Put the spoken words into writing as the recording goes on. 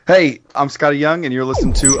Hey, I'm Scotty Young, and you're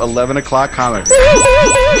listening to 11 O'Clock Comics.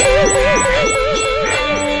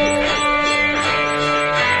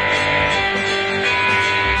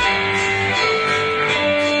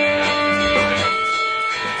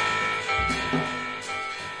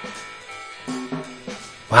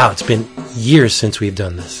 Wow, it's been years since we've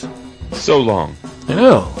done this. So long. I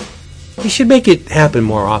know. We should make it happen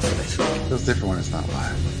more often, I think. It feels different when it's not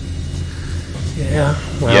live. Yeah,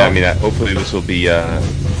 well... Yeah, I mean, hopefully this will be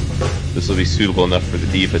suitable enough for the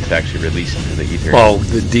Diva to actually release into the ether. Oh,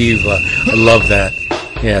 the Diva. I love that.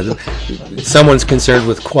 Yeah, someone's concerned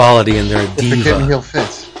with quality and they're a Diva. If the Kitten Heel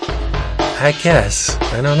fits. I guess.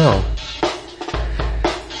 I don't know.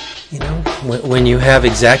 You know, when you have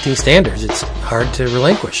exacting standards, it's hard to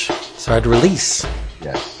relinquish. It's hard to release.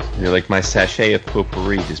 Yes. You're like, my sachet of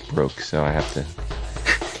potpourri just broke, so I have to...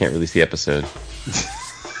 Can't release the episode.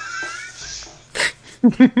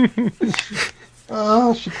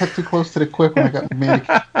 Oh, she cut too close to the quick when I got mad.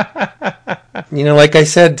 You know, like I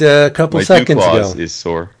said a couple seconds ago. My is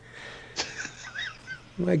sore.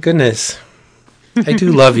 My goodness. I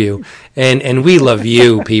do love you. And we love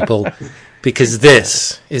you, people. Because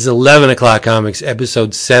this is 11 O'Clock Comics,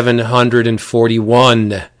 episode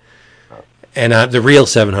 741. And the real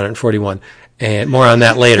 741. And more on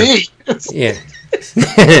that later. Yeah.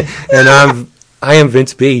 And I am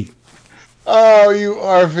Vince B. Oh, you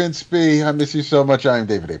are Vince B. I miss you so much. I am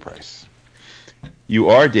David A. Price. You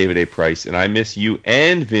are David A. Price, and I miss you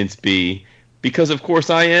and Vince B. Because, of course,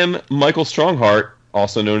 I am Michael Strongheart,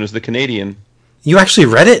 also known as the Canadian. You actually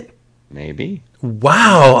read it? Maybe.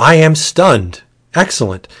 Wow, I am stunned.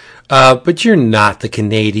 Excellent. But you're not the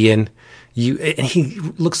Canadian. And he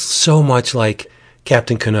looks so much like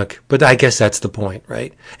Captain Canuck, but I guess that's the point,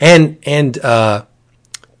 right? And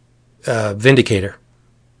Vindicator.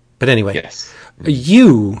 But anyway, yes.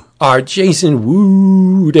 You are Jason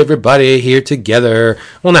Wood, everybody here together.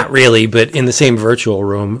 Well, not really, but in the same virtual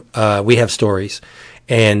room, we have stories.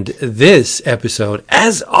 And this episode,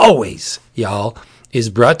 as always, y'all,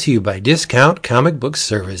 is brought to you by Discount Comic Book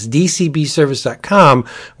Service, dcbservice.com,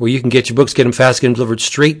 where you can get your books, get them fast, get them delivered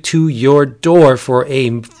straight to your door for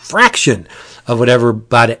a fraction of whatever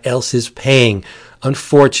everybody else is paying.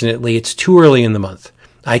 Unfortunately, it's too early in the month.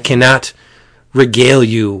 I cannot regale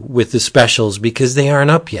you with the specials because they aren't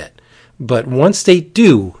up yet. But once they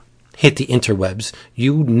do hit the interwebs,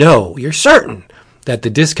 you're certain that the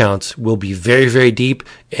discounts will be very, very deep,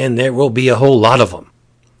 and there will be a whole lot of them.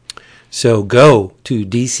 So go to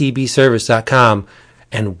dcbservice.com,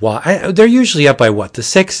 and they're usually up by what, the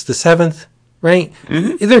 6th, the 7th, right?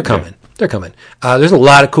 Mm-hmm. They're coming. Yeah. They're coming. There's a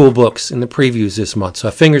lot of cool books in the previews this month,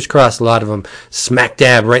 so fingers crossed a lot of them smack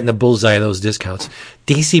dab right in the bullseye of those discounts.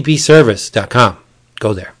 dcbservice.com.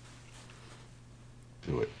 Go there.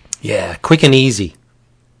 Do it. Yeah, quick and easy.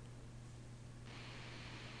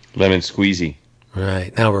 Lemon squeezy.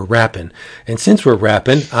 Right, now we're rapping. And since we're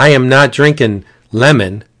rapping, I am not drinking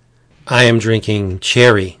lemon. I am drinking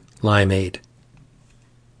cherry limeade.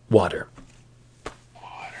 Water.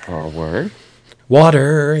 Our word?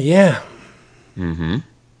 Water, yeah. Mm-hmm.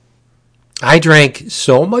 I drank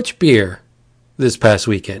so much beer this past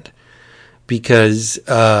weekend because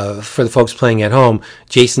for the folks playing at home,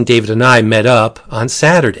 Jason, David, and I met up on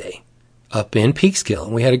Saturday up in Peekskill,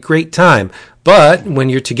 and we had a great time. But when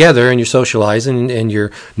you're together and you're socializing and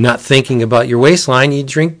you're not thinking about your waistline, you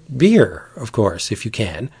drink beer, of course, if you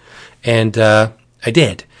can. And I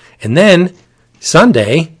did. And then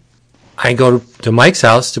Sunday, I go to Mike's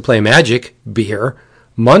house to play Magic, beer.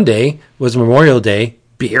 Monday was Memorial Day,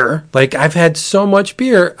 beer. Like, I've had so much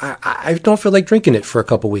beer, I don't feel like drinking it for a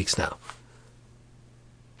couple weeks now.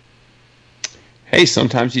 Hey,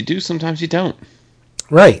 sometimes you do, sometimes you don't.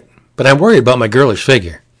 Right. But I'm worried about my girlish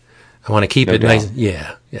figure. I want to keep it nice.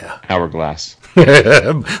 Yeah. Hourglass.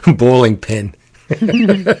 Bowling pin.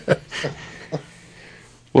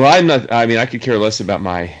 Well, I could care less about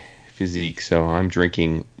my physique, so I'm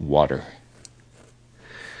drinking water.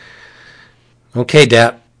 Okay,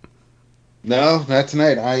 Dap. No, not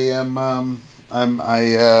tonight. I had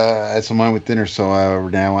some wine with dinner, so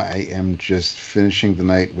now I am just finishing the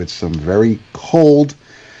night with some very cold,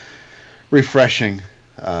 refreshing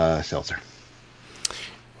seltzer.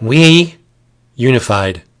 We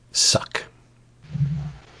unified suck.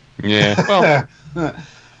 Yeah.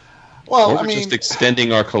 Well, we're just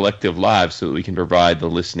extending our collective lives so that we can provide the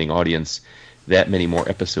listening audience that many more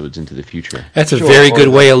episodes into the future. That's a very good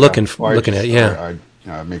way of looking at it. Yeah.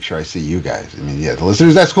 Make sure I see you guys. I mean, yeah, the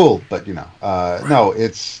listeners, that's cool, but right. No,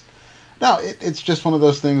 it's just one of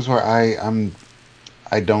those things where I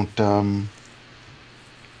don't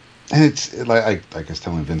And it's like I was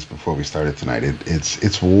telling Vince before we started tonight.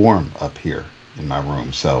 It's warm up here in my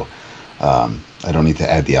room, so I don't need to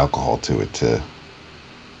add the alcohol to it to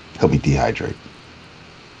help me dehydrate.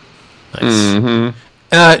 Nice.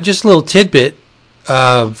 Mm-hmm. Just a little tidbit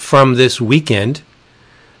from this weekend.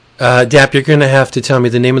 Dap, you're going to have to tell me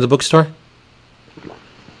the name of the bookstore.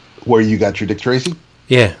 Where you got your Dick Tracy?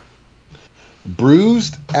 Yeah.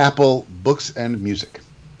 Bruised Apple Books and Music.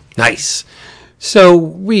 Nice. So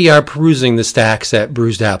we are perusing the stacks at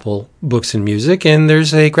Bruised Apple Books and Music, and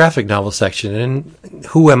there's a graphic novel section. And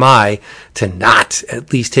who am I to not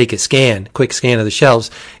at least take a quick scan of the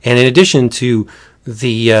shelves? And in addition to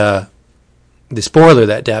the spoiler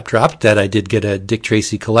that Dap dropped, that I did get a Dick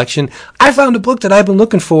Tracy collection, I found a book that I've been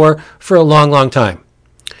looking for a long, long time.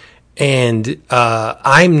 And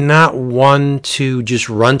I'm not one to just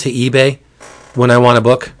run to eBay when I want a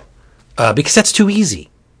book, because that's too easy.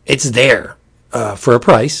 It's there for a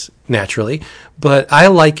price, naturally, but I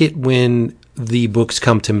like it when the books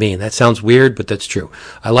come to me. And that sounds weird, but that's true.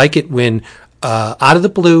 I like it when out of the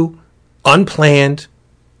blue, unplanned,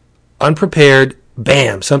 unprepared,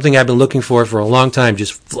 bam, something I've been looking for a long time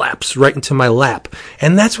just flaps right into my lap.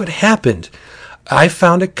 And that's what happened. I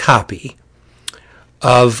found a copy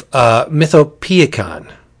of Mythopoeicon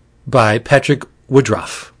by Patrick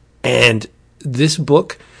Woodroffe. And this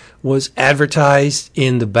book was advertised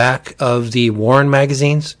in the back of the Warren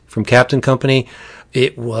magazines from Captain Company.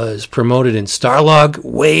 It was promoted in Starlog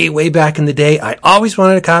way, way back in the day. I always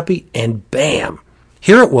wanted a copy, and bam,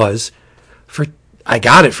 here it was. I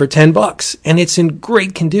got it for $10, and it's in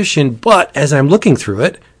great condition. But as I'm looking through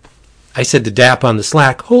it, I said to Dap on the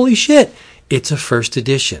Slack, holy shit, it's a first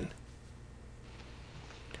edition.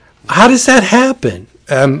 How does that happen?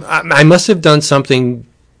 I must have done something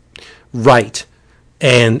right.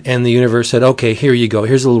 And the universe said, okay, here you go.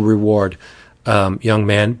 Here's a little reward, young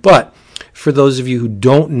man. But for those of you who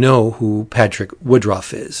don't know who Patrick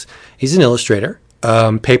Woodroffe is, he's an illustrator.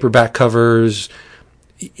 Paperback covers.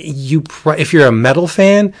 If you're a metal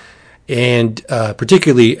fan, and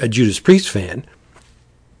particularly a Judas Priest fan,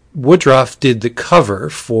 Woodroffe did the cover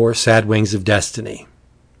for Sad Wings of Destiny.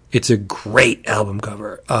 It's a great album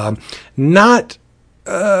cover. Not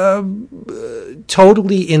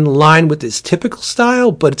totally in line with his typical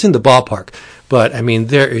style, but it's in the ballpark. But I mean,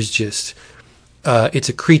 there is just it's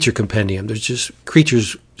a creature compendium. There's just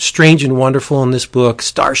creatures strange and wonderful in this book,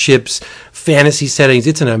 starships, fantasy settings.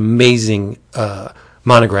 It's an amazing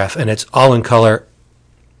monograph, and it's all in color.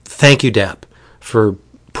 Thank you, Dap, for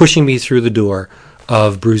pushing me through the door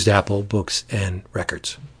of Bruised Apple Books and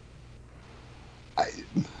Records.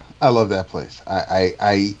 I love that place.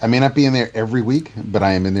 I may not be in there every week, but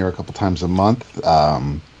I am in there a couple times a month.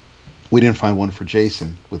 We didn't find one for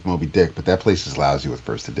Jason with Moby Dick, but that place is lousy with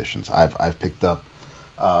first editions. I've picked up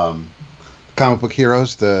Comic Book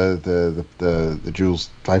Heroes, the Jules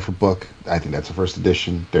Pfeiffer book. I think that's a first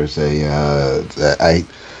edition. There's I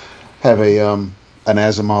have an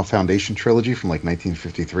Asimov Foundation trilogy from like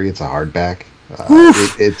 1953. It's a hardback.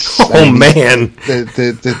 Man,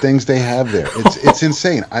 the things they have there, it's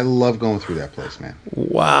insane. I love going through that place, man.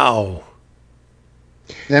 Wow.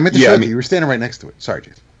 Yeah, I meant to show you. You were standing right next to it. Sorry,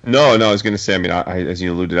 Jason. No, I was going to say. I mean, I as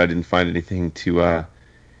you alluded, I didn't find anything to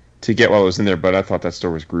get while I was in there, but I thought that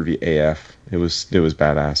store was groovy AF. It was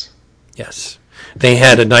badass. Yes, they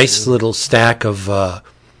had a nice little stack of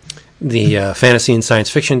the fantasy and science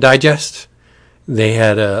fiction digest. They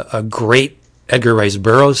had a great Edgar Rice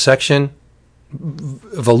Burroughs section.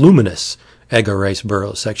 Voluminous Edgar Rice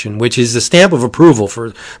Burroughs section, which is a stamp of approval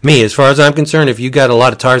for me, as far as I'm concerned. If you got a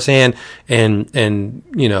lot of Tarzan and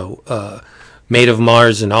Maid of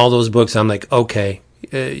Mars and all those books, I'm like, okay,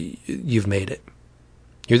 you've made it.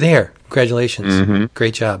 You're there. Congratulations. Mm-hmm.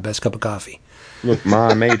 Great job. Best cup of coffee. Look, Ma,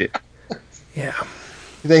 I made it. Yeah.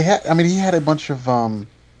 He had a bunch of I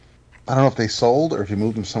don't know if they sold or if he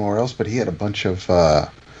moved them somewhere else, but he had a bunch of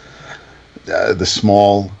the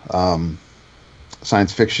small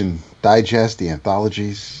science fiction digest, the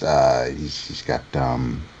anthologies. He's got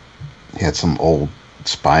he had some old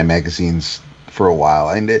spy magazines for a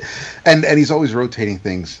while, and he's always rotating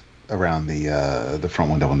things around the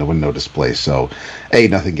front window and the window display. So,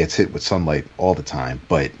 nothing gets hit with sunlight all the time,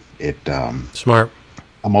 but it smart.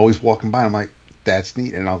 I'm always walking by. I'm like, that's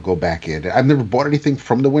neat, and I'll go back in. I've never bought anything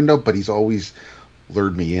from the window, but he's always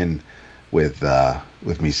lured me in with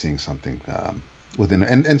me seeing something. Within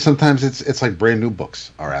and sometimes it's like brand new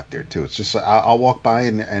books are out there too. It's just I'll walk by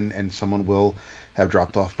and someone will have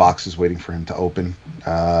dropped off boxes waiting for him to open.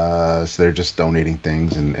 So they're just donating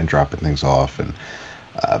things and dropping things off. And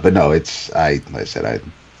but no, like I said,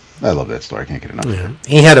 I love that store. I can't get enough. Yeah.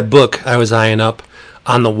 He had a book I was eyeing up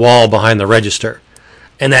on the wall behind the register.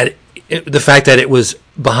 And the fact that it was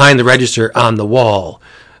behind the register on the wall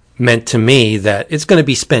meant to me that it's going to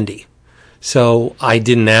be spendy. So I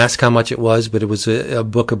didn't ask how much it was, but it was a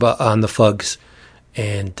book on the Fugs.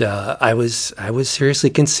 And I was seriously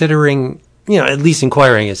considering, at least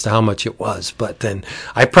inquiring as to how much it was. But then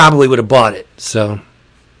I probably would have bought it. So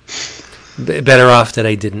better off that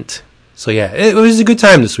I didn't. So yeah, it was a good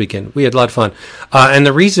time this weekend. We had a lot of fun. And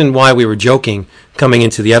the reason why we were joking coming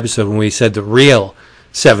into the episode when we said the real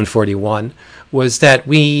 741 was that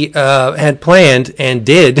we had planned and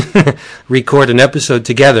did record an episode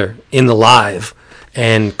together in the live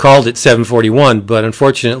and called it 741, but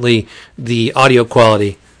unfortunately the audio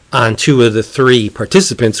quality on 2 of the 3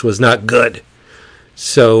 participants was not good.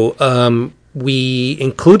 So we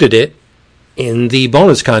included it in the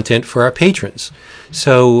bonus content for our patrons.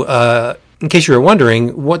 So in case you were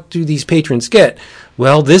wondering, what do these patrons get?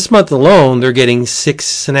 Well, this month alone, they're getting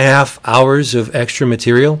 6.5 hours of extra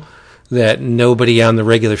material that nobody on the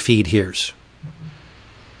regular feed hears.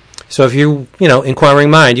 So if you inquiring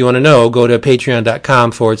mind, you want to know, go to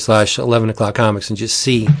patreon.com/11 o'clock comics and just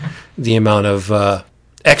see the amount of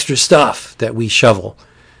extra stuff that we shovel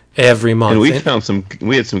every month. And we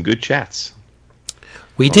had some good chats.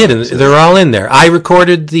 We did, and they're all in there. I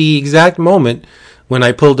recorded the exact moment when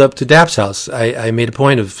I pulled up to Dap's house. I made a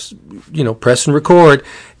point of, press and record,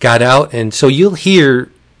 got out, and so you'll hear,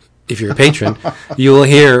 if you're a patron, you will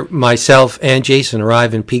hear myself and Jason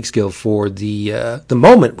arrive in Peekskill for the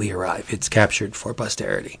moment we arrive. It's captured for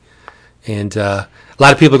posterity. And a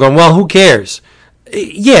lot of people are going, well, who cares?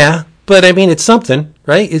 Yeah, but I mean, it's something,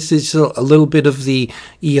 right? It's a little bit of the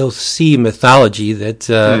EOC mythology that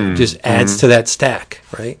just adds to that stack,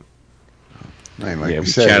 right? Right, like we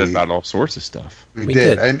chatted about all sorts of stuff. We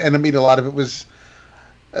did. And I mean, a lot of it was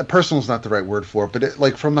personal is not the right word for it, but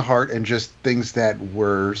like from the heart and just things that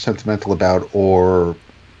we're sentimental about or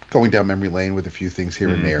going down memory lane with a few things here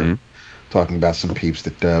and there, talking about some peeps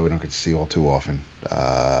that we don't get to see all too often.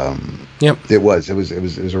 Yep. It was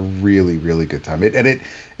a really, really good time. It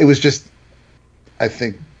was just, I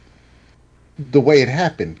think, the way it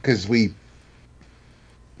happened, because we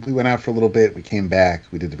went out for a little bit, we came back,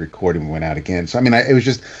 we did the recording, we went out again. So I mean, I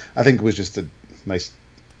think it was just a nice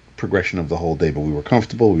progression of the whole day, but we were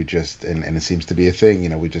comfortable. We just and it seems to be a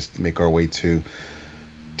thing. We just make our way to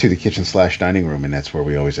the kitchen/dining room, and that's where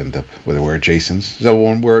we always end up. Whether we're at Jason's, so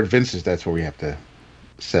when we're at Vince's, that's where we have to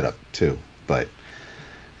set up too. But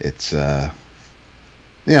it's I'm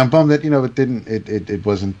bummed that it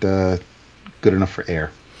wasn't good enough for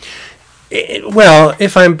air. Well,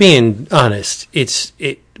 if I'm being honest,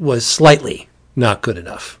 it was slightly not good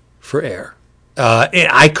enough for air.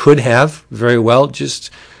 I could have very well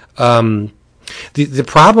just. The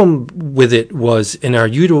problem with it was in our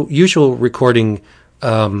usual recording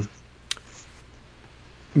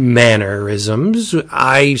mannerisms,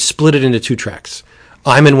 I split it into 2 tracks.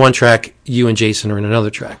 I'm in one track, you and Jason are in another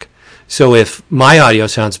track. So if my audio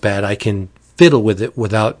sounds bad, I can fiddle with it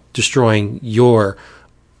without destroying your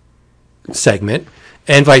segment,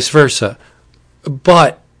 and vice versa.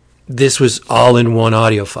 But this was all in one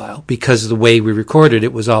audio file because of the way we recorded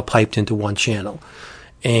it was all piped into one channel.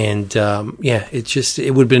 And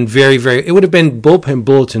it would have been it would have been Bullpen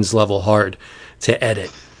Bulletins level hard to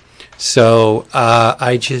edit. So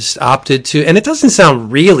I just opted to, and it doesn't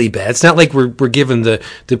sound really bad. It's not like we're giving the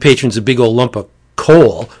patrons a big old lump of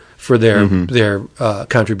coal for their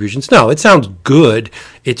contributions. No, it sounds good.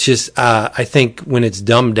 It's just I think when it's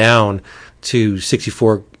dumbed down to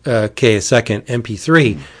 64K a second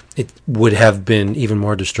MP3, it would have been even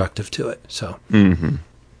more destructive to it. So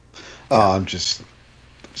I'm just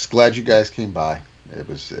glad you guys came by. It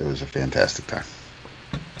was a fantastic time.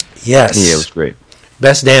 Yes. Yeah, it was great.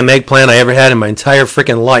 Best damn eggplant I ever had in my entire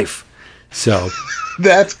freaking life. So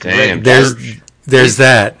that's great. There's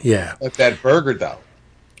that. Yeah. But that burger though.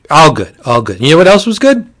 All good. You know what else was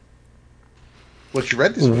good? What you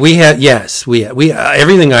read this week? We had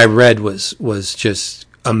everything I read was just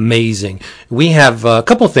amazing. We have a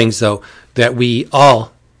couple of things though that we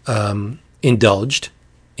all indulged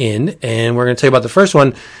in, and we're going to tell you about the first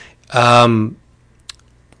one.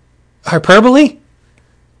 Hyperbole?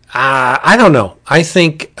 I don't know. I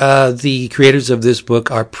think the creators of this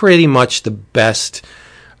book are pretty much the best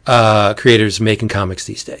creators making comics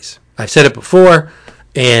these days. I've said it before,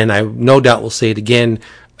 and I no doubt will say it again.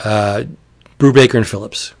 Brubaker and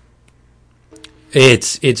Phillips.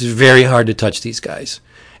 It's very hard to touch these guys.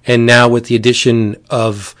 And now with the addition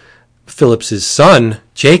of Phillips's son,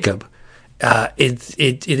 Jacob,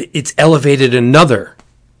 it's elevated another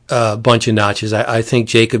bunch of notches. I think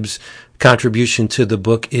Jacob's contribution to the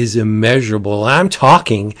book is immeasurable. I'm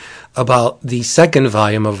talking about the second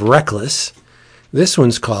volume of Reckless. This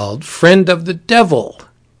one's called Friend of the Devil.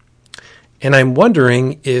 And I'm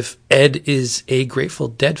wondering if Ed is a Grateful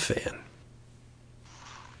Dead fan.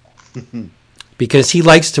 Because he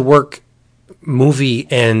likes to work movie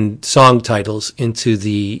and song titles into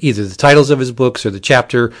either the titles of his books or the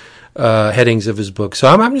chapter headings of his books. So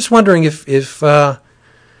I'm just wondering if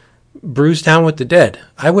Brew's down with the Dead.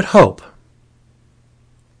 I would hope.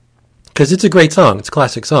 Because it's a great song. It's a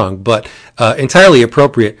classic song, but entirely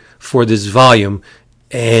appropriate for this volume.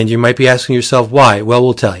 And you might be asking yourself why. Well,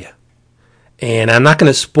 we'll tell you. And I'm not going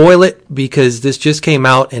to spoil it because this just came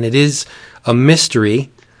out and it is a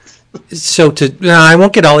mystery. So I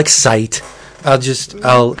won't get all excited. I'll do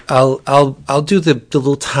the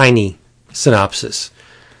little tiny synopsis.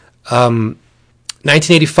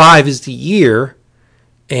 1985 is the year,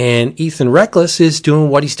 and Ethan Reckless is doing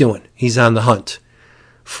what he's doing. He's on the hunt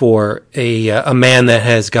for a man that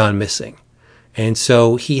has gone missing, and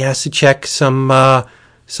so he has to check some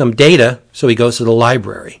data. So he goes to the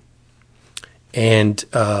library. And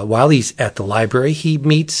while he's at the library, he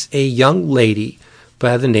meets a young lady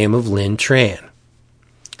by the name of Lynn Tran.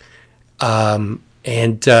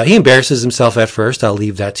 And he embarrasses himself at first. I'll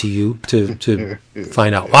leave that to you to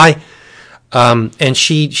find out why. And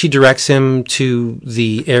she directs him to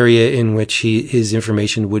the area in which his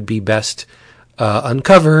information would be best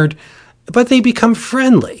uncovered. But they become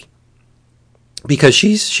friendly because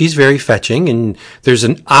she's very fetching, and there's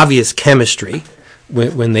an obvious chemistry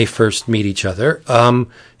when they first meet each other.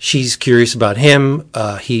 She's curious about him,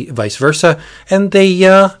 he vice versa, and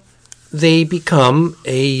they become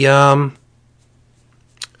a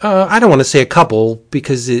I don't want to say a couple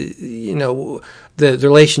because the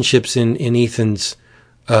relationships in Ethan's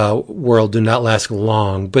world do not last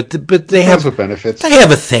long, but they have benefits. They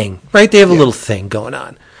have a thing, right? They have a little thing going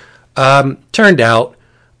on. Turned out,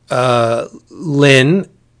 Lynn,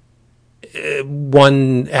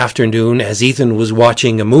 one afternoon, as Ethan was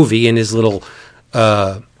watching a movie in his little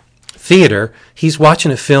theater, he's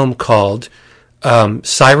watching a film called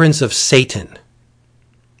Sirens of Satan.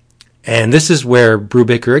 And this is where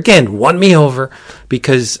Brubaker, again, won me over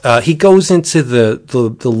because he goes into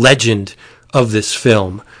the legend of this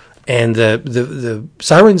film. And the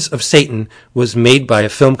Sirens of Satan was made by a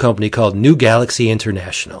film company called New Galaxy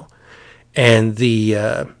International. And the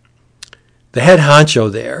head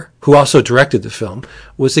honcho there, who also directed the film,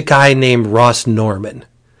 was a guy named Ross Norman.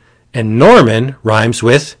 And Norman rhymes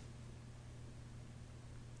with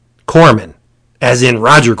Corman, as in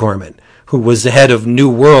Roger Corman, who was the head of New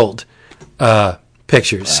World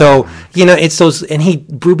Pictures. So, it's those, and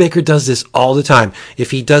Brubaker does this all the time.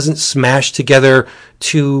 If he doesn't smash together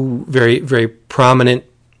two very, very prominent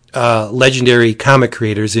legendary comic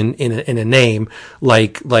creators in a name,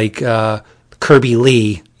 like Kirby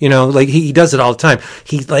Lee, he does it all the time.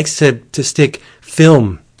 He likes to stick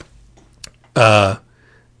film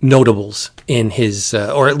notables in his,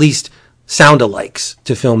 or at least sound-alikes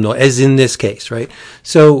to film, as in this case, right?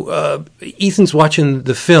 So Ethan's watching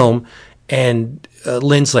the film, and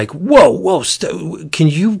Lynn's like, "Whoa, can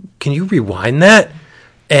you rewind that?"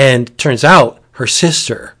 And turns out her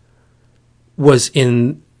sister was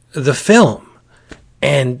in the film,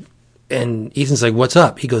 and Ethan's like, "What's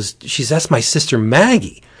up?" He goes, "That's my sister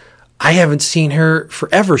Maggie. I haven't seen her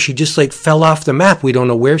forever. She just fell off the map. We don't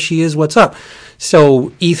know where she is. What's up?"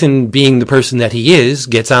 So Ethan, being the person that he is,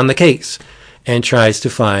 gets on the case and tries to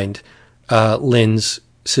find Lynn's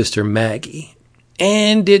sister Maggie.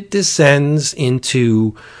 And it descends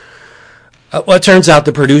into, it turns out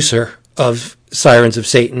the producer of Sirens of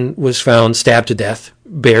Satan was found stabbed to death,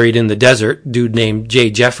 buried in the desert, dude named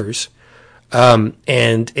Jay Jeffers.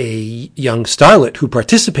 And a young starlet who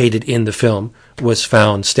participated in the film was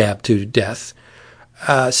found stabbed to death.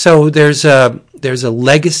 So there's a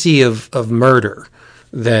legacy of murder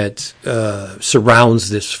that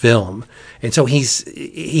surrounds this film. And so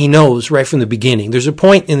he knows right from the beginning. There's a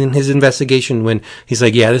point in his investigation when he's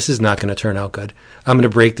like, "Yeah, this is not going to turn out good. I'm going to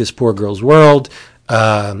break this poor girl's world.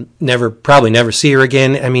 Probably never see her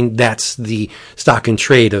again." I mean, that's the stock and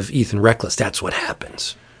trade of Ethan Reckless. That's what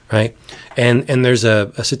happens, right? And there's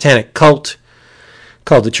a satanic cult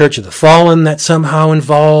called the Church of the Fallen that's somehow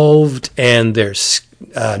involved, and there's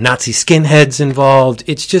Nazi skinheads involved.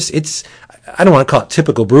 I don't want to call it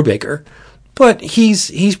typical Brubaker, but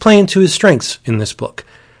he's playing to his strengths in this book.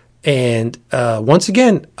 And once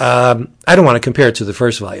again, I don't want to compare it to the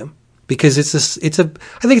first volume because I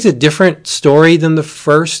think it's a different story than the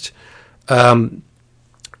first.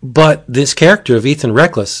 But this character of Ethan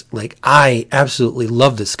Reckless, I absolutely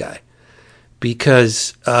love this guy.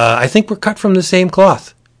 because I think we're cut from the same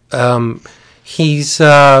cloth. He's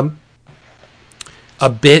a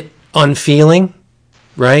bit unfeeling,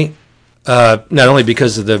 right? Not only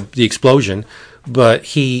because of the explosion, but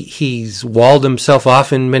he's walled himself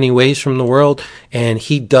off in many ways from the world, and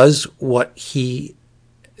he does what he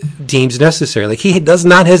deems necessary. Like, he does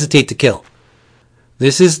not hesitate to kill.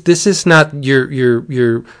 This is not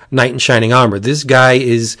your knight in shining armor. This guy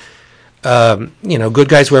is, good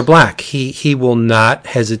guys wear black. He will not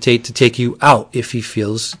hesitate to take you out if he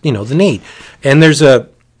feels, the need. And there's an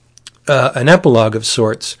epilogue of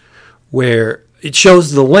sorts where it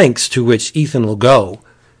shows the lengths to which Ethan will go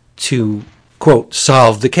to, quote,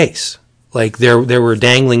 solve the case. Like, there were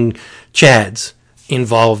dangling chads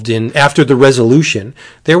involved in, after the resolution,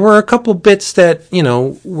 there were a couple bits that,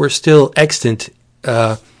 were still extant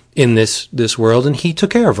in this world, and he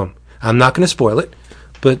took care of them. I'm not going to spoil it,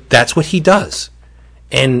 but that's what he does.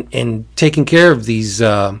 And taking care of these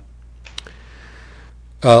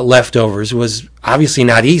leftovers was obviously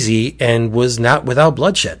not easy and was not without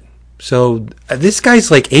bloodshed. So this guy's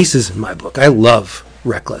like aces in my book. I love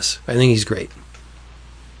Reckless. I think he's great.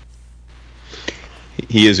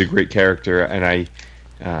 He is a great character, and I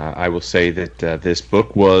will say that this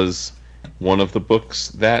book was one of the books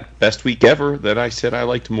that best week ever that I said I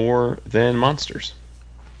liked more than Monsters.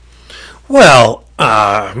 Well,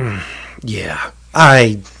 yeah,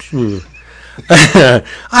 I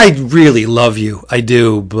really love you. I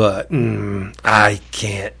do, but I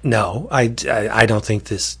can't. No, I don't think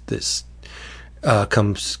this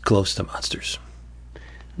comes close to Monsters.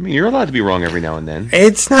 I mean, you're allowed to be wrong every now and then.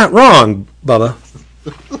 It's not wrong, Bubba.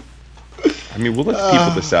 I mean, we'll let the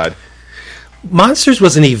people decide. Monsters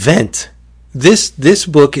was an event. This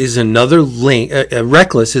book is another link.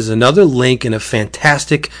 Reckless is another link in a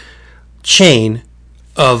fantastic chain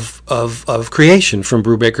of creation from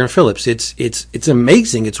Brubaker and Phillips. It's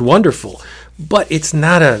amazing. It's wonderful, but it's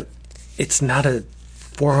not a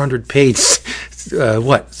 400-page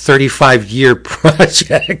 35-year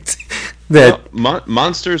project.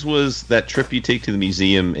 Monsters was that trip you take to the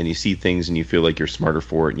museum and you see things and you feel like you're smarter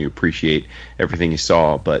for it and you appreciate everything you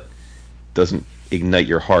saw, but doesn't ignite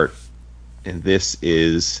your heart. And this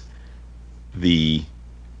is the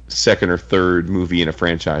second or third movie in a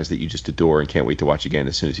franchise that you just adore and can't wait to watch again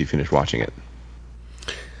as soon as you finish watching it.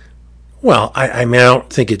 Well, I mean, I don't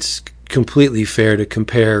think it's completely fair to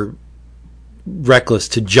compare Reckless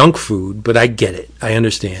to junk food, but I get it. I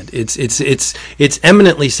understand. It's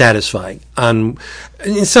eminently satisfying. In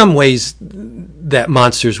some ways, that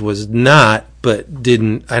Monsters was not, but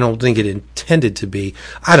didn't. I don't think it intended to be.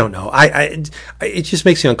 I don't know. It just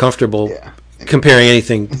makes me uncomfortable comparing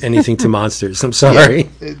anything to Monsters. I'm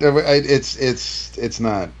sorry. It's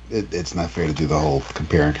not fair to do the whole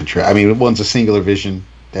compare and contrast. I mean, one's a singular vision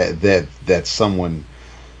that someone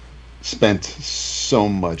spent so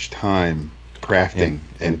much time crafting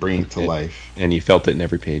and bringing to life, and you felt it in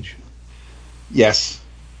every page. Yes,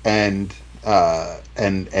 and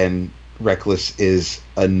Reckless is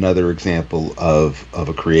another example of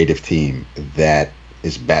a creative team that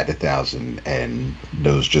is batting 1,000 and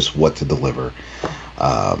knows just what to deliver,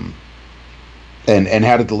 and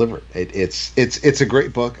how to deliver it. It's a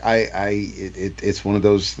great book. It's one of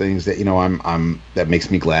those things that that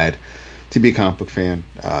makes me glad to be a comic book fan.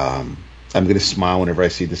 I'm going to smile whenever I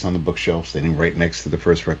see this on the bookshelf, standing right next to the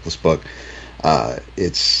first Reckless book.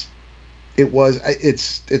 It's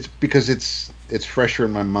because it's fresher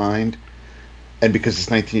in my mind, and because it's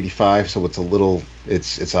 1985, so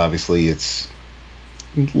it's obviously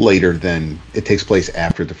later than it takes place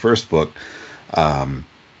after the first book. I'm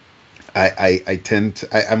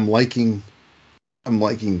liking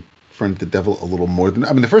Friend of the Devil a little more than,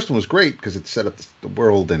 I mean, the first one was great because it set up the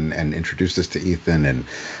world and introduced us to Ethan, and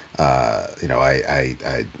I'm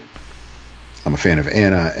a fan of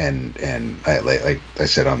Anna, and like I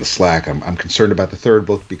said on the Slack, I'm concerned about the third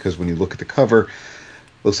book because when you look at the cover, it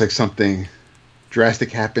looks like something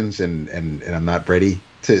drastic happens, and I'm not ready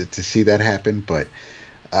to see that happen. But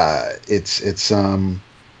it's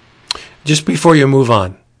just before you move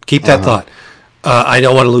on, keep that thought. I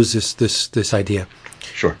don't want to lose this idea.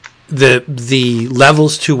 Sure. The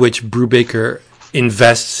levels to which Brubaker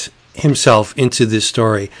invests himself into this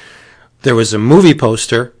story. There was a movie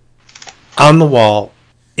poster on the wall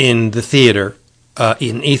in the theater,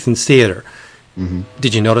 in Ethan's theater. Mm-hmm.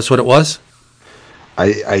 Did you notice what it was?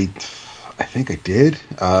 I think I did.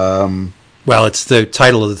 Well, it's the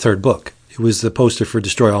title of the third book. It was the poster for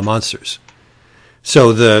Destroy All Monsters.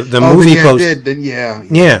 So the movie poster,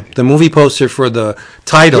 the movie poster for the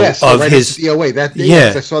title of his DOA.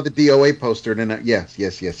 Yes, I saw the DOA poster, and then yes.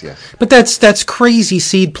 But that's crazy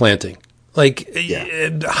seed planting. Like,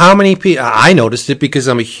 how many people? I noticed it because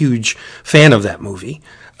I'm a huge fan of that movie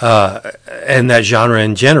and that genre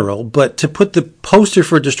in general. But to put the poster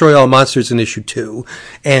for Destroy All Monsters in issue 2,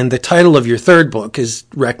 and the title of your third book is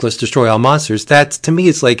Reckless Destroy All Monsters, that to me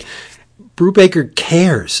it's like Brubaker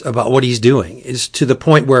cares about what he's doing. Is to the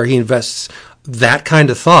point where he invests that kind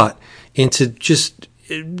of thought into just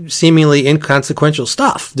seemingly inconsequential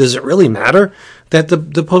stuff. Does it really matter that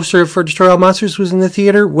the poster for Destroy All Monsters was in the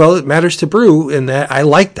theater? Well, it matters to Brew, and that I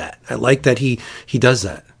like that. I like that he does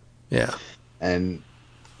that. Yeah. And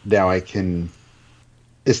now I can.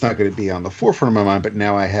 It's not going to be on the forefront of my mind, but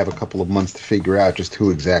now I have a couple of months to figure out just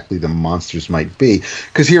who exactly the monsters might be.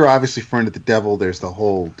 Because here, obviously, Friend of the Devil, there's the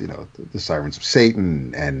whole, the Sirens of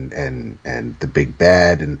Satan and the Big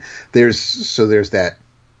Bad, and there's that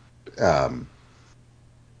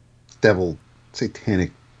devil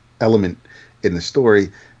satanic element in the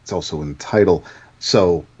story. It's also in the title.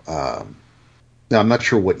 So now I'm not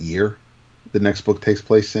sure what year the next book takes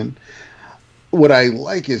place in. What I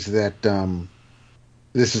like is that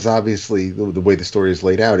this is obviously the way the story is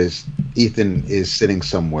laid out is Ethan is sitting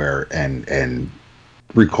somewhere and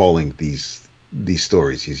recalling these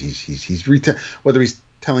stories. He's whether he's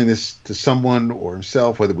telling this to someone or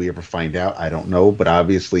himself, whether we ever find out, I don't know. But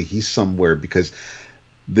obviously he's somewhere because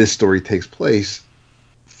this story takes place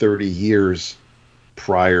 30 years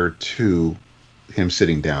prior to him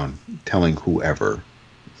sitting down telling whoever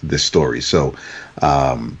this story. So,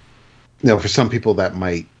 for some people that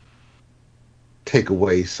might take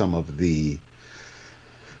away some of the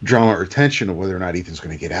drama or tension of whether or not Ethan's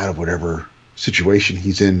going to get out of whatever situation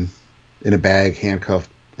he's in a bag,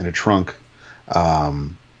 handcuffed, in a trunk.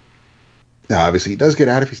 Now, obviously, he does get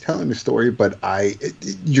out if he's telling the story, but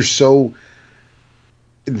you're so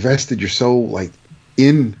invested, you're so like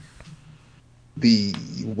in the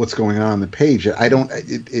what's going on the page.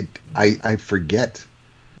 I forget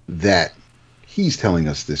that he's telling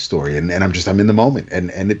us this story, and I'm in the moment, and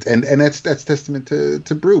that's testament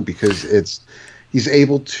to Brew, because he's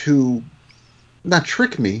able to not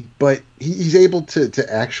trick me, but he's able to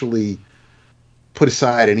actually put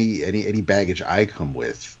aside any baggage I come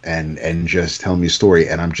with and just tell me a story,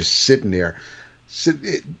 and I'm just sitting there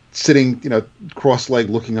sitting cross-legged,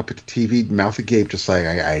 looking up at the TV, mouth agape, just like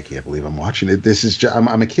I can't believe I'm watching it. This is just,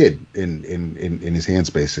 I'm a kid in his hands,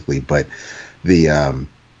 basically. But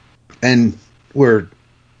and we're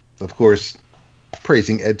of course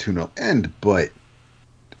praising Ed to no end, but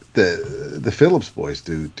the Phillips boys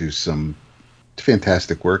do some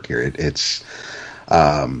fantastic work here.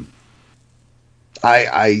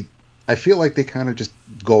 I feel like they kind of just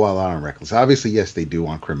go all out on Reckless. Obviously, yes, they do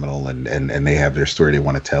on Criminal, and they have their story they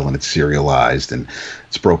want to tell, and it's serialized, and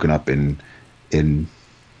it's broken up in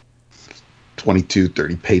 22,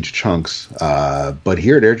 30-page chunks. But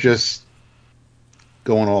here, they're just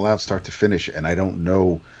going all out, start to finish, and I don't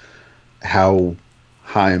know how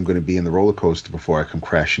high I'm going to be in the roller coaster before I come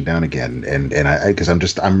crashing down again. And because I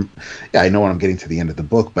know when I'm getting to the end of the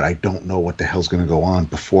book, but I don't know what the hell's going to go on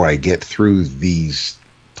before I get through these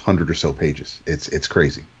 100 or so pages. It's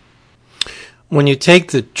crazy. When you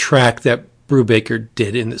take the track that Brubaker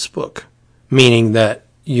did in this book, meaning that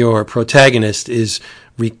your protagonist is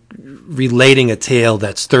relating a tale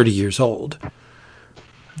that's 30 years old,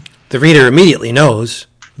 the reader immediately knows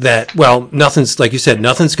that, well, nothing's, like you said,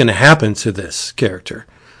 nothing's going to happen to this character,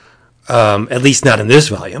 at least not in this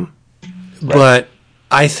volume. Right. But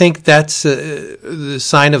I think that's the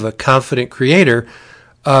sign of a confident creator,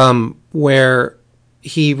 where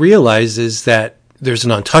he realizes that there's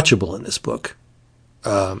an untouchable in this book.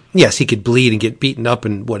 Yes, he could bleed and get beaten up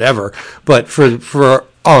and whatever, but for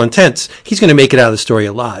all intents, he's going to make it out of the story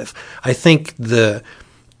alive. I think the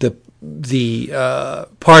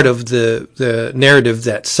part of the narrative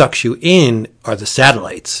that sucks you in are the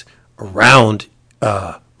satellites around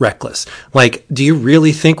Reckless. Like, do you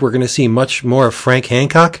really think we're going to see much more of Frank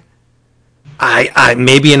Hancock? I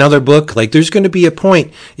maybe another book. Like, there's going to be a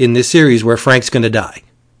point in this series where Frank's going to die,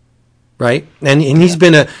 right? And he's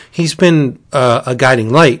been a guiding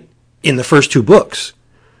light in the first two books.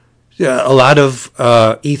 A lot of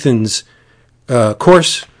Ethan's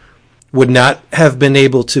course would not have been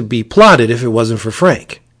able to be plotted if it wasn't for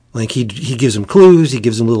Frank. Like, he gives him clues, he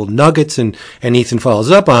gives him little nuggets, and Ethan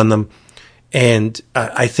follows up on them. And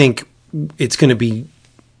I think it's going to be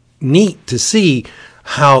neat to see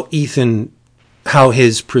how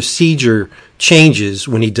his procedure changes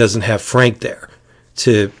when he doesn't have Frank there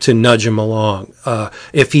to nudge him along.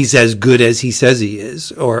 If he's as good as he says he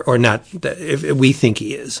is, or not, if we think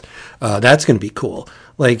he is, that's going to be cool.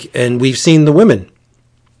 Like, and we've seen the women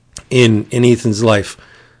in Ethan's life.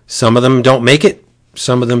 Some of them don't make it.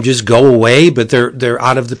 Some of them just go away, but they're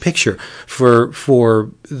out of the picture. For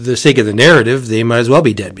the sake of the narrative, they might as well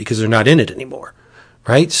be dead because they're not in it anymore,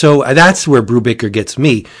 right? So that's where Brubaker gets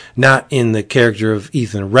me, not in the character of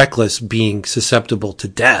Ethan Reckless being susceptible to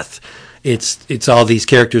death. It's all these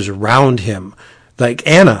characters around him, like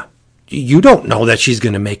Anna. You don't know that she's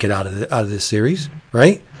going to make it out of this series,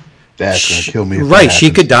 right? That's going to kill me. Right, she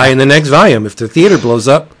could die in the next volume if the theater blows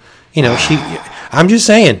up. You know, I'm just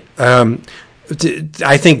saying.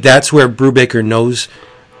 I think that's where Brubaker knows.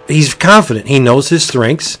 He's confident. He knows his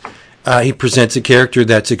strengths. He presents a character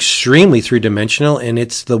that's extremely three-dimensional, and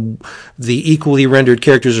it's the equally rendered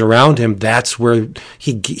characters around him. That's where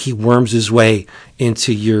he worms his way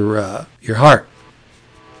into your heart.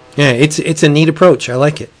 Yeah, it's a neat approach. I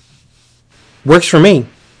like it. Works for me.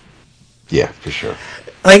 Yeah, for sure.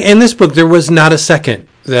 Like in this book, there was not a second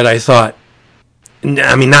that I thought.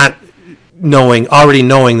 I mean, not already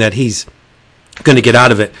knowing that he's going to get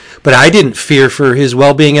out of it, but I didn't fear for his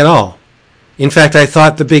well-being at all. In fact, I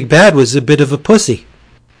thought the big bad was a bit of a pussy.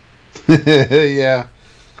 Yeah,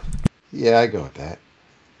 I go with that.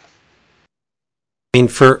 I mean,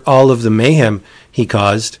 for all of the mayhem he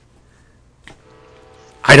caused,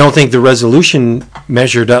 I don't think the resolution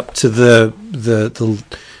measured up to the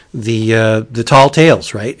tall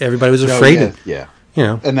tales. Right? Everybody was afraid. Yeah. You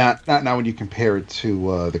know, and not when you compare it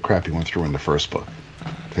to the crap he went through in the first book,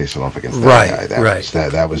 facing off against that guy.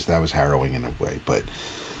 That was harrowing in a way. But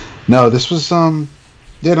no, this was I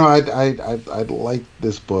liked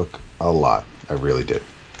this book a lot. I really did,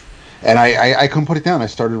 and I couldn't put it down. I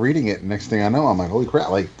started reading it, and next thing I know, I'm like, holy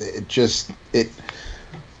crap! Like that's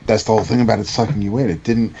the whole thing about it sucking you in. It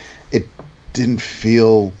didn't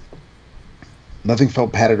feel. Nothing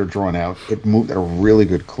felt padded or drawn out. It moved at a really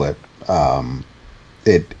good clip.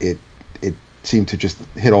 It seemed to just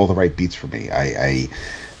hit all the right beats for me.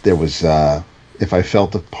 There was if I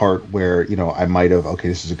felt the part where I might have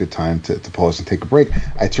this is a good time to pause and take a break,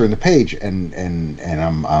 I turn the page and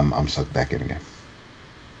I'm sucked back in again.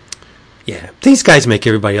 Yeah, these guys make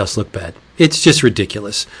everybody else look bad. It's just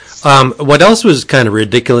ridiculous. What else was kind of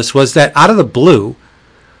ridiculous was that out of the blue,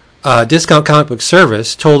 Discount Comic Book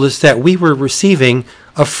Service told us that we were receiving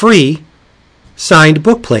a free signed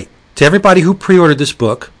book plate. To everybody who pre-ordered this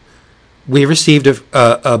book, we received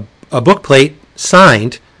a book plate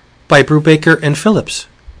signed by Brubaker and Phillips.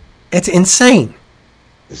 It's insane.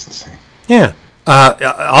 It's insane. Yeah.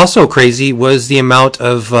 Also crazy was the amount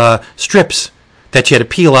of strips that you had to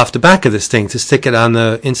peel off the back of this thing to stick it on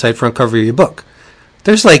the inside front cover of your book.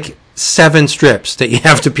 There's like 7 strips that you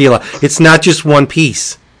have to peel off. It's not just one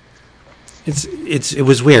piece. It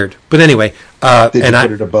was weird. But anyway, did you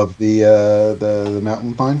put it above the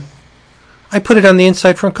mountain pine? I put it on the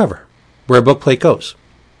inside front cover, where a book plate goes.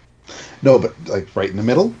 No, but like right in the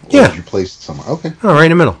middle? Or Yeah. Did you place it somewhere? Okay. Oh, right in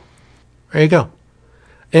the middle. There you go.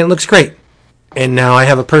 And it looks great. And now I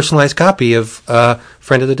have a personalized copy of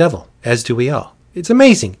Friend of the Devil, as do we all. It's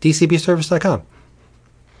amazing. DCBService.com.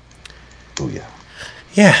 Oh, yeah.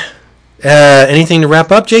 Yeah. Anything to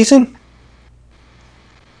wrap up, Jason?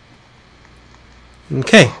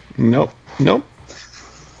 Okay. Nope.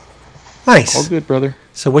 Nice. All good, brother.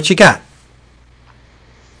 So what you got?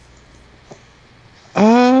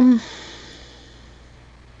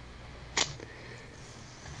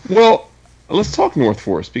 Well, let's talk North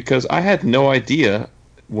Force, because I had no idea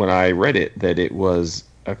when I read it that it was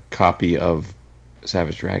a copy of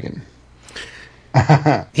Savage Dragon.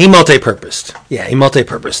 He multi-purposed. Yeah, he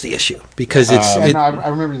multi-purposed the issue because it's. I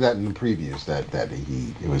remember that in the previews that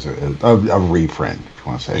it was a reprint, if you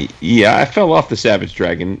want to say. Yeah, I fell off the Savage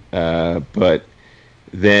Dragon, but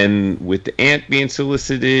then with the Ant being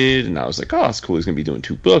solicited, and I was like, oh, it's cool. He's going to be doing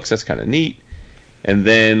 2 books. That's kind of neat. And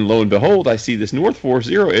then, lo and behold, I see this North Force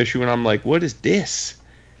Zero issue, and I'm like, what is this?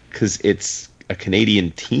 Because it's a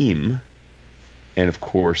Canadian team. And, of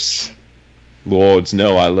course, Lords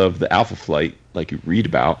know I love the Alpha Flight, like you read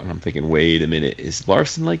about. And I'm thinking, wait a minute, is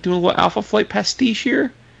Larson like doing a little Alpha Flight pastiche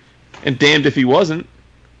here? And damned if he wasn't.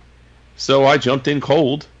 So I jumped in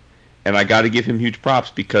cold, and I got to give him huge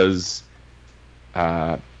props because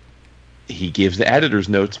he gives the editor's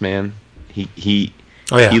notes, man. He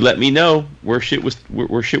let me know where shit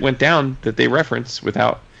went down that they reference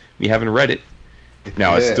without me having read it.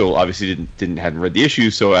 Now, I still obviously hadn't read the issue,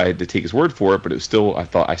 so I had to take his word for it. But it was still,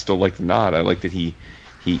 I still liked the nod. I liked that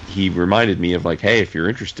he reminded me of, like, hey, if you're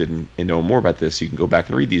interested in knowing more about this, you can go back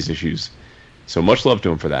and read these issues. So much love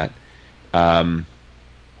to him for that.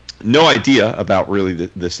 No idea about really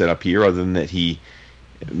the setup here, other than that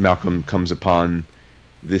Malcolm comes upon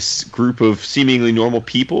this group of seemingly normal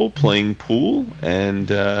people playing pool,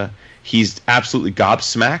 and he's absolutely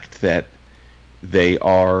gobsmacked that they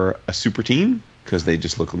are a super team because they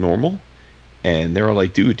just look normal, and they're all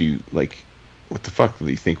like, dude, do you, like, what the fuck do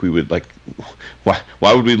you think we would, like,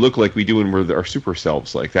 why would we look like we do when we're our super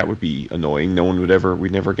selves? Like, that would be annoying.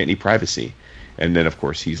 We'd never get any privacy. And then, of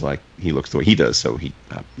course, he's like, he looks the way he does, so he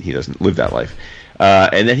doesn't live that life.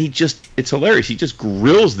 And then it's hilarious. He just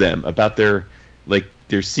grills them about their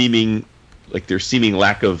seeming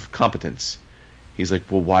lack of competence. He's like,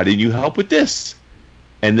 well, why didn't you help with this?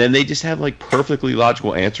 And then they just have, like, perfectly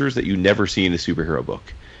logical answers that you never see in a superhero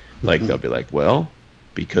book. Like, they'll be like, well,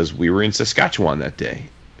 because we were in Saskatchewan that day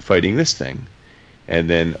fighting this thing. And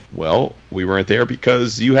then, well, we weren't there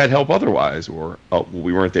because you had help otherwise, or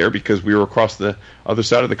we weren't there because we were across the other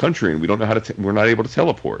side of the country and we don't know how to. We're not able to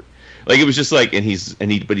teleport. Like, it was just like, he just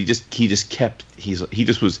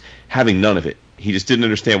was having none of it. He just didn't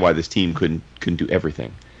understand why this team couldn't do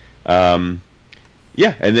everything.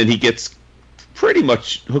 Yeah, and then he gets pretty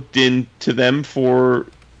much hooked into them for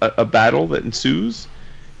a battle that ensues.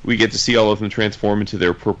 We get to see all of them transform into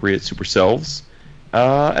their appropriate super selves.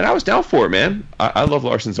 And I was down for it, man. I love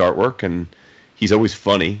Larson's artwork, and he's always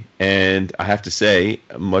funny. And I have to say,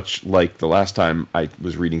 much like the last time I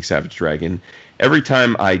was reading Savage Dragon, every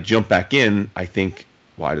time I jump back in, I think,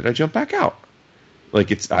 why did I jump back out?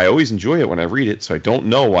 Like, I always enjoy it when I read it, so I don't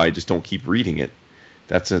know why I just don't keep reading it.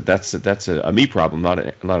 That's a me problem, not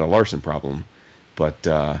a Larson problem. But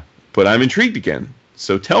I'm intrigued again.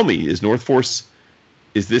 So tell me, is North Force?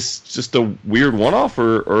 Is this just a weird one-off,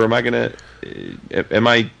 or am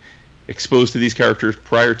I exposed to these characters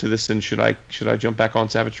prior to this, and should I jump back on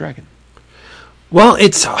Savage Dragon? Well,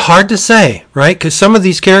 it's hard to say, right? Because some of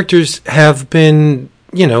these characters have been,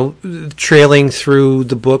 trailing through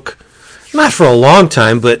the book, not for a long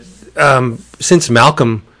time, but since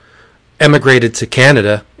Malcolm emigrated to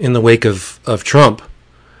Canada in the wake of Trump.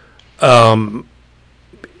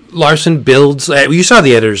 Larson builds. You saw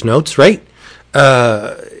the editor's notes, right?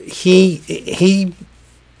 He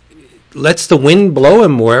lets the wind blow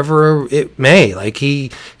him wherever it may. Like,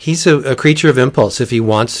 he's a creature of impulse. If he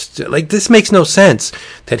wants to, like, this makes no sense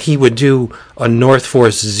that he would do a North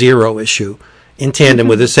Force Zero issue in tandem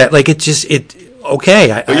with a set. Like,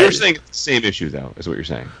 okay. But you're saying it's the same issue, though, is what you're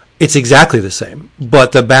saying. It's exactly the same,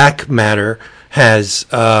 but the back matter has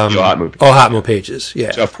Ohatmu pages.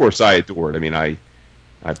 Yeah, so of course I adored. I mean, I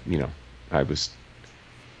was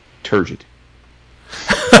turgid.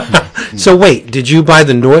 So wait, did you buy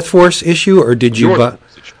the North Force issue, or did you buy?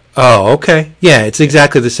 Oh, okay. Yeah, it's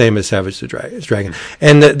exactly the same as Savage the Dragon.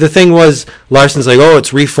 And the thing was, Larson's like, oh,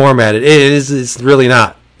 it's reformatted. It is. It's really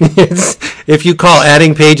not. If you call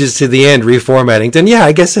adding pages to the end reformatting, then yeah,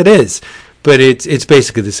 I guess it is. But it's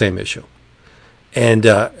basically the same issue. And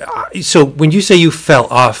so when you say you fell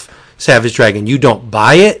off Savage Dragon, you don't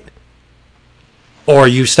buy it, or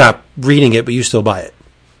you stop reading it, but you still buy it?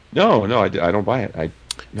 No, I don't buy it.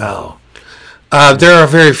 No. There are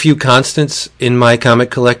very few constants in my comic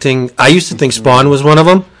collecting. I used to think Spawn was one of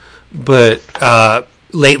them, but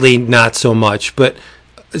lately not so much. But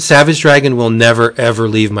Savage Dragon will never, ever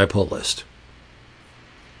leave my pull list.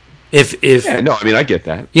 I get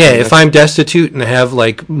that. Yeah, if I'm destitute and have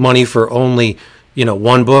like money for only,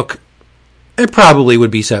 one book, it probably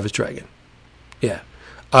would be Savage Dragon. Yeah.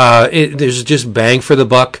 There's just bang for the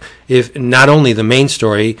buck. If not only the main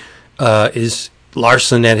story is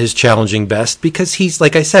Larson at his challenging best, because he's,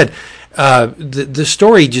 like I said, the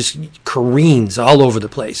story just careens all over the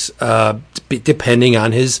place, depending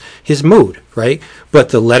on his mood, right? But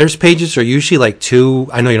the letters pages are usually like 2.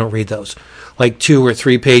 I know you don't read those. Like 2 or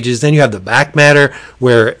 3 pages. Then you have the back matter,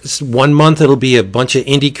 where 1 month it'll be a bunch of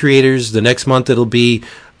indie creators. The next month it'll be,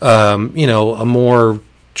 a more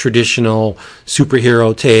traditional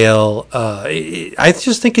superhero tale. I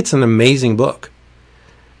just think it's an amazing book.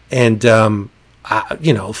 And, if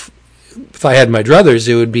I had my druthers,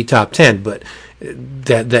 it would be top 10, but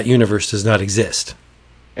that universe does not exist.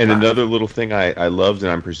 And another little thing I loved,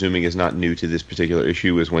 and I'm presuming is not new to this particular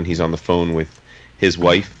issue, is when he's on the phone with his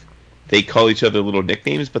wife. They call each other little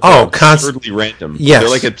nicknames, but they're totally random.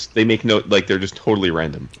 Yes. They're they make note, like they're just totally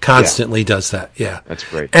random. Constantly does that, yeah. That's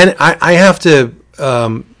great. And I have to,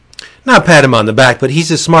 not pat him on the back, but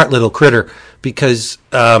he's a smart little critter, because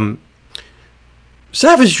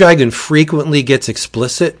Savage Dragon frequently gets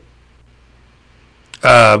explicit,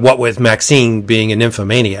 what with Maxine being a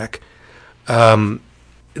nymphomaniac.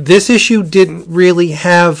 This issue didn't really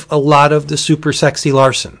have a lot of the super sexy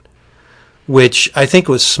Larson, which I think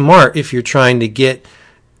was smart if you're trying to get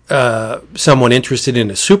someone interested in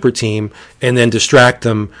a super team and then distract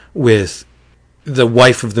them with the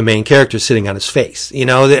wife of the main character sitting on his face.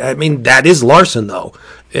 I mean, that is Larson, though.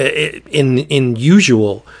 In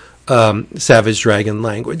usual Savage Dragon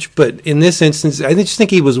language. But in this instance, I just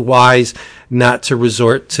think he was wise not to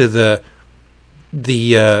resort to the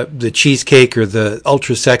cheesecake or the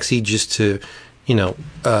ultra sexy just to,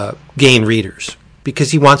 gain readers,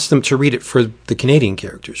 because he wants them to read it for the Canadian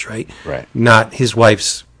characters, right? Right. Not his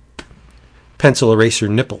wife's pencil eraser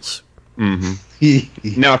nipples.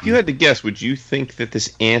 Mm-hmm. Now, if you had to guess, would you think that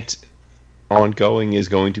this Ant ongoing is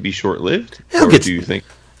going to be short-lived? Do you think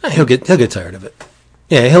he'll get tired of it?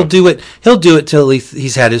 Yeah, he'll do it. He'll do it till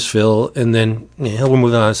he's had his fill, and then he'll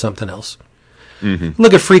move on to something else. Mm-hmm.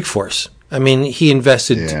 Look at Freak Force. I mean, he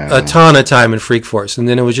invested a ton of time in Freak Force, and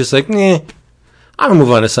then it was just like, I'm gonna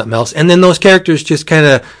move on to something else. And then those characters just kind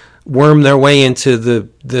of worm their way into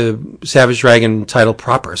the Savage Dragon title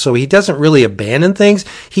proper. So he doesn't really abandon things.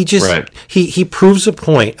 He just he proves a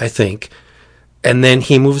point, I think, and then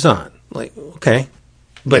he moves on. Like, okay.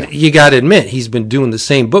 But you got to admit, he's been doing the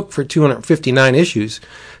same book for 259 issues.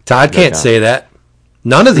 Todd can't say that.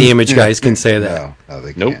 None of the Image guys can say that. No,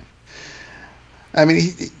 they can't. I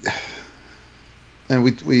mean, and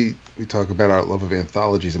we talk about our love of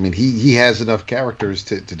anthologies. I mean, he has enough characters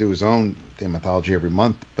to do his own damn anthology every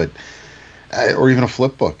month, but or even a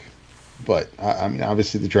flip book. But I mean,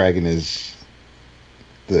 obviously, the Dragon is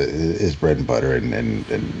bread and butter, and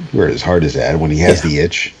where his heart is at. When he has the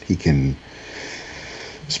itch, he can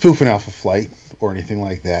spoof an Alpha Flight or anything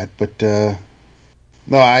like that. But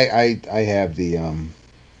no, I have the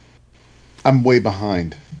I'm way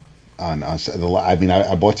behind on I mean,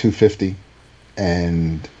 I bought 250,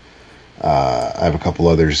 and I have a couple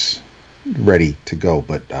others ready to go,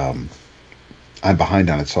 but I'm behind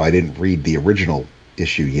on it, so I didn't read the original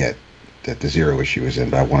issue yet that the Zero issue is in,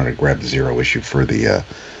 but I wanted to grab the Zero issue for the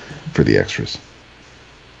extras.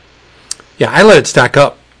 Yeah, I let it stack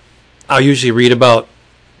up. I'll usually read about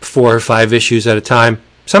 4 or 5 issues at a time,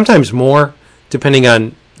 sometimes more, depending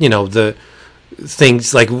on, the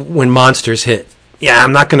things like when Monsters hit. Yeah,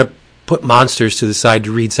 I'm not going to put Monsters to the side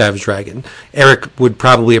to read Savage Dragon. Eric would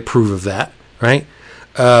probably approve of that, right?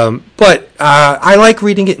 But I like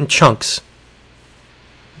reading it in chunks.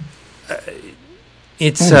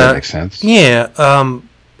 That makes sense. Yeah,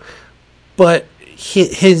 but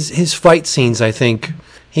his fight scenes, I think,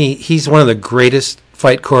 he's one of the greatest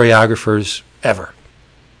fight choreographers ever.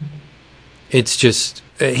 It's just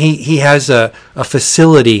he has a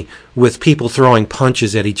facility with people throwing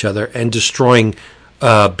punches at each other and destroying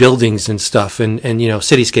buildings and stuff and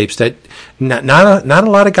cityscapes that not a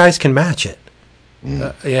lot of guys can match it.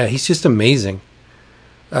 Yeah, he's just amazing.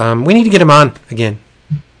 We need to get him on again.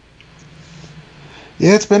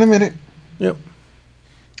 Yeah, it's been a minute. Yep.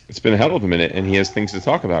 It's been a hell of a minute, and he has things to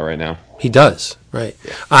talk about right now. He does, right?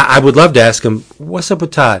 Yeah. I would love to ask him, what's up with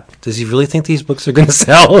Todd? Does he really think these books are going to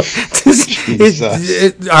sell?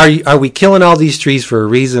 Are we killing all these trees for a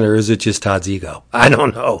reason, or is it just Todd's ego? I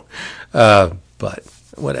don't know. But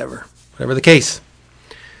whatever the case.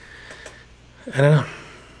 I don't know.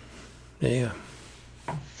 Yeah.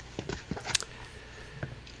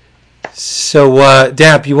 So,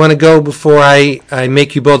 Dap, you want to go before I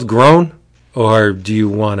make you both groan? Or do you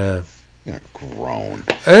want to... groan.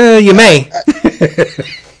 You may.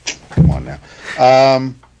 Come on now.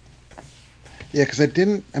 Yeah, because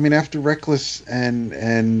after Reckless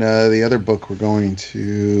and the other book we're going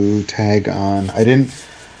to tag on, I didn't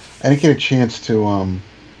get a chance to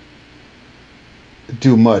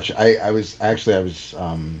do much. I was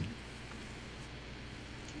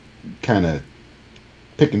kind of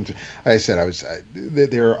picking. I said I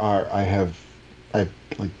have like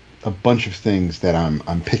a bunch of things that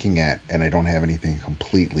I'm picking at, and I don't have anything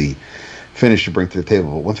completely finished to bring to the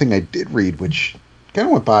table. But one thing I did read, which kind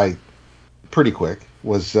of went by pretty quick,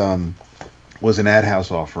 was an Ad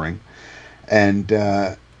House offering, and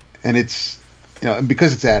it's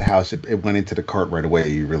because it's Ad House, it went into the cart right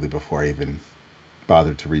away. Really, before I even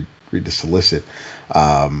bothered to read the solicit.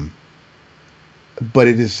 But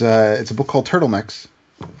it is it's a book called Turtlenecks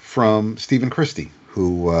from Stephen Christie,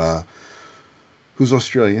 who's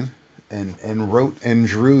Australian and wrote and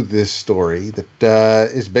drew this story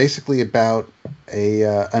that is basically about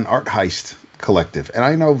an art heist collective. And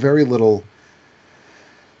I know very little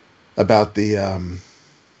about the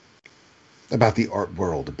art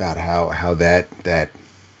world, about how that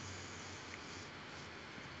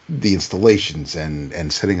the installations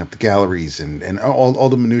and setting up the galleries and all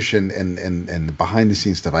the minutiae and the behind the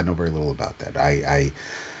scenes stuff. I know very little about that.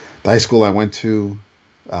 The high school I went to,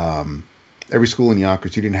 every school in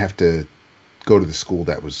Yonkers, you didn't have to go to the school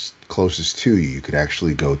that was closest to you. You could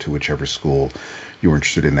actually go to whichever school you were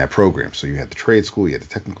interested in that program. So you had the trade school, you had the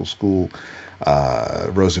technical school.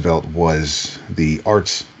 Roosevelt was the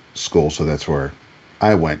arts school, so that's where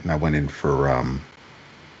I went in for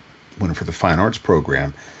the fine arts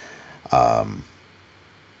program, um,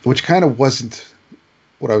 which kind of wasn't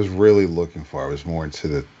what I was really looking for. I was more into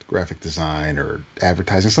the graphic design or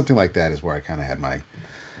advertising, something like that is where I kind of had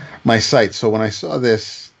my sights. So when I saw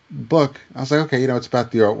this book, I was like, okay, it's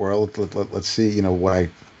about the art world. Let's see, what I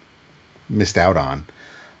missed out on.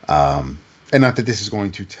 And not that this is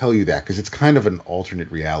going to tell you that, because it's kind of an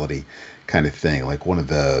alternate reality kind of thing. Like one of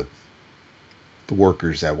the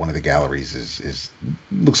workers at one of the galleries is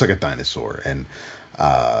looks like a dinosaur, and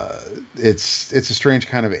it's a strange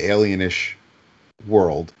kind of alienish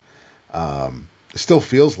world. It still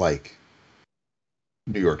feels like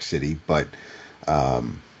New York City, but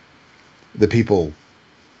the people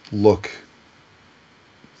look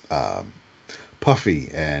puffy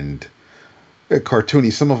and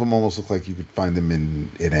cartoony. Some of them almost look like you could find them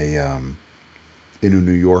in a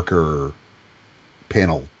New Yorker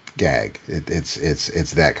panel gag. It's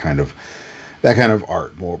that kind of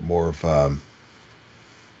art, more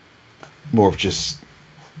of just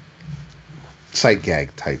sight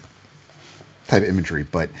gag type imagery.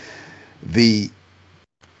 But the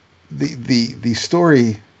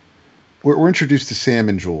story, we're introduced to Sam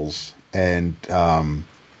and Jules, and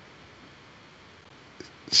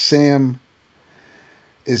Sam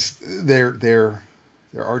is they're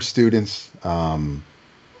art students.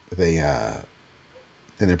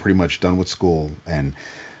 They're pretty much done with school, and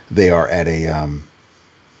they are at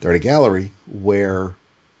a gallery where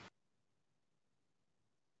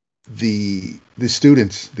the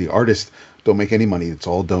students, the artists, don't make any money. It's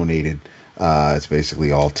all donated. It's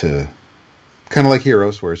basically all to kind of like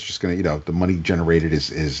Heroes, where it's just going to, the money generated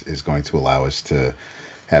is going to allow us to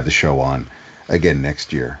have the show on again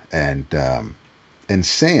next year. And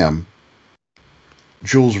Sam,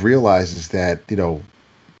 Jules realizes that,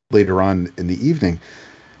 later on in the evening,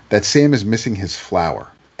 that Sam is missing his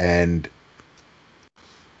flower. And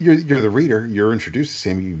you're the reader. You're introduced to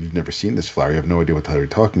Sam. You've never seen this flower. You have no idea what the hell you're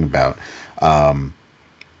talking about.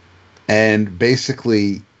 And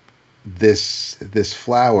basically, this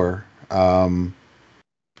flower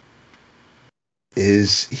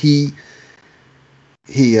is he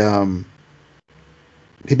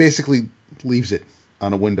basically leaves it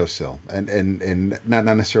on a windowsill, and not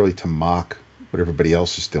necessarily to mock what everybody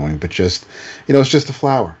else is doing, but just, it's just a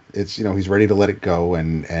flower. It's, he's ready to let it go,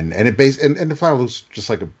 and the flower looks just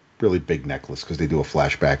like a really big necklace, because they do a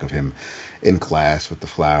flashback of him in class with the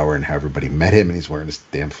flower and how everybody met him, and he's wearing this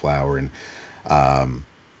damn flower. And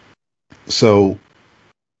so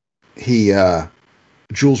he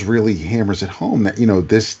Jules really hammers it home that,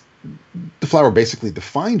 the flower basically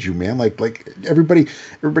defines you, man. Like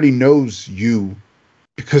everybody knows you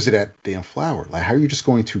because of that damn flower. Like, how are you just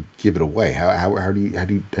going to give it away? How are you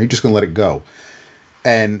just going to let it go?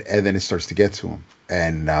 And then it starts to get to him,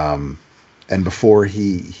 and before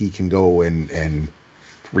he can go and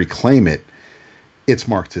reclaim it, it's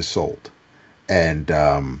marked as sold, and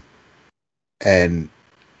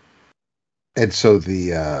so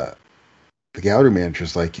the gallery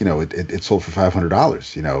manager's like, it sold for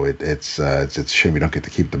 $500. It's a shame you don't get to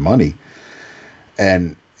keep the money,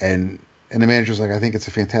 and the manager's like, I think it's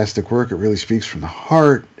a fantastic work. It really speaks from the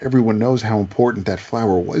heart. Everyone knows how important that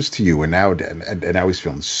flower was to you, and now he's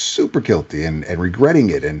feeling super guilty and regretting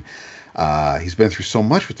it, and he's been through so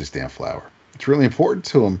much with this damn flower. It's really important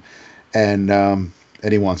to him, and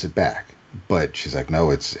he wants it back. But she's like, no,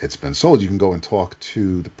 it's been sold. You can go and talk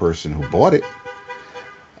to the person who bought it.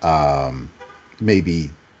 Maybe,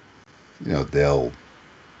 they'll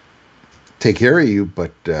take care of you,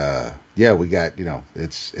 but yeah, we got,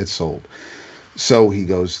 it's sold. So he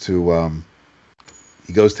goes to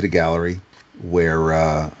the gallery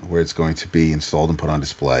where it's going to be installed and put on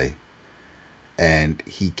display, and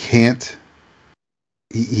he can't.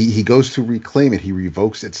 He goes to reclaim it. He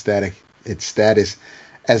revokes its status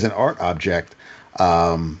as an art object,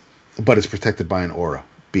 but it's protected by an aura,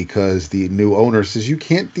 because the new owner says, you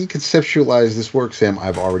can't deconceptualize this work, Sam.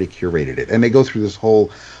 I've already curated it. And they go through this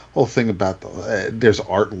whole thing about there's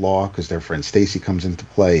art law, because their friend Stacy comes into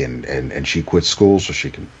play, and she quits school so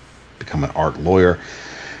she can become an art lawyer,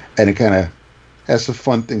 and it kind of has some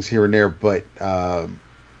fun things here and there. But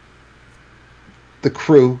the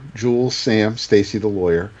crew, Jules, Sam, Stacy the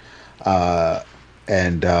lawyer,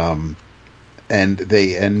 and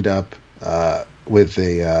they end up with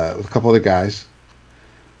a couple other guys,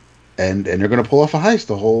 and they're going to pull off a heist,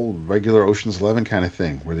 the whole regular Ocean's 11 kind of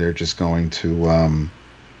thing, where they're just going to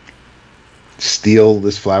steal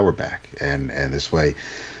this flower back, and this way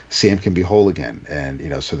Sam can be whole again.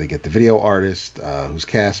 And so they get the video artist, who's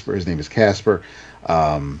Casper. His name is Casper.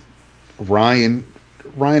 Ryan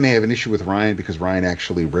Ryan, I have an issue with Ryan because Ryan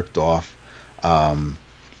actually ripped off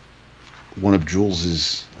one of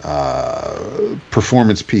Jules's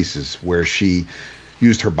performance pieces where she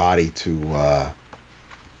used her body to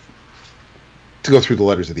go through the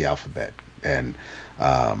letters of the alphabet, and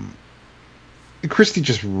Christie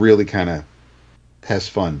just really kind of has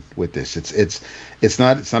fun with this. It's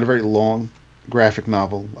not a very long graphic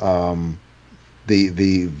novel.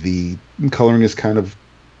 The coloring is kind of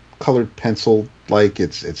colored pencil like.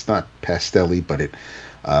 It's not pastel-y, but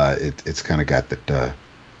it's kind of got that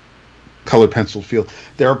colored pencil feel.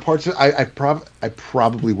 There are parts that I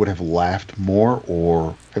probably would have laughed more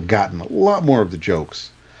or have gotten a lot more of the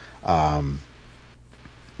jokes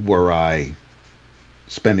were I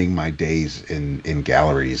spending my days in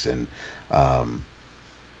galleries and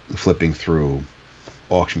flipping through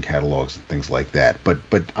auction catalogs and things like that. But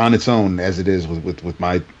on its own, as it is with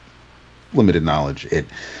my limited knowledge, it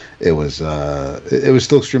was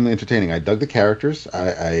still extremely entertaining. I dug the characters.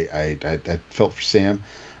 I felt for Sam.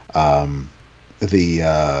 The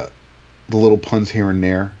little puns here and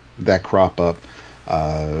there that crop up,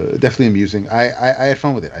 definitely amusing. I had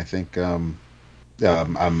fun with it. I think I'm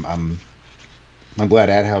glad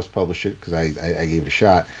Ad House published it because I gave it a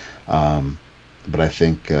shot. But I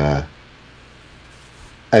think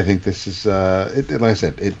this is like I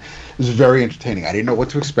said, it was very entertaining. I didn't know what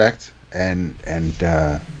to expect, and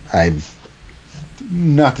I'm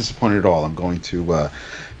not disappointed at all. I'm going to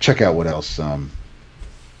check out what else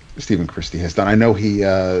Stephen Christie has done. I know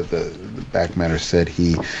the back matter said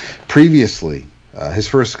he previously his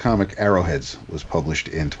first comic Arrowheads was published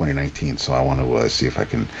in 2019. So I want to see if I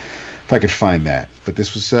can find that. But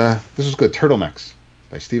this was good. Turtlenecks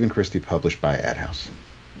by Stephen Christie, published by Ad House.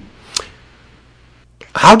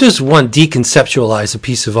 How does one deconceptualize a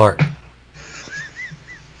piece of art?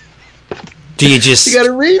 Do you just... You got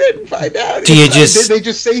to read it and find out. Do you just... They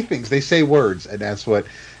just say things. They say words, and that's what...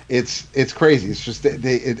 It's crazy. It's just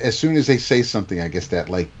as soon as they say something, I guess that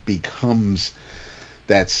like becomes...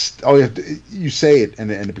 That's... Oh, you say it,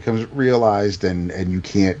 and it becomes realized, and you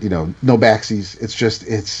can't... no backsies. It's just...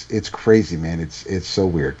 It's crazy, man. It's so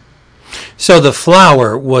weird. So the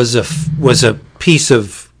flower was a piece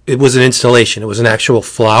of... It was an installation. It was an actual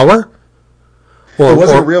flower? Or, it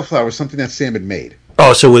wasn't a real flower. It was something that Sam had made.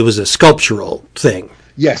 Oh, so it was a sculptural thing.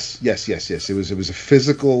 Yes. It was a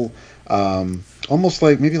physical, almost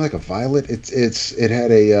like maybe like a violet. It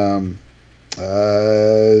had a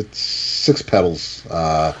 6 petals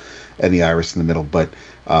and the iris in the middle, but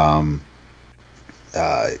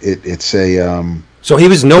it's a. So he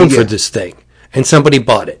was known for this thing, and somebody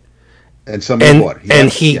bought it. And somebody bought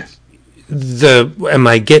it. Yes. Am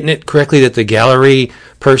I getting it correctly that the gallery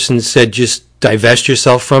person said just divest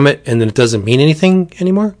yourself from it and then it doesn't mean anything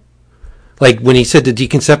anymore? Like when he said to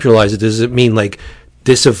deconceptualize it, does it mean like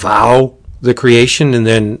disavow the creation and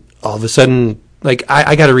then all of a sudden, like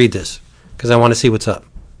I got to read this because I want to see what's up?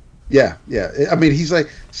 Yeah. I mean,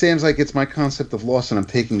 Sam's like, it's my concept of loss and I'm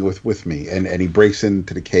taking it with me. And he breaks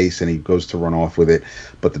into the case and he goes to run off with it,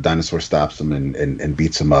 but the dinosaur stops him and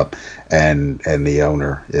beats him up. And the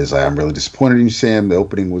owner is like, I'm really disappointed in you, Sam. The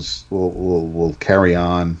opening will carry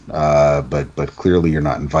on, but clearly you're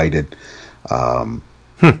not invited. And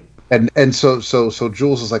so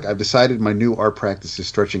Jules is like, I've decided my new art practice is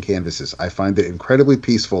stretching canvases. I find it incredibly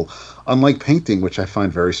peaceful, unlike painting, which I find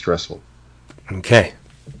very stressful. Okay.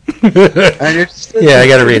 And I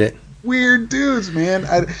got to read it. Weird dudes, man.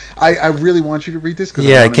 I really want you to read this.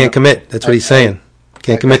 I can't commit. That's what he's saying.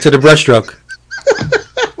 Can't commit to the brushstroke.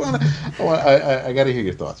 I got to hear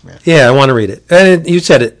your thoughts, man. Yeah, I want to read it. And you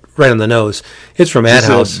said it right on the nose. It's from Ad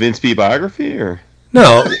House. Vince B biography or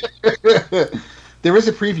no? There is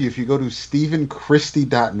a preview. If you go to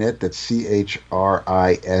StephenChristie.net, that's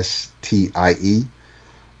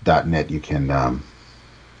CHRISTIE.net, you can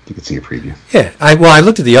see a preview. Yeah, I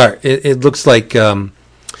looked at the art. It looks like I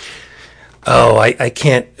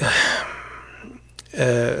can't.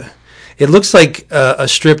 It looks like a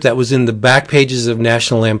strip that was in the back pages of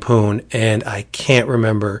National Lampoon, and I can't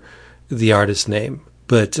remember the artist's name.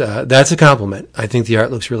 But that's a compliment. I think the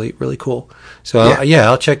art looks really, really cool. So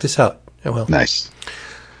I'll check this out. I will. Nice.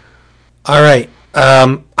 All right.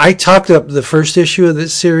 I talked up the first issue of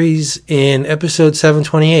this series in episode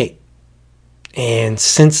 728. And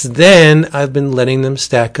since then, I've been letting them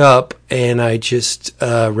stack up, and I just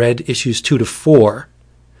read issues 2 to 4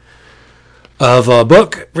 of a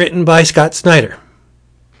book written by Scott Snyder,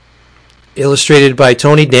 illustrated by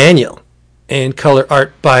Tony Daniel, and color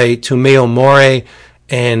art by Tomeo More,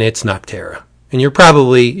 and it's Noctera. And you're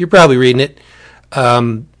probably reading it.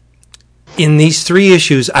 In these 3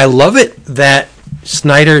 issues, I love it that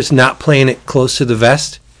Snyder's not playing it close to the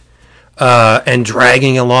vest and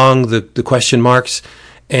dragging along the question marks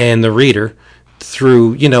and the reader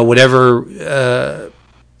through, whatever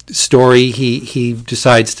story he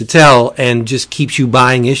decides to tell, and just keeps you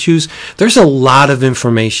buying issues. There's a lot of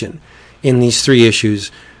information in these 3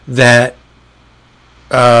 issues that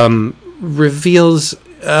reveals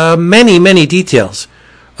many, many details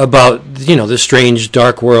about, the strange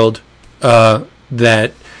dark world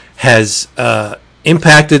that has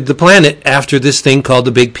impacted the planet after this thing called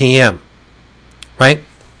the Big PM, right?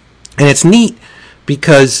 And it's neat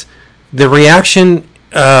because the reaction,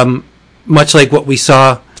 much like what we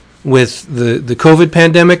saw with the COVID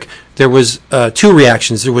pandemic, there was 2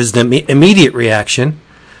 reactions. There was the immediate reaction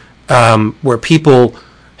where people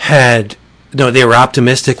had, they were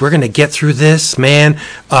optimistic. We're going to get through this, man.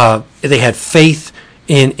 They had faith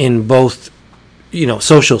in both,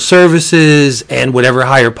 social services and whatever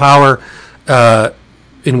higher power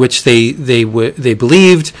in which they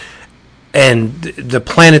believed. And the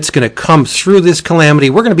planet's going to come through this calamity.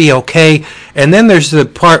 We're going to be okay. And then there's the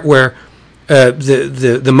part where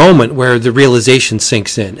the moment where the realization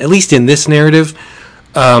sinks in. At least in this narrative,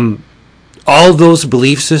 all those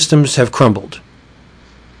belief systems have crumbled.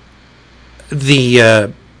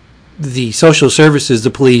 The social services,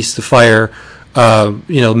 the police, the fire,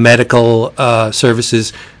 medical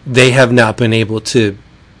services, they have not been able to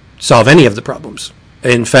solve any of the problems.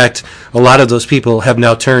 In fact, a lot of those people have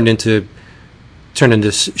now turned into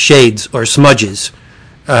shades or smudges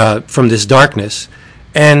from this darkness,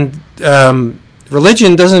 and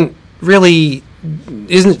religion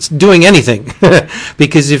isn't doing anything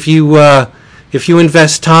because if you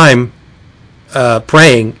invest time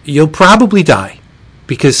praying, you'll probably die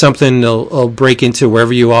because something will break into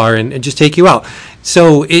wherever you are and just take you out.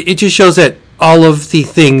 So it just shows that all of the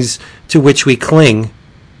things to which we cling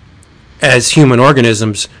as human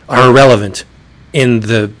organisms are irrelevant in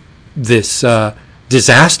this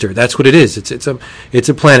disaster. That's what it is. It's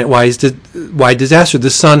a planet-wide disaster. The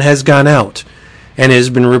sun has gone out and has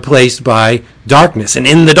been replaced by darkness. And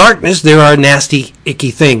in the darkness, there are nasty,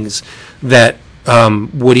 icky things that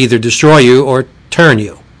would either destroy you or turn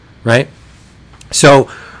you, right? So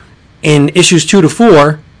in issues 2 to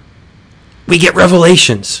 4, we get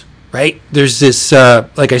revelations, right? There's this,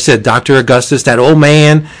 like I said, Dr. Augustus, that old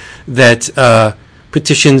man that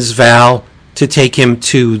petitions Val to take him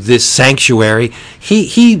to this sanctuary.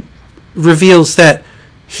 He reveals that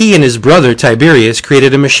he and his brother Tiberius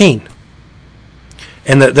created a machine.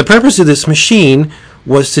 And the purpose of this machine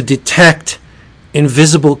was to detect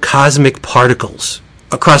invisible cosmic particles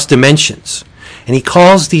across dimensions. And he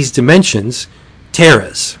calls these dimensions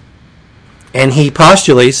terras. And he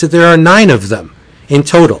postulates that there are 9 of them in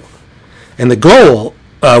total. And the goal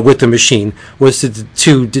with the machine was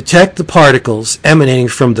to detect the particles emanating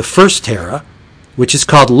from the first terra, which is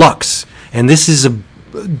called Lux. And this is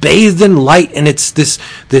bathed in light, and it's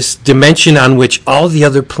this dimension on which all the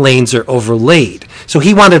other planes are overlaid. So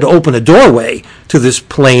he wanted to open a doorway to this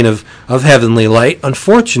plane of heavenly light.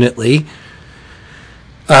 Unfortunately,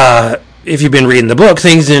 if you've been reading the book,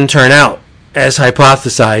 things didn't turn out as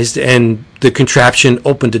hypothesized, and the contraption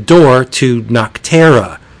opened a door to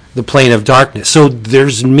Noctera, the plane of darkness. So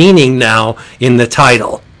there's meaning now in the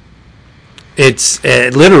title. It's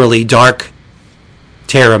literally dark.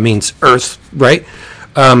 Terra means earth, right?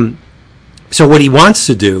 So what he wants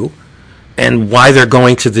to do, and why they're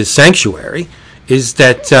going to this sanctuary, is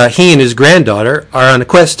that he and his granddaughter are on a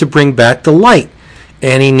quest to bring back the light.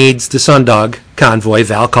 And he needs the Sundog convoy,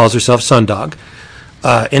 Val calls herself Sundog,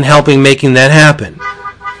 in helping making that happen.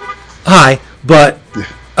 But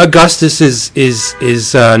Augustus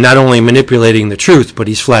is not only manipulating the truth, but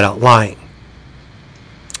he's flat out lying.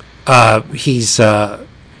 He's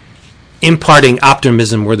imparting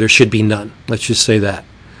optimism where there should be none. Let's just say that.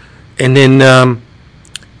 And then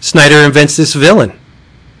Snyder invents this villain.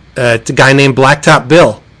 It's a guy named Blacktop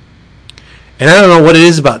Bill. And I don't know what it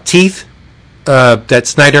is about teeth that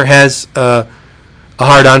Snyder has a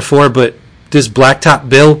hard-on for, but this Blacktop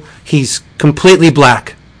Bill, he's completely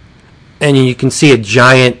black. And you can see a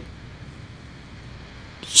giant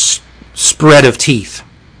spread of teeth,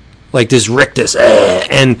 like this rictus.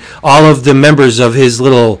 And all of the members of his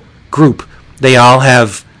little group, they all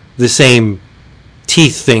have the same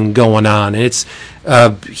teeth thing going on. And it's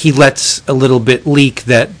he lets a little bit leak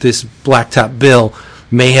that this Blacktop Bill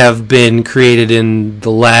may have been created in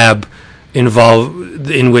the lab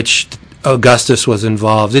involved in which Augustus was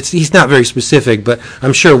involved. He's not very specific, but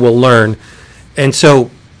I'm sure we'll learn. And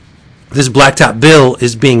so this Blacktop Bill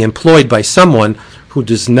is being employed by someone who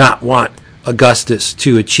does not want Augustus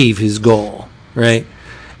to achieve his goal, right?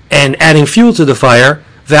 And adding fuel to the fire,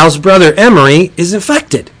 Val's brother Emery is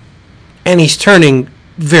infected. And he's turning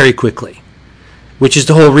very quickly. Which is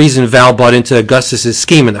the whole reason Val bought into Augustus's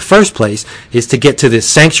scheme in the first place, is to get to this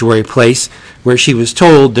sanctuary place where she was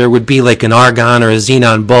told there would be like an argon or a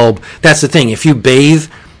xenon bulb. That's the thing. If you bathe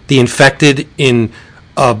the infected in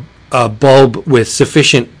a bulb with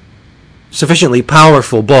sufficiently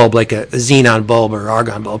powerful bulb, like a xenon bulb or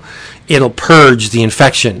argon bulb, it'll purge the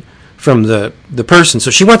infection from the person.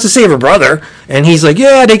 So she wants to save her brother, and he's like,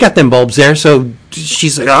 yeah, they got them bulbs there. So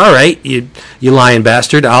she's like, all right, you lying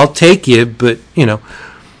bastard, I'll take you. But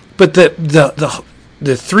but the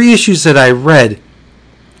 3 issues that I read,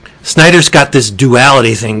 Snyder's got this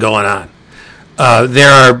duality thing going on. There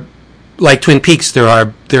are, like Twin Peaks, there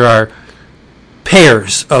are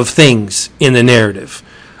pairs of things in the narrative.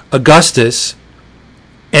 Augustus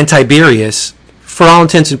and Tiberius, for all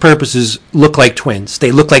intents and purposes, look like twins.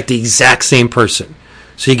 They look like the exact same person.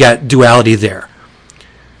 So you got duality there.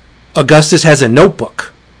 Augustus has a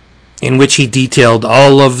notebook in which he detailed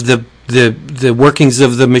all of the workings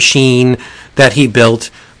of the machine that he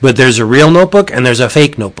built, but there's a real notebook and there's a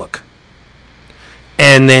fake notebook.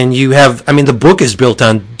 And then you have, the book is built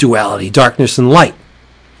on duality, darkness and light.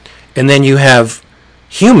 And then you have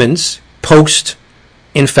humans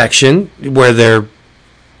post-infection, where they're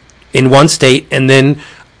in one state, and then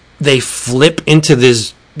they flip into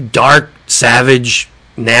this dark, savage,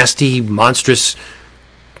 nasty, monstrous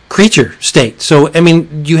creature state. So,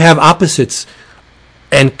 you have opposites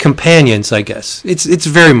and companions, I guess. It's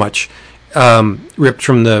very much ripped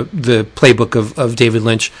from the playbook of David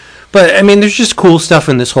Lynch. But, there's just cool stuff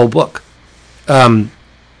in this whole book.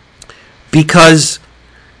 Because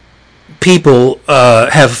people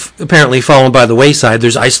have apparently fallen by the wayside.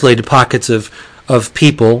 There's isolated pockets of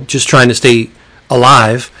people just trying to stay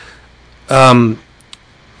alive.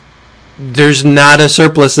 There's not a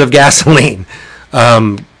surplus of gasoline.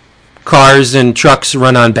 Cars and trucks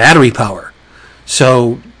run on battery power.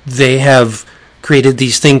 So they have created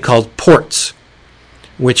these things called ports,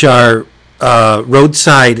 which are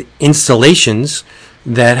roadside installations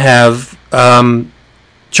that have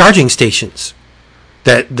charging stations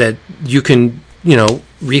that you can,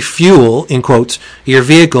 refuel, in quotes, your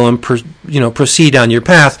vehicle and proceed on your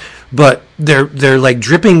path. But they're like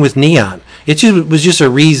dripping with neon. It was just a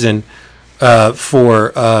reason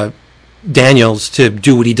for Daniels to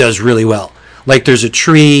do what he does really well. Like, there's a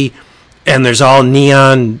tree and there's all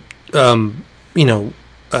neon,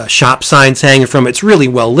 shop signs hanging from it. It's really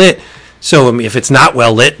well lit. So if it's not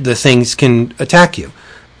well lit, the things can attack you.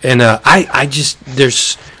 And I just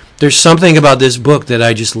there's something about this book that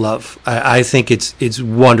I just love. I think it's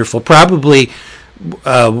wonderful. Probably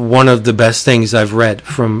one of the best things I've read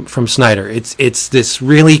from Snyder. It's this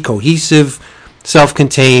really cohesive,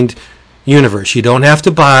 self-contained universe. You don't have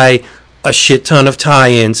to buy a shit ton of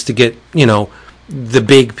tie-ins to get the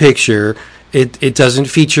big picture. It doesn't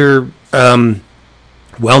feature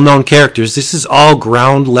well-known characters. This is all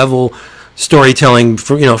ground level storytelling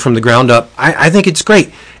from the ground up. I think it's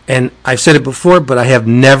great. And I've said it before, but I have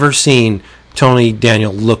never seen Tony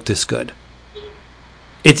Daniel look this good.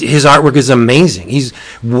 His artwork is amazing. He's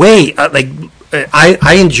way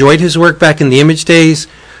I enjoyed his work back in the Image days,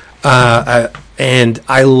 and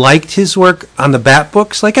I liked his work on the Bat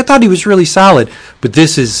books. I thought he was really solid, but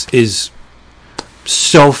this is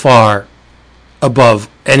so far above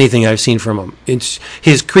anything I've seen from him.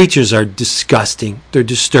 His creatures are disgusting. They're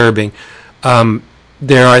disturbing.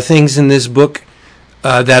 There are things in this book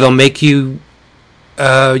that'll make you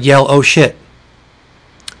yell, "Oh shit!"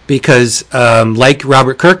 Because, like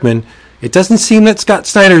Robert Kirkman, it doesn't seem that Scott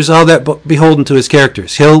Snyder's all that beholden to his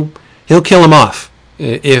characters. He'll kill him off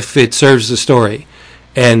if it serves the story.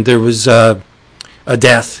 And there was a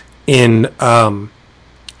death in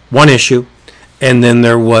one issue, and then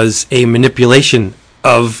there was a manipulation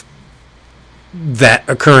of that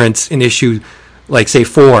occurrence in issue, say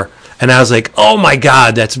 4. And I was like, oh my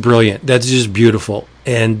God, that's brilliant. That's just beautiful.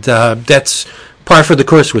 And that's par for the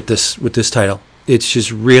course with this title. It's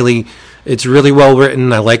just really well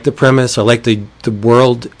written. I like the premise. I like the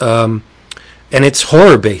world, and it's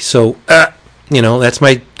horror based. So that's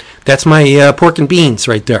my pork and beans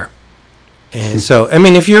right there. And so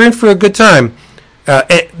if you're in for a good time,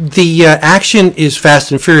 the action is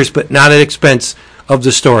fast and furious, but not at expense of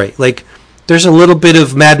the story. There's a little bit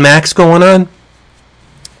of Mad Max going on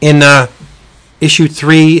in issue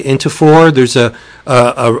 3 into 4. There's a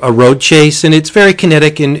road chase, and it's very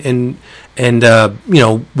kinetic and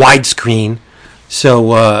widescreen.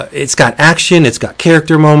 So it's got action, it's got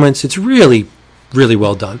character moments. It's really, really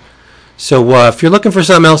well done. So if you're looking for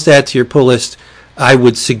something else to add to your pull list, I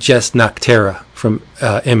would suggest Noctera from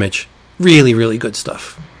Image. Really, really good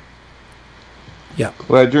stuff. Yeah.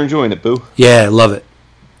 Glad you're enjoying it, Boo. Yeah, I love it.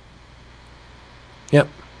 Yep.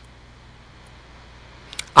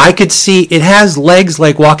 I could see it has legs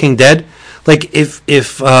like Walking Dead. Like if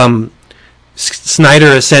Snyder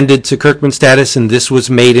ascended to Kirkman status and this was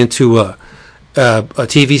made into a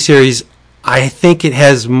TV series, I think it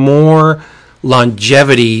has more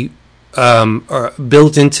longevity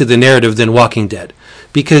built into the narrative than Walking Dead,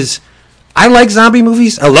 because I like zombie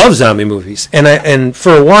movies. I love zombie movies, and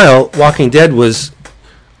for a while, Walking Dead was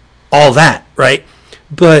all that, right?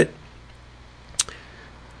 But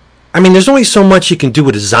I mean, there's only so much you can do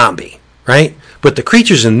with a zombie, right? But the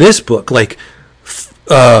creatures in this book, like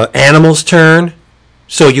animals turn,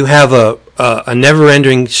 so you have a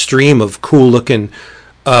never-ending stream of cool-looking,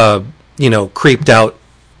 creeped out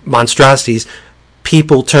monstrosities.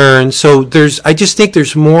 People turn, so I just think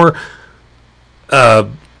there's more.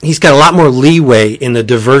 He's got a lot more leeway in the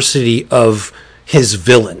diversity of his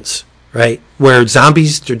villains, right? Where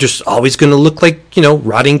zombies, they're just always going to look like,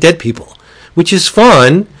 rotting dead people, which is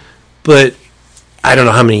fun, but I don't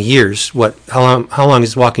know how many years. How long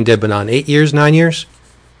has Walking Dead been on? 8 years, 9 years?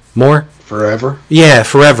 More? Forever? Yeah,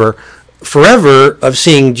 forever. Forever of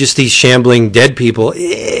seeing just these shambling dead people.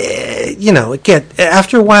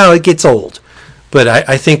 After a while it gets old. But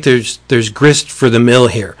I think there's grist for the mill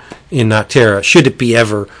here in Nocterra, should it be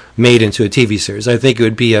ever made into a TV series. I think it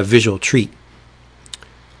would be a visual treat.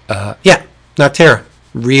 Nocterra.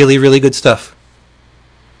 Really, really good stuff.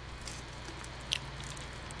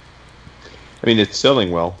 I mean, it's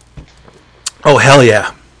selling well. Oh, hell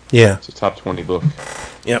yeah. Yeah. It's a top 20 book.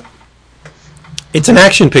 Yep. It's an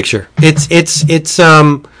action picture. It's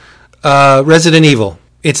Resident Evil.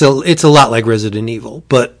 It's a lot like Resident Evil,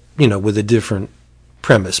 but with a different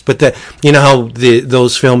premise. But how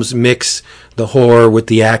those films mix the horror with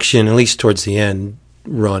the action, at least towards the end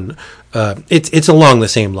run. It's along the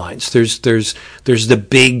same lines. There's the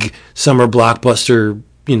big summer blockbuster,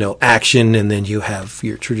 action, and then you have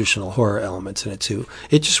your traditional horror elements in it too.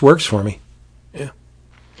 It just works for me. Yeah.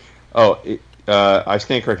 Oh, I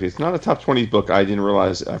stand corrected. It's not a top 20 book. I didn't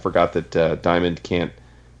realize. I forgot that Diamond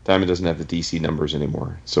doesn't have the DC numbers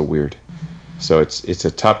anymore. It's so weird. So it's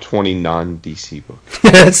a top 20 non-DC book.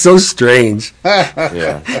 That's so strange.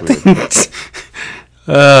 Yeah. It's weird.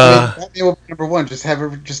 Batman will be number one.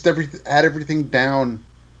 Add everything down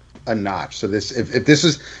a notch. So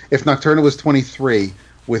if Nocturna was 23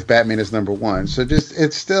 with Batman as number one, so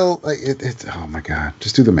it's still like it's oh my god,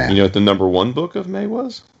 just do the math. You know what the number one book of May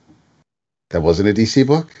was? That wasn't a DC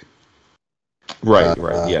book. Right.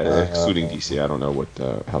 Yeah, excluding DC. I don't know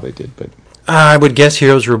how they did, but I would guess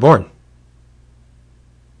Heroes Reborn.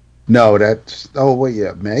 No, that's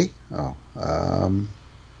May.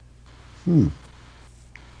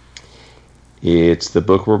 It's the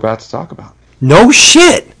book we're about to talk about. No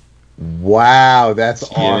shit. Wow, that's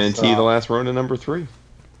awesome. TMNT: The Last Ronin, number 3.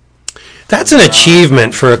 That's an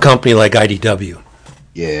achievement for a company like IDW.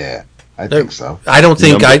 Yeah, I think so. I don't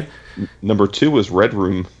think Number 2 was Red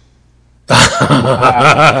Room.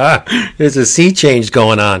 There's a sea change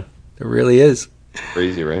going on. There really is.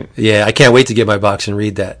 Crazy, right? Yeah, I can't wait to get my box and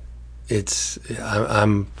read that. I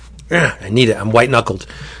need it. I'm white knuckled.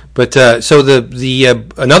 But so the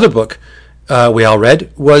another book we all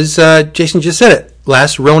read was Jason just said it.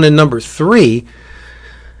 Last Ronin number 3.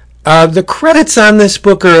 The credits on this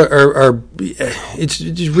book are it's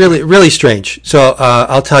really really strange. So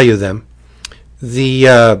I'll tell you them. The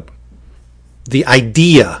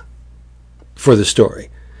idea for the story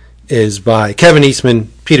is by Kevin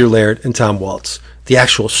Eastman, Peter Laird, and Tom Waltz. The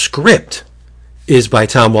actual script is by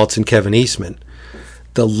Tom Waltz and Kevin Eastman.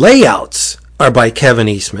 The layouts are by Kevin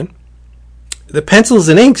Eastman. The pencils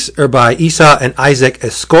and inks are by Isa and Isaac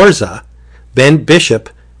Escorza, Ben Bishop,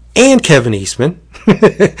 and Kevin Eastman.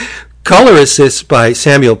 Color assists by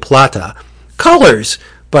Samuel Plata. Colors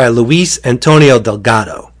by Luis Antonio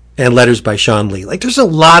Delgado. And letters by Sean Lee. Like, there's a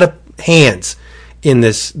lot of hands in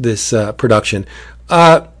this production.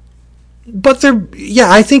 But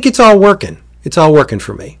I think it's all working. It's all working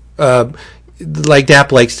for me. Like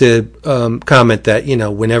Dap likes to comment that,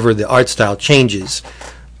 whenever the art style changes,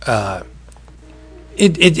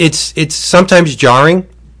 it's sometimes jarring,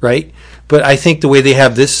 right? But I think the way they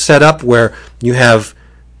have this set up, where you have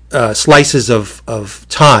slices of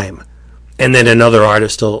time, and then another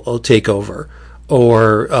artist will take over,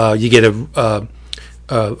 or you get a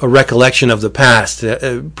recollection of the past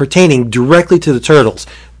pertaining directly to the Turtles.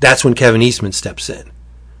 That's when Kevin Eastman steps in,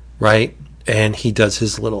 right? And he does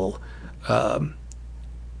his little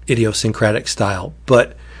idiosyncratic style.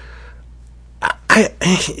 But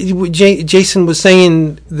Jason was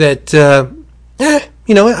saying that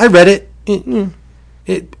I read it.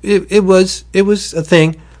 It was a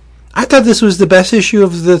thing. I thought this was the best issue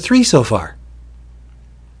of the 3 so far.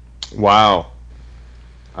 Wow.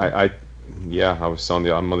 I'm on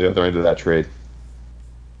the other end of that trade.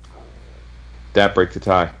 That break the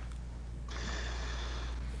tie.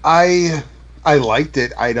 I liked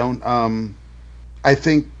it. I don't. I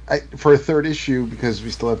think for a third issue, because we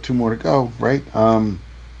still have 2 more to go, right?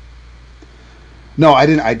 No, I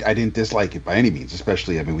didn't. I didn't dislike it by any means.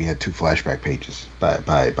 Especially, I mean, we had 2 flashback pages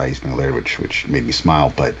by Eastman Laird, which made me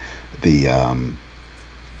smile. But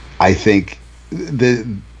I think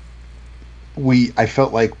I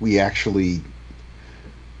felt like we actually,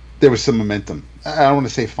 there was some momentum. I don't want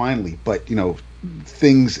to say finally, but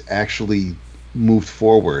things actually moved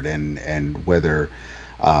forward, and whether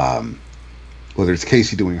it's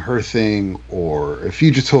Casey doing her thing or a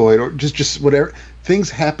Fugitoid or just whatever, things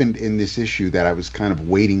happened in this issue that I was kind of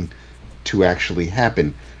waiting to actually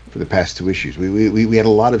happen for the past 2 issues. We had a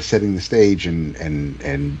lot of setting the stage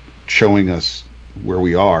and showing us where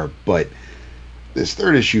we are, but this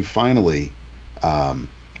 3rd issue finally,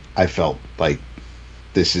 I felt like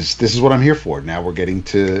this is what I'm here for. Now we're getting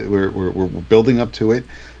to we're building up to it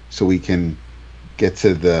so we can get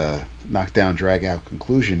to the knockdown, drag out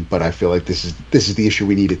conclusion. But I feel like this is the issue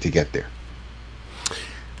we needed to get there.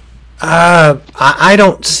 I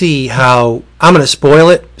don't see how. I'm going to spoil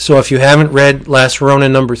it. So if you haven't read Last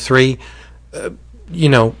Ronin number 3,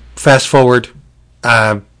 fast forward.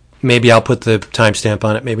 Maybe I'll put the timestamp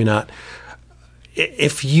on it. Maybe not.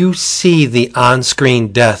 If you see the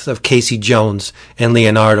on-screen death of Casey Jones and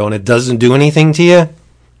Leonardo and it doesn't do anything to you,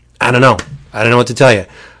 I don't know. I don't know what to tell you.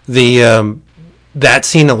 That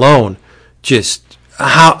scene alone, just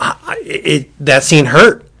that scene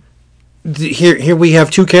hurt. Here we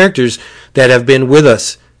have 2 characters that have been with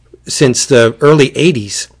us since the early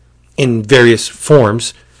 80s in various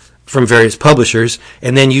forms from various publishers,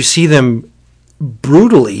 and then you see them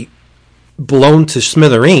brutally blown to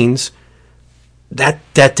smithereens.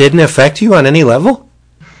 That didn't affect you on any level?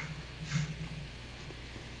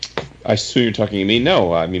 I assume you're talking to me.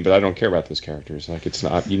 No, I mean, but I don't care about those characters. Like, it's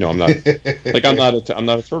not, I'm not, like, I'm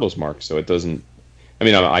not a Turtles mark, so it doesn't. I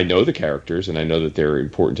mean, I know the characters and I know that they're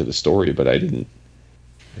important to the story, but it didn't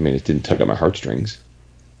tug at my heartstrings.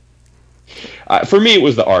 For me, it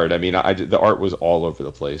was the art. I mean, the art was all over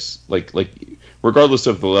the place. Like regardless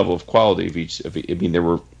of the level of quality of each. I mean, there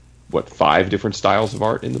were 5 different styles of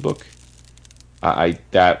art in the book.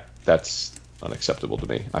 That's unacceptable to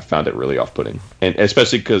me. I found it really off-putting, and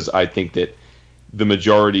especially because I think that the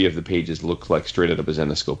majority of the pages looked like straight out of a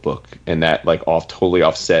Zenescope book, and that totally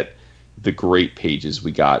offset the great pages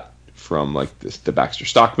we got from the Baxter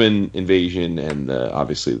Stockman invasion and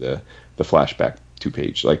obviously the flashback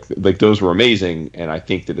 2-page. Like those were amazing, and I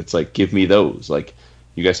think that it's give me those.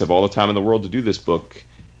 You guys have all the time in the world to do this book.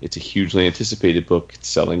 It's a hugely anticipated book. It's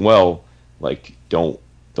selling well. Don't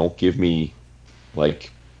give me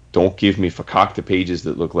fakakta pages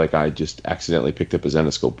that look like I just accidentally picked up a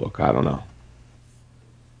Zenescope book. I don't know.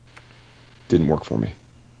 Didn't work for me.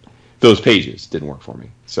 Those pages didn't work for me.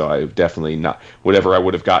 So I definitely not. Whatever I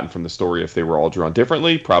would have gotten from the story if they were all drawn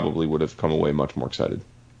differently, probably would have come away much more excited.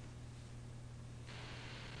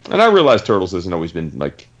 And I realize Turtles hasn't always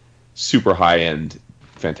been super high-end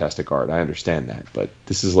fantastic art. I understand that. But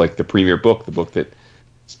this is the premier book, the book that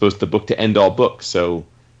supposed the book to end all books. So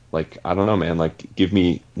I don't know, man.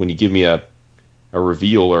 When you give me a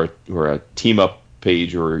reveal or a team up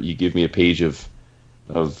page, or you give me a page of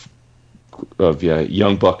Young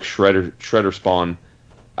Buck Shredder Spawn,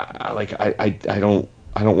 I don't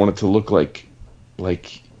want it to look like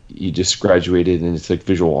you just graduated and it's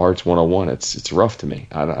visual arts 101. It's rough to me.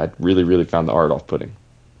 I really, really found the art off-putting.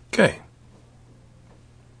 Okay.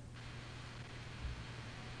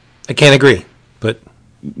 I can't agree, but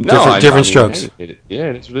different strokes. It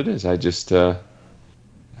is what it is. I just, I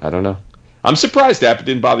don't know. I'm surprised that it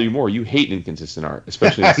didn't bother you more. You hate inconsistent art,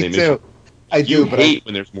 especially in the same issue. I do. You hate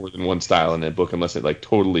when there's more than one style in a book unless it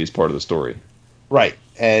totally is part of the story. Right.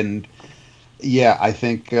 And yeah, I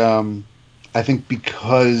think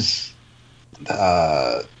because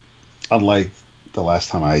unlike the last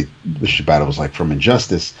time Mr. Battle was from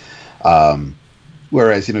Injustice,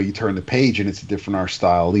 whereas you turn the page and it's a different art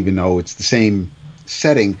style, even though it's the same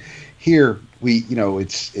setting. Here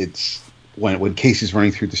it's when Casey's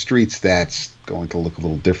running through the streets, that's going to look a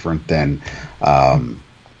little different than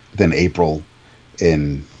April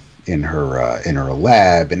in her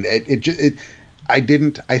lab, and I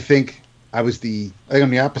think I'm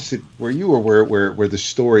the opposite where you were, where the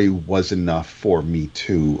story was enough for me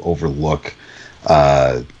to overlook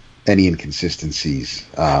any inconsistencies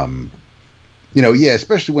Yeah,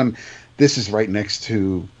 especially when this is right next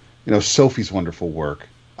to, Sophie's wonderful work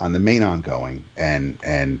on the main ongoing,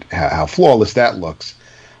 and how flawless that looks.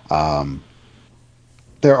 Um,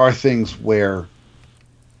 there are things where,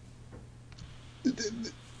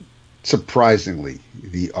 surprisingly,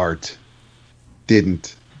 the art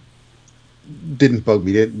didn't bug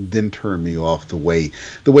me, didn't turn me off the way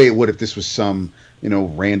it would if this was some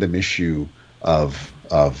random issue of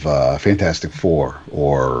Fantastic Four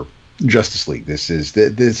or Justice League. This.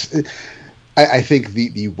 I think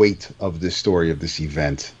the weight of this story, of this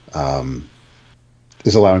event,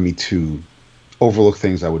 is allowing me to overlook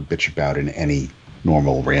things I would bitch about in any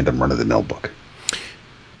normal random run of the mill book.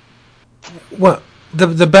 Well,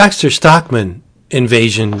 the Baxter Stockman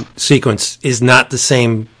invasion sequence is not the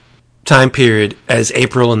same time period as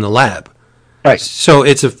April in the lab. Right. So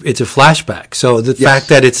it's a flashback. So the fact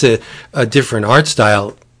that it's a different art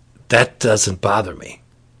style, that doesn't bother me.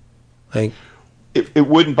 Like, it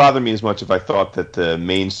wouldn't bother me as much if I thought that the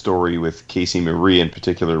main story with Casey Marie in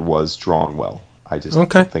particular was drawn well. I just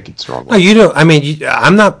don't think it's drawn well. No,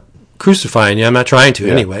 I'm not crucifying you. I'm not trying to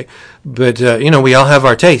anyway. But we all have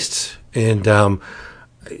our tastes, and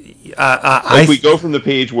if we go from the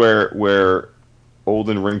page where old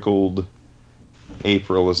and wrinkled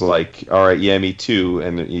April is like, all right, yeah, me too,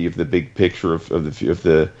 and you have the big picture of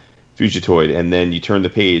the Fugitoid, and then you turn the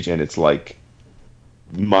page and it's like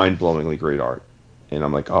mind-blowingly great art, and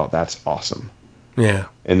I'm like, oh, that's awesome. Yeah.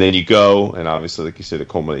 And then you go, and obviously, like you said, it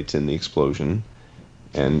culminates in the explosion,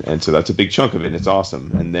 and so that's a big chunk of it, and it's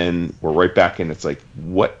awesome. And then we're right back in. It's like,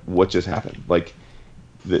 what just happened? Like,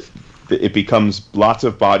 it becomes lots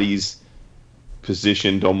of bodies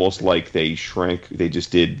positioned almost like they shrank. They went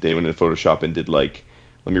into Photoshop and did like,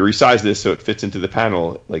 let me resize this so it fits into the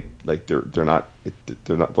panel. Like they're not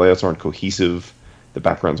the layouts aren't cohesive. The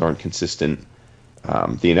backgrounds aren't consistent.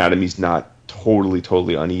 The anatomy's not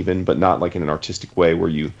totally uneven, but not like in an artistic way where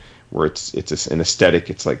it's an aesthetic.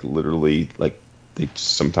 It's like literally like they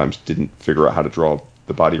sometimes didn't figure out how to draw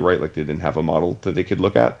the body right. Like they didn't have a model that they could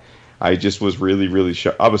look at. I just was really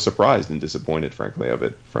I was surprised and disappointed, frankly,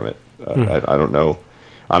 from it. I don't know.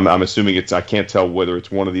 I'm assuming I can't tell whether it's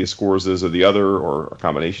one of the Escorzas or the other, or a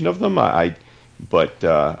combination of them. But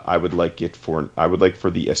I would like for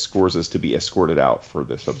the Escorzas to be escorted out for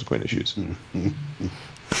the subsequent issues.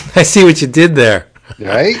 I see what you did there.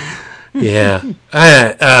 Right? Yeah.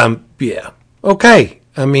 Yeah. Okay.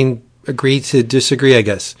 I mean, agree to disagree, I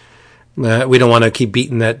guess. We don't want to keep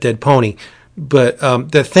beating that dead pony. But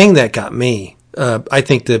the thing that got me, I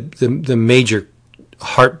think the major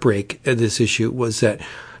heartbreak of this issue was that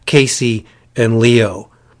Casey and Leo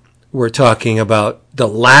were talking about the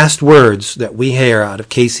last words that we hear out of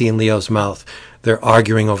Casey and Leo's mouth. They're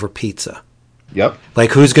arguing over pizza. Yep.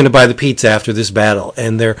 Like, who's going to buy the pizza after this battle?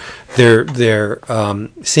 And they're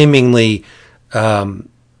seemingly either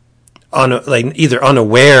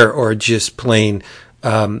unaware or just plain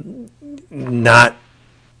not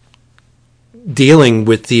dealing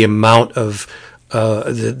with the amount of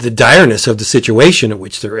the direness of the situation in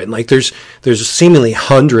which they're in. Like, there's seemingly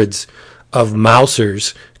hundreds of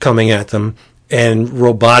mousers coming at them, and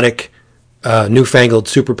robotic, newfangled,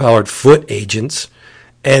 superpowered foot agents,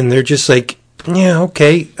 and they're just like, yeah,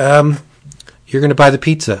 okay, you're going to buy the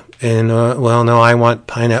pizza, and well, no, I want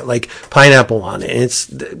pineapple on it.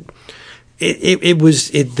 And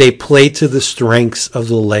they play to the strengths of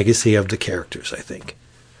the legacy of the characters, I think.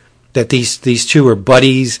 That these two are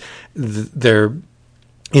buddies. They're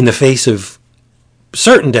in the face of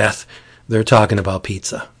certain death. They're talking about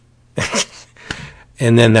pizza,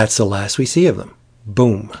 and then that's the last we see of them.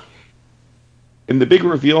 Boom. And the big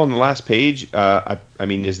reveal on the last page. I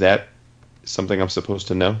mean, is that something I'm supposed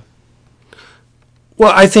to know?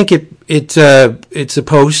 Well, I think it's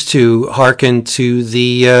supposed to hearken to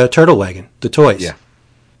the Turtle Wagon, the toys. Yeah,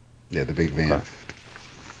 the big van. Okay.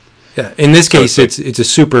 Yeah, in this case, it's a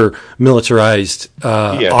super militarized,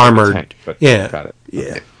 armored. Tank, but got it.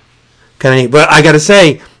 Yeah, kind of neat. But I got to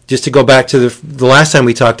say, just to go back to the last time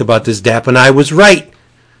we talked about this, Dap and I was right.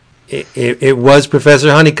 It was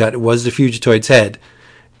Professor Honeycutt. It was the Fugitoid's head,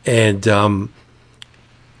 and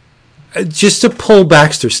just to pull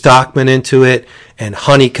Baxter Stockman into it and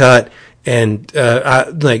Honeycutt, and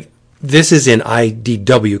this is in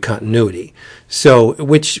IDW continuity, so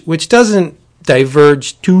which doesn't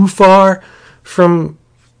diverge too far from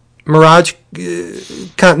Mirage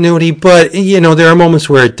continuity, but there are moments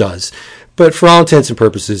where it does. But for all intents and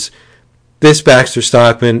purposes, this Baxter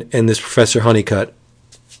Stockman and this Professor Honeycutt,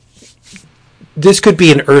 this could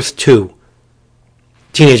be an Earth 2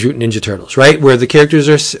 Teenage Mutant Ninja Turtles, right? Where the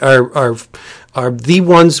characters are are the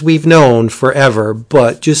ones we've known forever,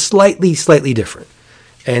 but just slightly different.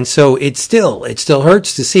 And so it still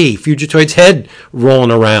hurts to see Fugitoid's head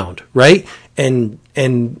rolling around, right? And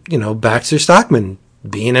Baxter Stockman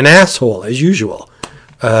being an asshole as usual.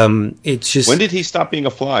 It's just, when did he stop being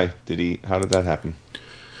a fly? How did that happen?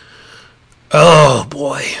 Oh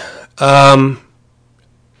boy. Now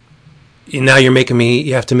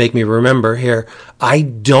you have to make me remember here. I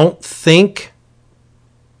don't think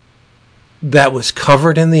that was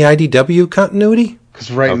covered in the IDW continuity.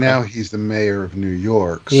 Because now he's the mayor of New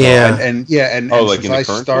York. So, yeah, and like since I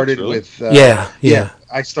started really? with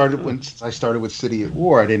I started with City of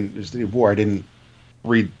War. I didn't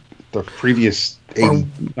read the previous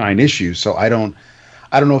 89 issues, so I don't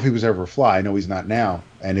know if he was ever a fly. I know he's not now,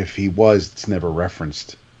 and if he was, it's never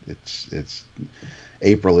referenced. It's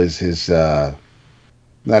April is his not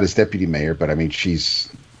his deputy mayor, but I mean she's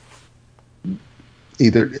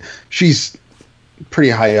pretty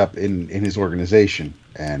high up in his organization,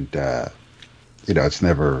 and it's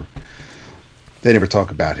never, they never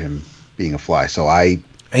talk about him being a fly. So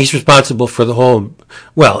he's responsible for the whole,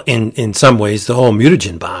 well, in some ways, the whole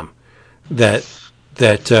mutagen bomb that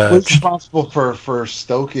was responsible for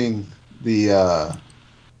stoking the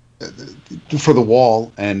for the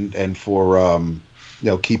wall and for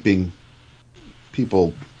keeping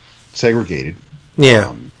people segregated.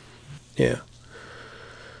 Yeah.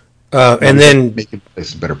 And then making the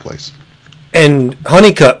place a better place. And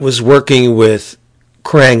Honeycutt was working with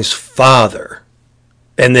Krang's father,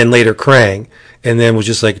 and then later Krang, and then was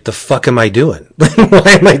just like, "The fuck am I doing?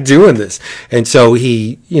 Why am I doing this?" And so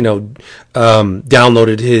he,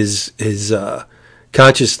 downloaded his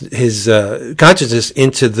consciousness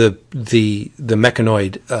into the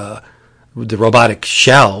mechanoid, the robotic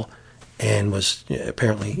shell, and was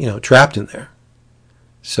apparently trapped in there.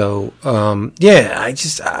 So David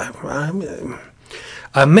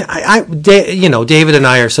and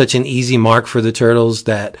I are such an easy mark for the Turtles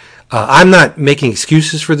that I'm not making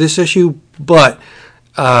excuses for this issue, but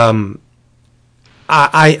I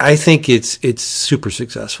think it's super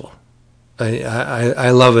successful.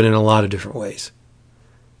 I love it in a lot of different ways.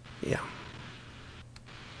 Yeah.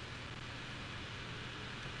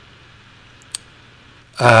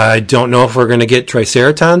 I don't know if we're going to get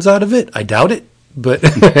Triceratons out of it. I doubt it. But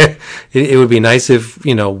it would be nice if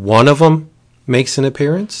one of them makes an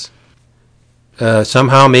appearance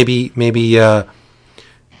somehow. Maybe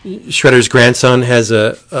Shredder's grandson has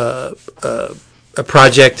a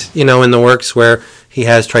project in the works where he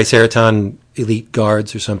has Triceraton elite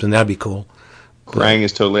guards or something. That'd be cool. Krang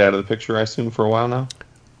is totally out of the picture, I assume, for a while now.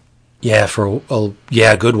 Yeah, for a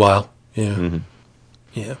good while. Yeah, mm-hmm.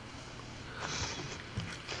 Yeah.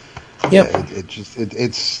 Yep.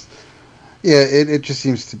 It just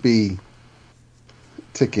seems to be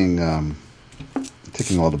ticking all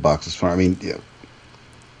the boxes for. I mean,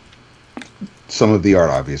 some of the art,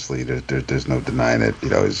 obviously, there's no denying it.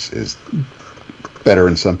 Is better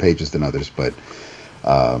in some pages than others, but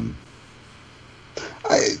I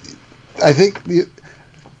think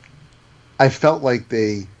I felt like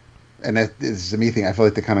they, and this is a me thing. I felt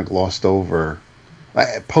like they kind of glossed over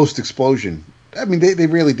post explosion. I mean, they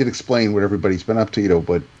really did explain what everybody's been up to.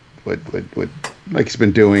 What Mike's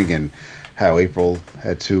been doing and how April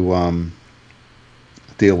had to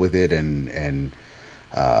deal with it and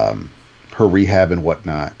her rehab and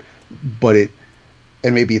whatnot. But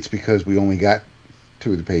maybe it's because we only got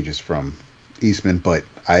 2 of the pages from Eastman, but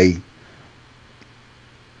I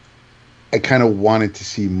kind of wanted to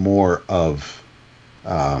see more of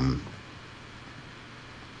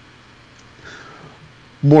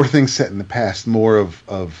more things set in the past, more of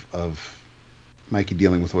Mikey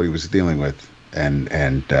dealing with what he was dealing with, and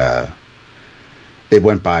it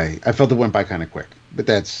went by. I felt it went by kind of quick, but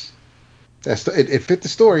that's it fit the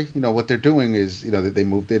story. What they're doing is that they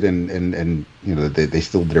moved it and they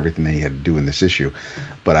still did everything they had to do in this issue,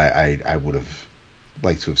 but I would have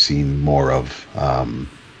liked to have seen more of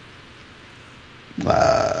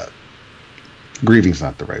grieving's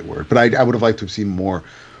not the right word, but I would have liked to have seen more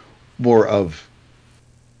of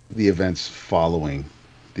the events following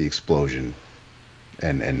the explosion.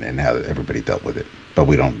 And how everybody dealt with it, but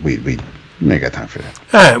we ain't got time for that.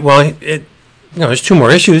 All right. Well, there's 2 more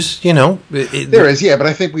issues. There is, yeah, but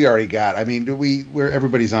I think we already got. I mean, where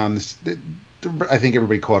everybody's on this. I think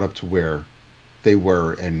everybody caught up to where they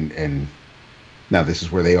were, and now this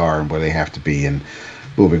is where they are and where they have to be, and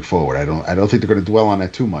moving forward. I don't think they're going to dwell on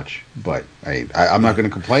that too much, but I'm not going to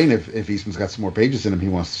complain if Eastman's got some more pages in him he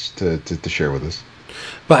wants to share with us.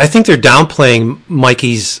 But I think they're downplaying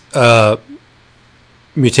Mikey's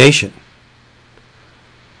mutation.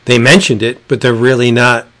 They mentioned it, but they're really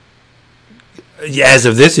not as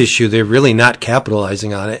of this issue, they're really not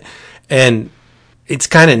capitalizing on it. And it's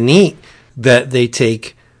kind of neat that they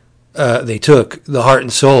took the heart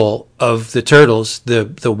and soul of the Turtles, the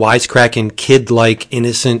wisecracking, kid-like,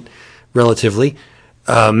 innocent, relatively,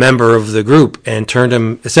 member of the group, and turned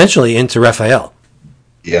him essentially into Raphael.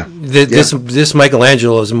 Yeah. This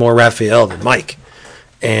Michelangelo is more Raphael than Mike.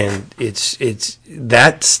 And it's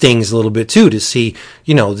that stings a little bit too, to see,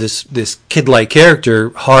 this kid-like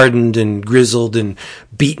character hardened and grizzled and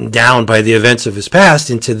beaten down by the events of his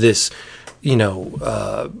past into this,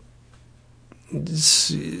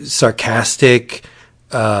 sarcastic,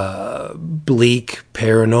 bleak,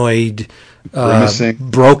 paranoid,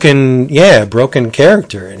 broken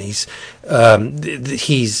character. And he's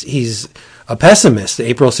a pessimist.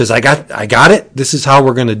 April says, I got it. This is how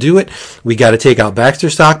we're going to do it. We got to take out Baxter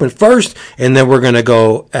Stockman first, and then we're going to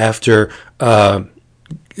go after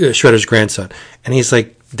Shredder's grandson. And he's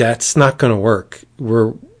like, that's not going to work. We're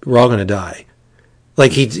all going to die.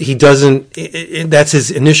 Like he doesn't. That's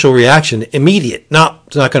his initial reaction. Immediate. No,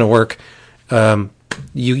 it's not going to work.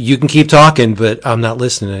 You can keep talking, but I'm not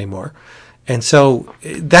listening anymore. And so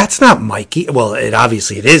that's not Mikey. Well, it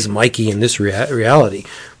is Mikey in this reality,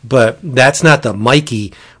 but that's not the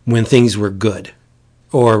Mikey when things were good,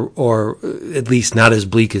 or at least not as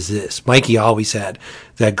bleak as this. Mikey always had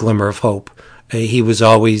that glimmer of hope. He was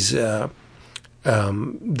always the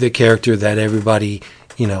character that everybody,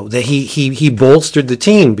 that he bolstered the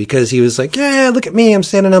team, because he was like, yeah, look at me, I'm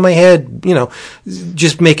standing on my head,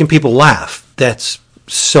 just making people laugh. That's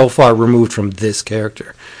so far removed from this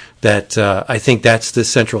character. That I think that's the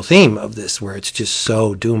central theme of this, where it's just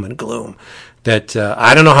so doom and gloom that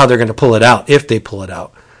I don't know how they're going to pull it out, if they pull it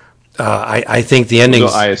out. I think the ending.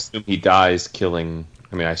 I assume he dies killing.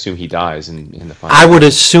 I assume he dies in the final. I would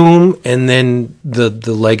assume, and then the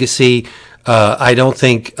legacy. I don't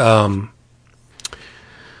think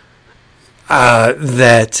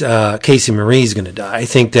that Casey Marie is going to die. I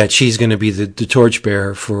think that she's going to be the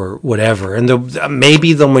torchbearer for whatever, and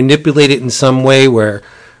maybe they'll manipulate it in some way where.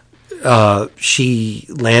 She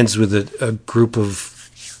lands with a group of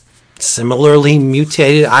similarly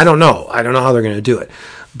mutated. I don't know how they're going to do it,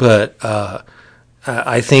 but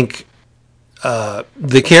I think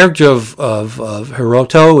the character of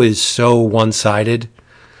Hiroto is so one-sided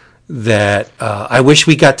that I wish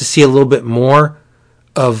we got to see a little bit more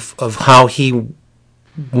of how he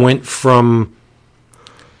went from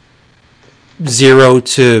 0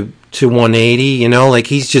 to 180. Like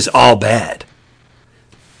he's just all bad.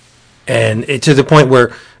 And to the point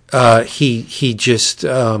where he just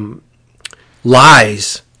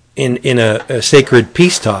lies in a sacred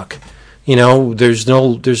peace talk. There's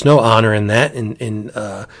no honor in that. In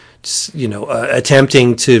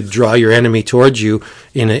attempting to draw your enemy towards you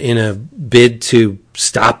in a bid to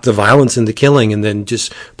stop the violence and the killing, and then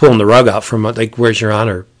just pulling the rug out from like, where's your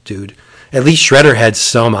honor, dude? At least Shredder had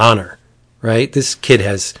some honor, right? This kid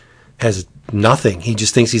has nothing. He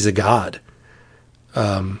just thinks he's a god.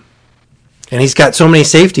 And he's got so many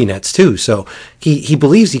safety nets too, so he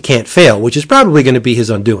believes he can't fail, which is probably going to be his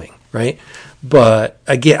undoing, right? But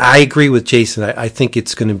again, I agree with Jason. I think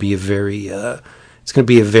it's going to be a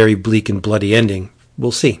very bleak and bloody ending.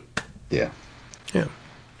 We'll see. Yeah.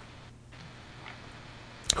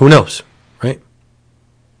 Who knows, right?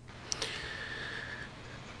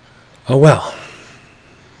 Oh well.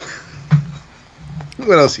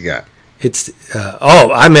 What else you got?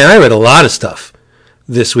 I read a lot of stuff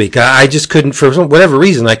this week. I just couldn't, for whatever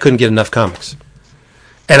reason, I couldn't get enough comics.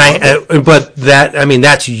 And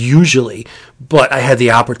that's usually, but I had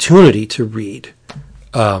the opportunity to read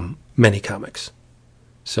many comics.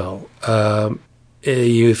 So,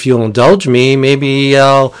 if you'll indulge me, maybe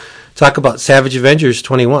I'll talk about Savage Avengers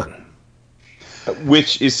 21.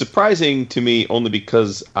 Which is surprising to me only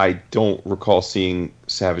because I don't recall seeing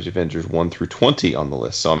Savage Avengers 1 through 20 on the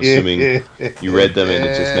list. So I'm assuming you read them and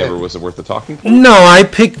it just never was worth the talking point? No, I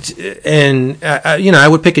picked, and I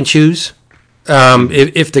would pick and choose.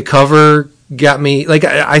 If the cover got me, like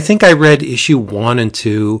I think I read issue 1 and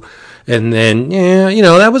 2, and then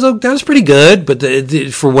that was pretty good, but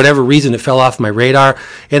for whatever reason it fell off my radar.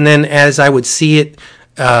 And then as I would see it,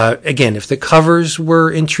 again, if the covers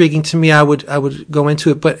were intriguing to me, I would go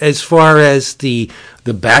into it. But as far as the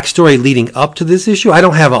backstory leading up to this issue, I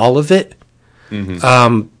don't have all of it.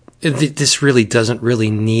 Mm-hmm. This really doesn't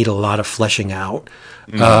really need a lot of fleshing out.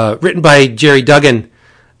 Mm-hmm. Written by Jerry Duggan,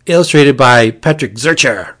 illustrated by Patrick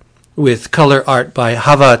Zircher, with color art by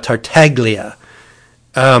Hava Tartaglia.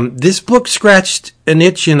 This book scratched an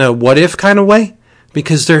itch in a what-if kind of way,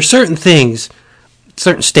 because there are certain things,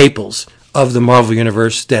 certain staples of the Marvel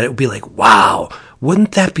Universe that it would be like, wow,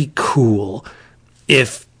 wouldn't that be cool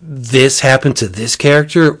if this happened to this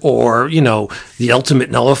character, or, you know, the ultimate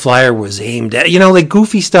nullifier was aimed at, you know, like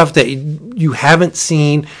goofy stuff that you haven't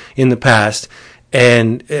seen in the past.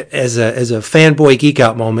 And as a fanboy geek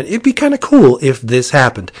out moment, it'd be kind of cool if this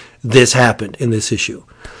happened. This happened in this issue,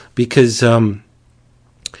 because when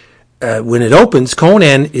it opens,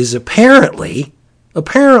 Conan is apparently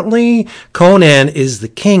Conan is the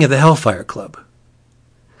king of the Hellfire Club.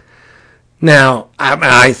 Now,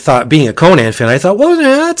 I thought, being a Conan fan, I thought, well,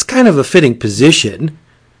 that's kind of a fitting position,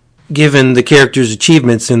 given the character's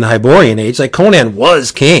achievements in the Hyborian Age. Like, Conan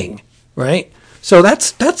was king, right? So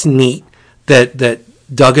that's neat that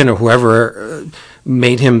Duggan or whoever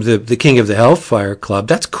made him the king of the Hellfire Club.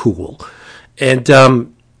 That's cool. And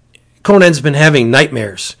Conan's been having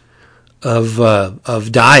nightmares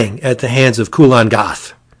of dying at the hands of Kulan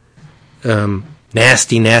Gath.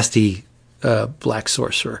 Nasty black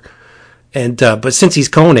sorcerer. And but since he's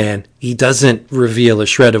Conan, he doesn't reveal a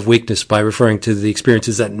shred of weakness by referring to the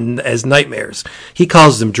experiences as nightmares. He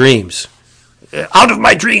calls them dreams. Out of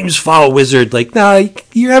my dreams, foul wizard. Like, nah,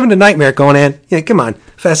 you're having a nightmare, Conan. Yeah, come on,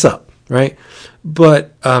 fess up, right?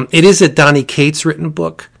 But it is a Donny Cates written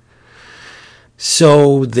book.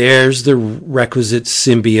 So there's the requisite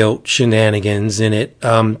symbiote shenanigans in it.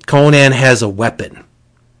 Conan has a weapon,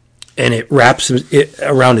 and it wraps it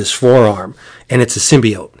around his forearm, and it's a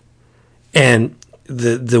symbiote. And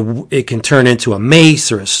it can turn into a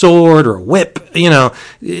mace or a sword or a whip, you know.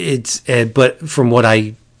 But from what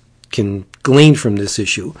I can glean from this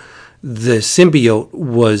issue, the symbiote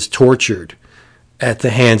was tortured at the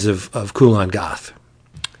hands of Kulan Gath.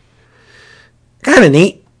 Kind of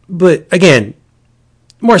neat, but again,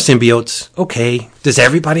 more symbiotes. Okay, does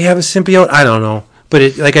everybody have a symbiote? I don't know.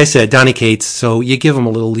 But like I said, Donny Cates, so you give him a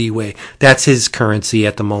little leeway. That's his currency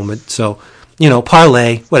at the moment. So, you know,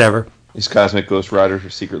 parlay, whatever. Is Cosmic Ghost Rider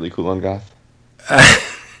secretly Kulan Gath?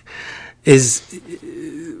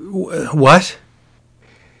 What?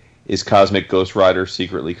 Is Cosmic Ghost Rider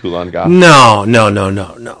secretly Kulan Gath? No. I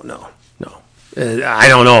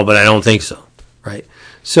don't know, but I don't think so. Right?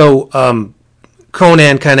 So,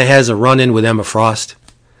 Conan kind of has a run-in with Emma Frost.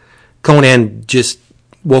 Conan just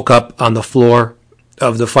woke up on the floor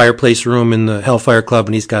of the fireplace room in the Hellfire Club,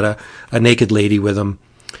 and he's got a naked lady with him.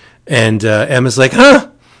 And Emma's like, huh?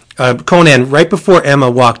 Conan, right before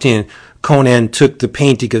Emma walked in, Conan took the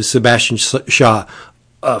painting of Sebastian Shaw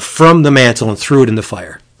from the mantle and threw it in the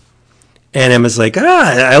fire. And Emma's like,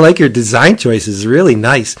 I like your design choices, really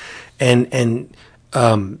nice. And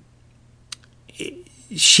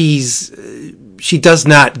she does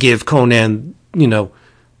not give Conan, you know,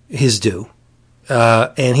 his due.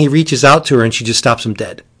 And he reaches out to her, and she just stops him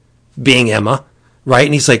dead, being Emma, right?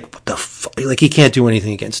 And he's like, what the fuck? Like, he can't do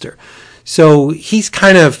anything against her. So he's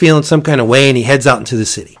kind of feeling some kind of way, and he heads out into the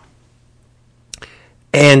city.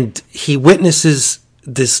 And he witnesses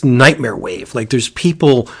this nightmare wave. Like, there's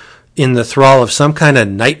people in the thrall of some kind of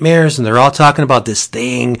nightmares, and they're all talking about this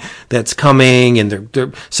thing that's coming, and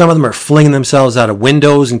they're some of them are flinging themselves out of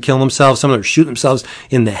windows and killing themselves. Some of them are shooting themselves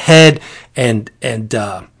in the head, and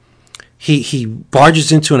he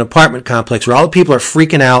barges into an apartment complex where all the people are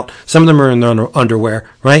freaking out. Some of them are in their underwear,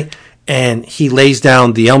 right? And he lays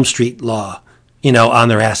down the Elm Street law, you know, on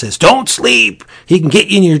their asses. Don't sleep. He can get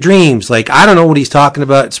you in your dreams. Like, I don't know what he's talking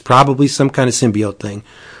about. It's probably some kind of symbiote thing.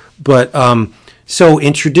 But so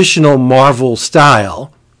in traditional Marvel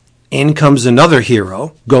style, in comes another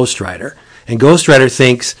hero, Ghost Rider. And Ghost Rider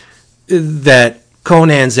thinks that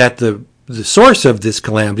Conan's at the source of this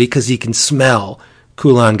calamity because he can smell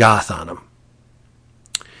Kulan Gath on him.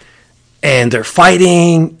 And they're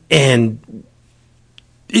fighting, and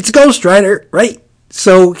it's Ghost Rider, right?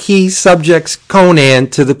 So he subjects Conan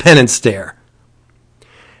to the penance stare.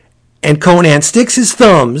 And Conan sticks his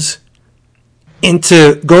thumbs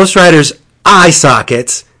into Ghost Rider's eye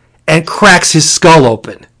sockets and cracks his skull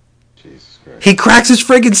open. Jesus Christ. He cracks his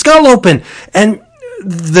friggin' skull open. And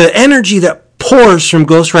the energy that pours from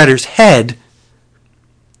Ghost Rider's head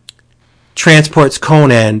transports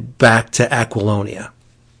Conan back to Aquilonia.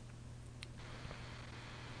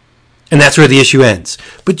 And that's where the issue ends.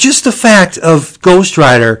 But just the fact of Ghost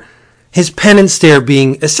Rider, his penance stare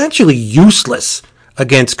being essentially useless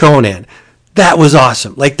against Conan, that was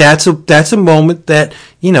awesome. Like, that's a moment that,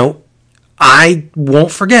 you know, I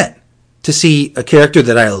won't forget. To see a character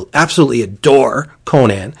that I absolutely adore,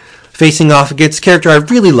 Conan, facing off against a character I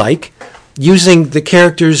really like, using the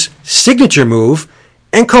character's signature move,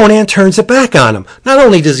 and Conan turns it back on him. Not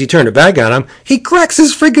only does he turn it back on him, he cracks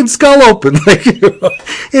his freaking skull open. Like,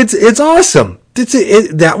 it's awesome.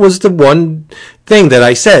 That was the one thing that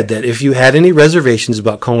I said, that if you had any reservations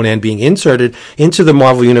about Conan being inserted into the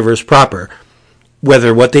Marvel Universe proper,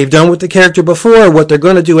 whether what they've done with the character before or what they're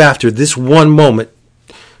going to do after, this one moment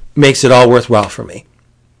makes it all worthwhile for me.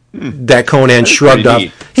 That Conan shrugged off.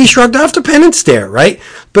 He shrugged off the penance stare, right?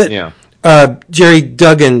 But Jerry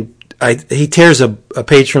Duggan, he tears a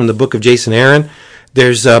page from the book of Jason Aaron.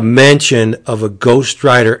 There's a mention of a Ghost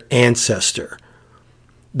Rider ancestor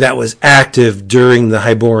that was active during the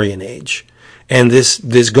Hyborian Age. And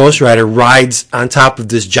this Ghost Rider rides on top of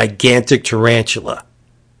this gigantic tarantula.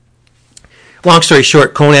 Long story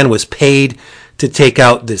short, Conan was paid to take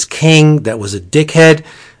out this king that was a dickhead,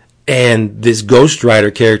 and this Ghost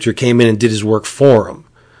Rider character came in and did his work for him.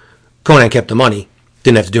 Conan kept the money,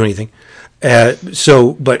 didn't have to do anything.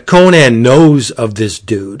 But Conan knows of this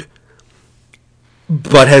dude,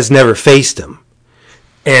 but has never faced him.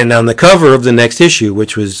 And on the cover of the next issue,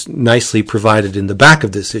 which was nicely provided in the back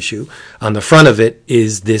of this issue, on the front of it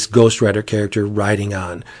is this Ghost Rider character riding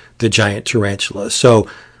on the giant tarantula. So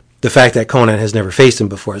the fact that Conan has never faced him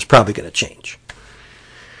before is probably going to change.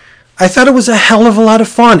 I thought it was a hell of a lot of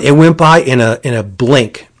fun. It went by in a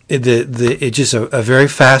blink. It's just a very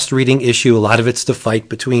fast reading issue. A lot of it's the fight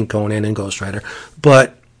between Conan and Ghost Rider.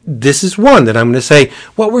 But this is one that I'm going to say,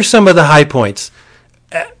 what were some of the high points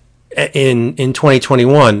in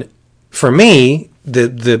 2021? For me,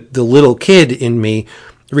 the little kid in me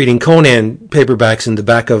reading Conan paperbacks in the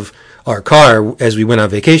back of our car as we went on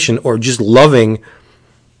vacation, or just loving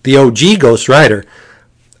the OG Ghost Rider,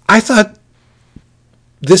 I thought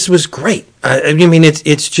this was great. I mean,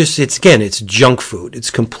 it's junk food. It's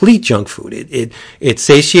complete junk food. It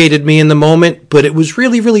satiated me in the moment, but it was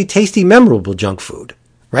really, really tasty, memorable junk food,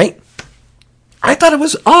 right? I thought it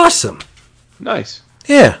was awesome. Nice.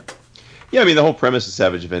 Yeah. Yeah, I mean, the whole premise of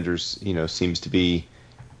Savage Avengers, seems to be,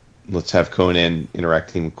 let's have Conan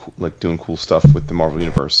interacting, like doing cool stuff with the Marvel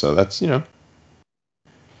Universe. So that's,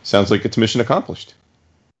 sounds like it's mission accomplished.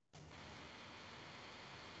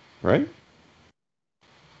 Right?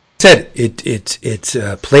 Said it's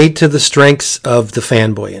played to the strengths of the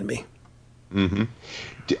fanboy in me. Mm-hmm.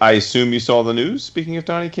 I assume you saw the news. Speaking of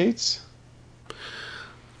Donny Cates,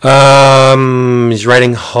 he's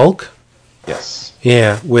writing Hulk. Yes.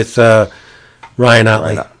 Yeah, with Ryan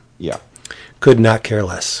Otley. Yeah. Could not care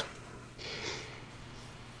less.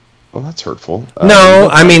 Well, that's hurtful. No,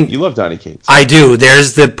 I mean, you love Donny Cates. I do.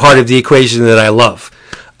 There's the part of the equation that I love.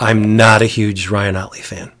 I'm not a huge Ryan Otley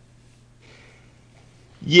fan.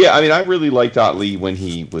 Yeah, I mean, I really liked Otley when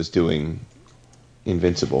he was doing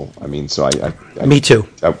Invincible. I mean, so I me too.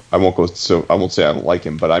 I won't go. So I won't say I don't like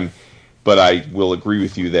him, but I will agree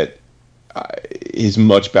with you that his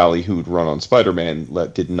much ballyhooed run on Spider-Man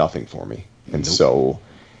did nothing for me, and so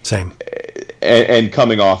same. And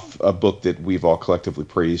coming off a book that we've all collectively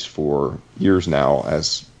praised for years now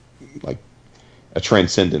as like a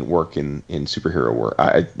transcendent work in superhero work,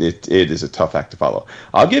 it is a tough act to follow.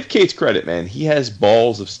 I'll give Cates credit, man. He has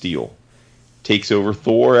balls of steel. Takes over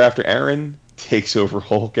Thor after Aaron. Takes over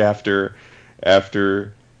Hulk after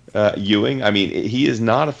Ewing. I mean, he is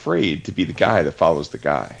not afraid to be the guy that follows the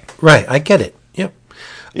guy. Right, I get it. Yep.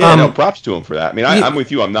 Yeah, no, props to him for that. I mean, I'm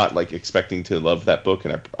with you. I'm not like expecting to love that book,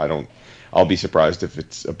 and I don't. I'll be surprised if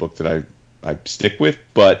it's a book that I stick with,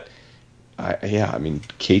 but. I mean,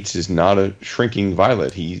 Cates is not a shrinking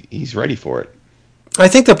violet. He's ready for it. I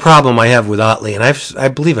think the problem I have with Otley, and I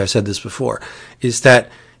believe I've said this before, is that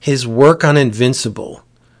his work on Invincible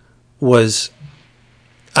was,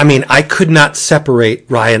 I mean, I could not separate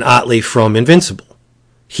Ryan Otley from Invincible.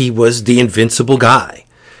 He was the Invincible guy.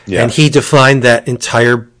 Yeah. And he defined that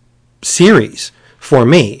entire series for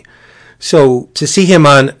me. So to see him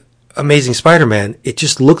on Amazing Spider-Man, it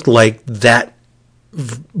just looked like that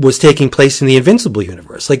was taking place in the Invincible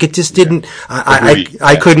universe. Like it just didn't. Yeah.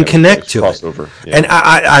 I couldn't connect to it. Yeah. And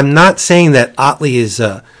I'm not saying that Otley is.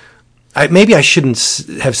 Maybe I shouldn't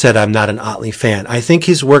have said I'm not an Otley fan. I think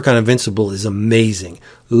his work on Invincible is amazing.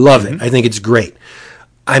 Love it. I think it's great.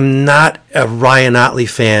 I'm not a Ryan Otley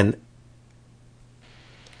fan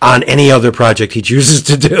on any other project he chooses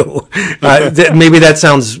to do. Maybe that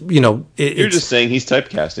sounds, you're just saying he's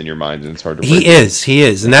typecast in your mind, and it's hard to. He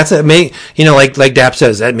is, and that's like Dap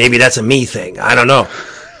says, that maybe that's a me thing. I don't know,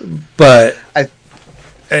 but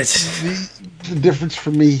it's the difference for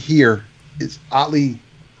me here is Otley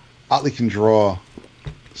can draw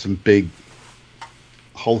some big,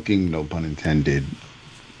 hulking, no pun intended,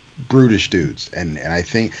 brutish dudes, and I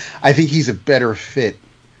think he's a better fit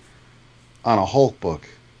on a Hulk book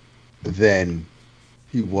than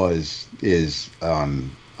he is on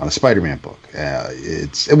a Spider-Man book.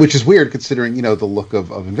 Which is weird considering the look of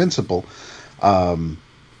Invincible,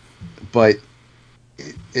 but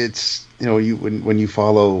it's when you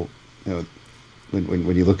follow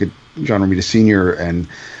when you look at John Romita Sr. and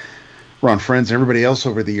Ron Frenz and everybody else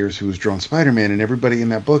over the years who's drawn Spider-Man, and everybody in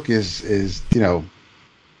that book is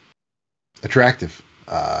attractive.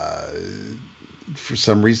 For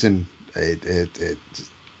some reason, it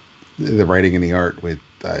the writing and the art with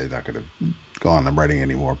I'm not going to go on the writing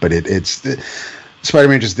anymore, but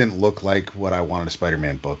Spider-Man just didn't look like what I wanted a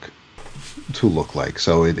Spider-Man book to look like.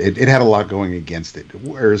 So it had a lot going against it.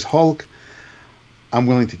 Whereas Hulk, I'm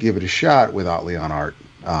willing to give it a shot with Ottley on art.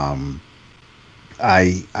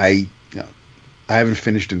 I haven't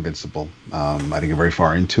finished Invincible. I didn't get very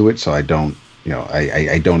far into it, so I don't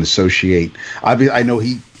I don't associate. I know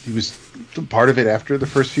he was part of it after the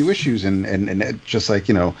first few issues, and just like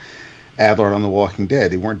Adler on The Walking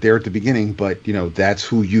Dead, they weren't there at the beginning, but that's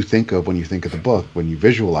who you think of when you think of the book, when you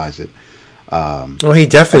visualize it. Well, he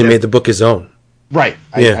definitely made the book his own. Right.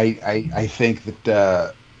 Yeah. I think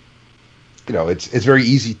that it's very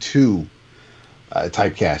easy to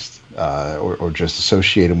typecast or just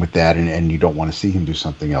associate him with that, and you don't want to see him do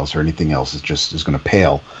something else, or anything else is going to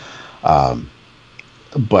pale.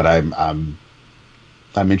 But I'm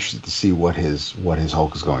interested to see what his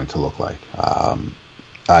Hulk is going to look like.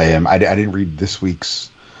 I didn't read this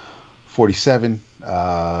week's 47,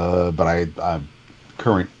 but I'm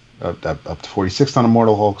current up to 46 on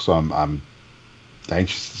Immortal Hulk, so I'm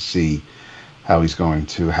anxious to see how he's going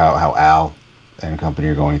to how Al and company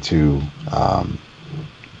are going to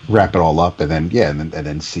wrap it all up, and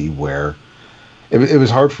then see where it was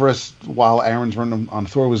hard for us while Aaron's run on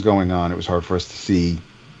Thor was going on. It was hard for us to see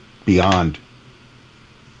beyond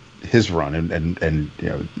his run and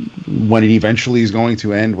when it eventually is going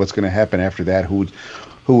to end, what's going to happen after that, who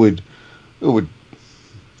would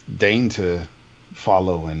deign to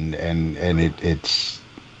follow, and it's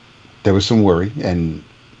there was some worry, and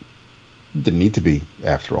didn't need to be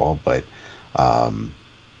after all, but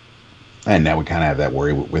and now we kind of have that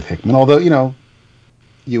worry with Hickman, although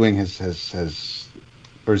Ewing has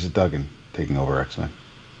or is it Duggan taking over X-Men?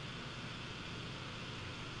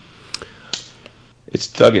 It's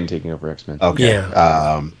Duggan taking over X-Men. Okay.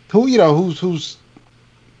 Yeah. Who's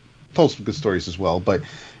told some good stories as well, but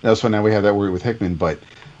so now we have that worry with Hickman. But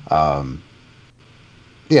I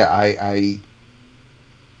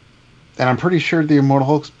and I'm pretty sure the Immortal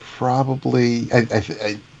Hulk's probably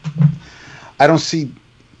I don't see.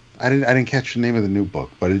 I didn't catch the name of the new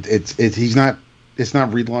book, but he's not. It's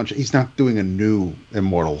not relaunch. He's not doing a new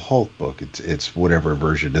Immortal Hulk book. It's whatever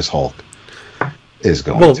version this Hulk is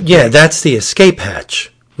going to be. Yeah, that's the escape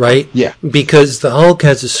hatch, right? Yeah. Because the Hulk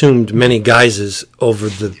has assumed many guises over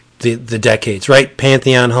the decades, right?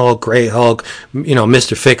 Pantheon Hulk, Grey Hulk,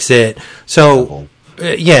 Mr. Fix-It. So,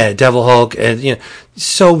 Devil Hulk, and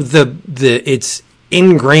so it's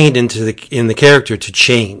ingrained in the character to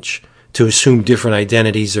change, to assume different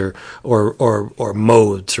identities or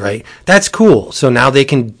modes, right? That's cool. So now they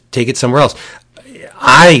can take it somewhere else.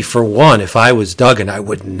 I, for one, if I was Duggan, I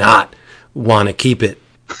would not want to keep it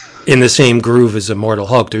in the same groove as Immortal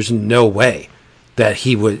Hulk. There's no way that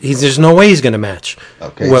he would. There's no way he's going to match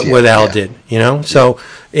what Al did. So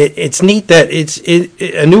it's neat that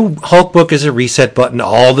a new Hulk book is a reset button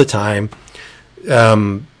all the time.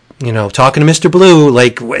 Talking to Mr. Blue,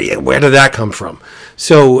 like where did that come from?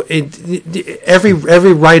 So every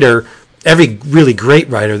writer, every really great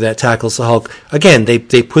writer that tackles the Hulk, again, they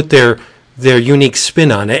put their unique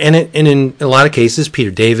spin on it, and in a lot of cases, Peter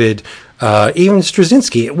David, even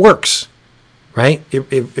Straczynski, it works, right?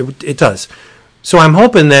 It does. So I'm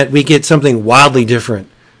hoping that we get something wildly different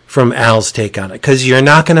from Al's take on it, because you're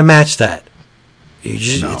not going to match that.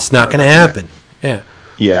 It's not going to happen. Yeah.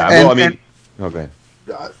 Yeah. Well, I mean, okay.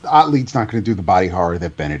 Otley's not going to do the body horror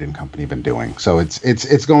that Bennett and company have been doing, so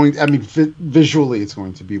it's going. I mean, visually, it's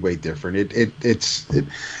going to be way different.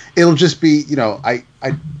 It'll just be I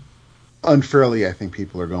unfairly, I think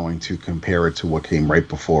people are going to compare it to what came right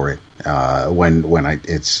before it.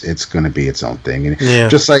 It's going to be its own thing, and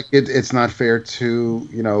just like it's not fair to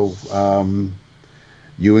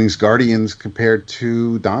Ewing's Guardians compared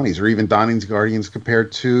to Donnie's, or even Donnie's Guardians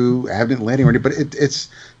compared to Abnett and Lanning, but it's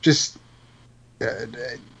just.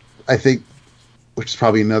 I think, which is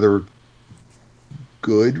probably another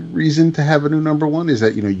good reason to have a new number one, is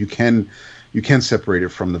that you can separate it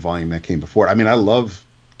from the volume that came before. I mean, I love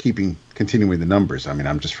continuing the numbers. I mean,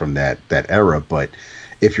 I'm just from that era. But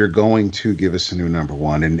if you're going to give us a new number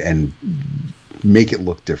one and make it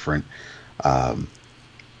look different,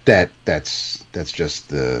 that's just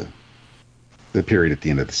the period at the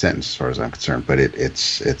end of the sentence, as far as I'm concerned. But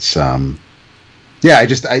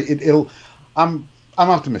I'm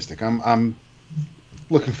optimistic. I'm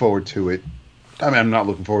looking forward to it. I mean, I'm not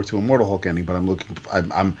looking forward to Immortal Hulk ending, but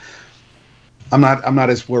I'm I'm not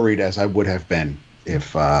as worried as I would have been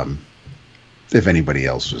if anybody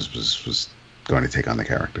else was going to take on the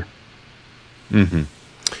character. Mm-hmm.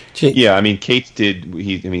 Yeah, I mean, Cates did.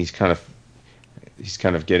 He's kind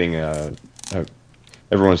of getting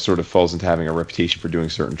everyone sort of falls into having a reputation for doing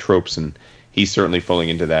certain tropes, and he's certainly falling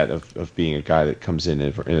into that of being a guy that comes in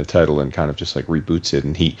a title and kind of just like reboots it.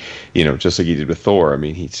 And he, just like he did with Thor. I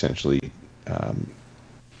mean, he essentially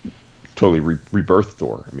totally rebirthed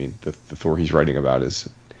Thor. I mean, the Thor he's writing about is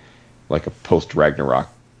like a post Ragnarok,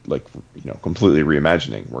 like completely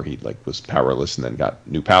reimagining where he like was powerless and then got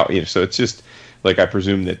new power. So it's just like I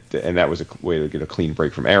presume that was a way to get a clean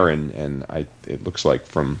break from Aaron. And it looks like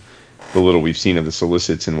from the little we've seen of the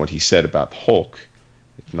solicits and what he said about Hulk,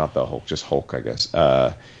 not the Hulk, just Hulk, I guess.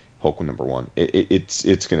 Hulk #1.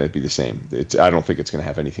 It's going to be the same. I don't think it's going to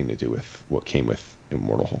have anything to do with what came with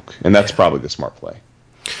Immortal Hulk, and that's probably the smart play.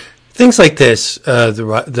 Things like this,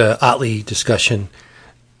 the Otley discussion,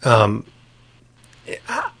 I'm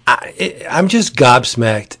just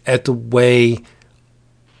gobsmacked at the way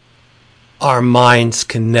our minds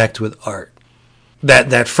connect with art.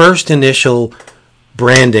 That first initial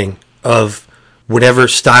branding of whatever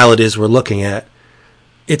style it is we're looking at,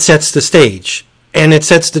 it sets the stage and it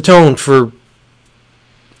sets the tone for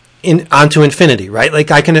onto infinity, right? Like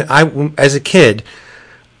I as a kid,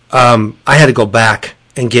 I had to go back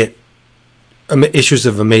and get issues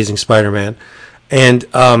of Amazing Spider-Man, and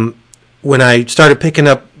when I started picking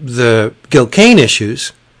up the Gil Kane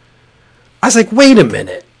issues, I was like, wait a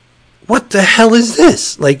minute, what the hell is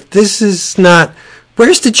this? Like, this is not.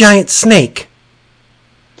 Where's the giant snake?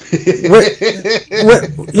 Where's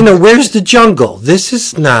the jungle? This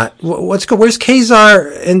is not. Where's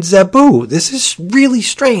Kazar and Zabu? This is really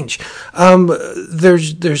strange.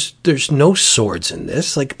 There's no swords in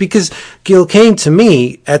this. Like, because Gil Kane to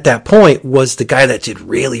me at that point was the guy that did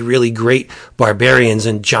really, really great barbarians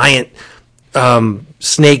and giant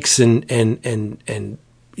snakes and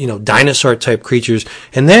dinosaur type creatures.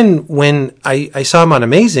 And then when I saw him on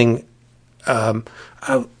Amazing,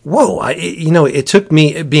 it took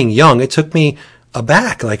me, being young, it took me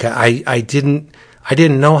aback. Like I didn't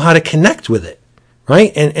know how to connect with it.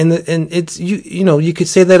 Right. And it's, you could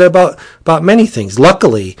say that about many things.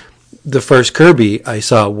 Luckily, the first Kirby I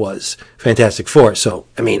saw was Fantastic Four. So,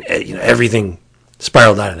 I mean, everything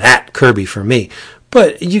spiraled out of that Kirby for me.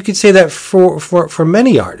 But you could say that for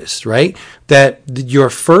many artists, right? That the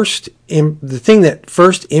thing that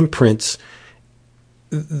first imprints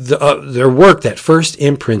their work, that first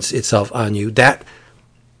imprints itself on you, that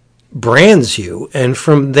brands you, and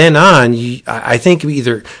from then on, I think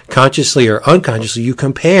either consciously or unconsciously, you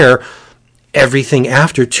compare everything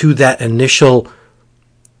after to that initial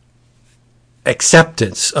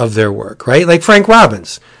acceptance of their work, right? Like Frank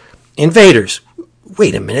Robbins, Invaders.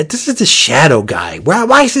 Wait a minute, this is the Shadow guy.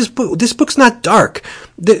 Why is this book? This book's not dark,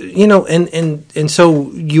 and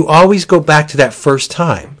so you always go back to that first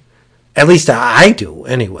time. At least I do,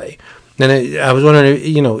 anyway. And I was wondering,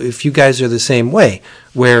 if you guys are the same way,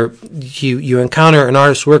 where you encounter an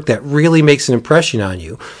artist's work that really makes an impression on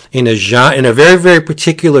you in a very, very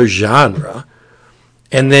particular genre,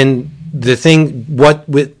 and then the thing, what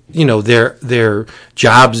with their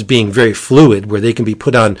jobs being very fluid, where they can be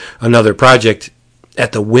put on another project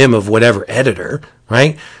at the whim of whatever editor,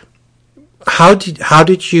 right? How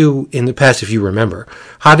did you in the past, if you remember,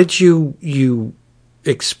 how did you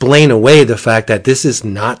explain away the fact that this is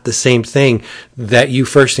not the same thing that you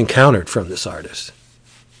first encountered from this artist?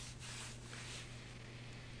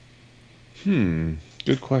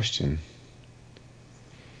 Good question.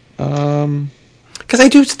 Because I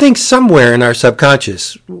do think somewhere in our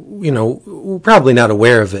subconscious, we're probably not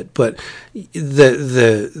aware of it, but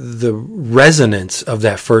the resonance of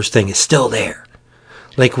that first thing is still there.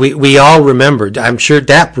 Like we all remembered. I'm sure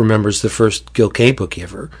Dap remembers the first Gil Kane book he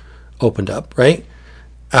ever opened up, right?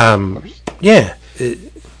 Yeah.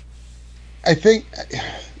 I think,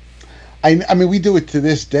 I mean, we do it to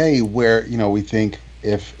this day where, we think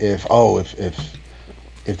if there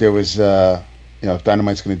was, if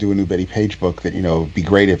Dynamite's going to do a new Betty Page book, that, it'd be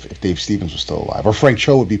great if Dave Stevens was still alive, or Frank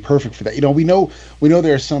Cho would be perfect for that. We know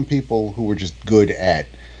there are some people who were just good at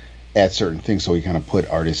certain things. So we kind of put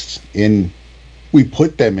artists we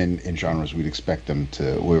put them in genres we'd expect them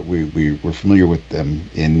to, we're familiar with them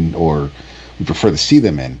in, or we prefer to see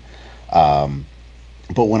them in.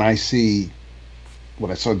 But when I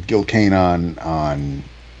saw Gil Kane on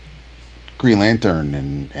Green Lantern,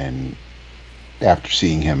 and after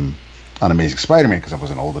seeing him on Amazing Spider-Man, because I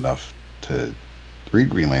wasn't old enough to read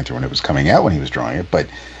Green Lantern when it was coming out when he was drawing it, but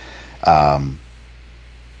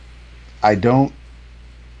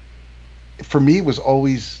for me, it was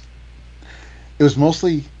always, it was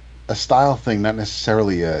mostly a style thing, not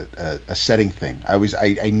necessarily a setting thing. I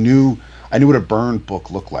knew what a Byrne book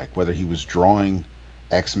looked like, whether he was drawing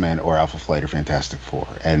X-Men or Alpha Flight or Fantastic Four,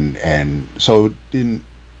 and so it didn't.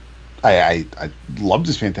 I loved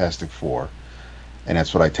his Fantastic Four, and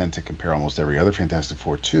that's what I tend to compare almost every other Fantastic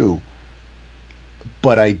Four to.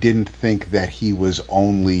 But I didn't think that he was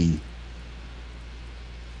only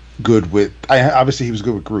good with. Obviously he was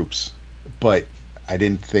good with groups, but I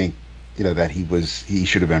didn't think that he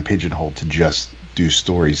should have been pigeonholed to just do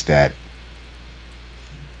stories that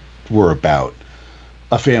were about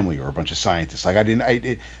a family or a bunch of scientists. Like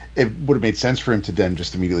it would have made sense for him to then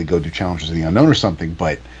just immediately go do Challengers of the Unknown or something,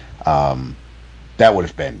 but that would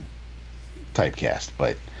have been typecast.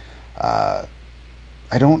 But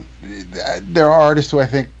I don't. There are artists who I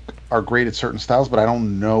think are great at certain styles, but I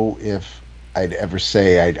don't know if I'd ever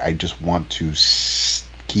say I just want to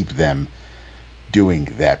keep them doing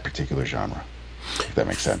that particular genre. If that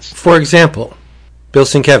makes sense. For example, Bill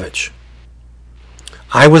Sienkiewicz.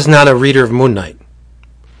 I was not a reader of Moon Knight.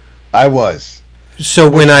 I was. So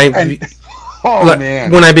when I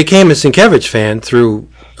became a Sienkiewicz fan through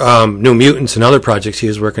New Mutants and other projects he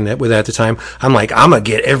was working with at the time, I'm like, I'm going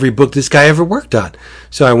to get every book this guy ever worked on.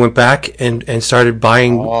 So I went back and started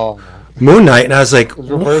buying Moon Knight, and I was like,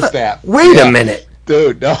 reverse that. Wait a minute.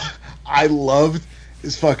 Dude, no. I loved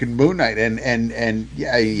his fucking Moon Knight, and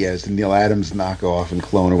it's the Neil Adams knockoff and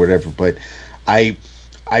clone or whatever, but I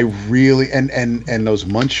really, and those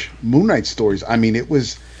Munch Moon Knight stories, I mean,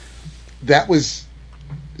 listen,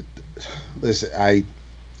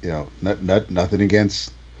 nothing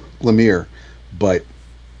against Lemire, but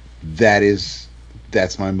that's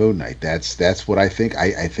my Moon Knight. That's what I think.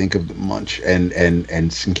 I think of the Munch and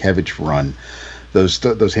Sienkiewicz run,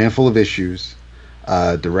 those handful of issues,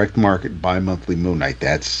 direct market bi-monthly Moon Knight.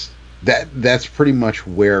 That's pretty much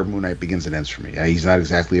where Moon Knight begins and ends for me. He's not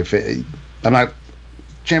exactly I'm not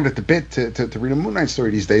jammed at the bit to read a Moon Knight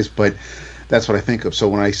story these days, but that's what I think of. So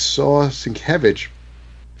when I saw Sienkiewicz,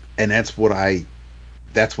 and that's when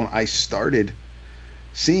I started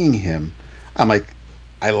seeing him, I'm like,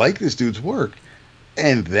 I like this dude's work.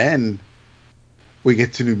 And then we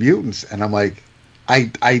get to New Mutants, and I'm like,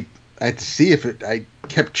 I had to see if I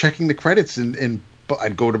kept checking the credits, and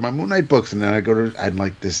I'd go to my Moon Knight books, and then I'm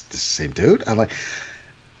like, this same dude. I'm like,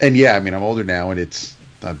 and yeah, I mean, I'm older now, and it's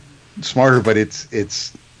I'm smarter, but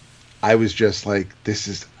it's. I was just like, this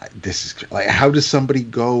is like, how does somebody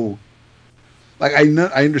go? Like, I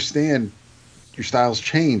understand your styles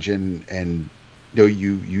change, and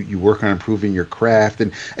you work on improving your craft,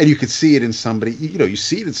 and you could see it in somebody. You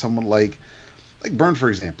see it in someone like Byrne, for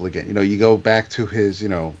example. Again, you go back to his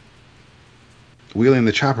Wheeling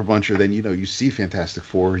the Chopper Buncher, then you see Fantastic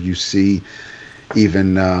Four, you see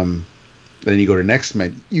even then you go to Next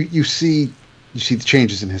Men, you see the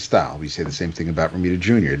changes in his style. We say the same thing about Romita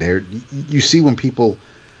Jr. There, you see when people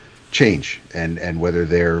change, and whether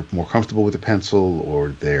they're more comfortable with the pencil or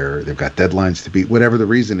they've got deadlines to beat, whatever the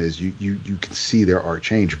reason is, you can see their art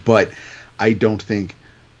change. But I don't think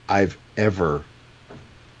I've ever,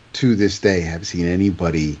 to this day, have seen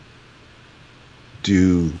anybody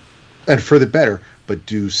do, and for the better, but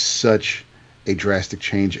do such a drastic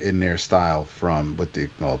change in their style from what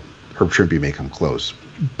Herb Trimpe may come close,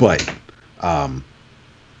 but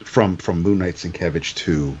from Moon Knight Sienkiewicz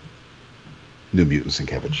to New Mutants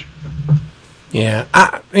Sienkiewicz. Yeah,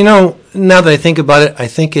 now that I think about it, I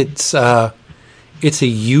think it's a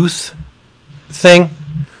youth thing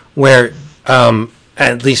where,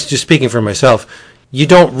 at least just speaking for myself, you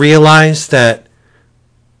don't realize that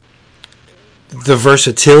the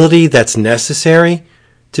versatility that's necessary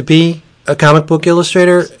to be a comic book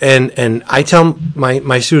illustrator, and I tell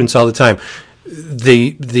my students all the time,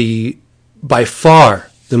 the by far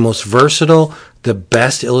the most versatile, the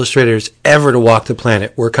best illustrators ever to walk the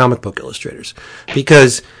planet were comic book illustrators.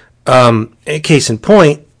 Because, case in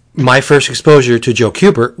point, my first exposure to Joe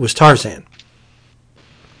Kubert was Tarzan.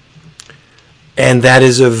 And that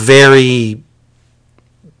is a very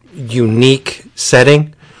unique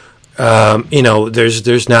setting.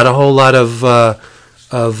 There's not a whole lot of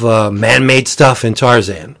man-made stuff in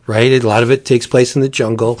Tarzan, right? A lot of it takes place in the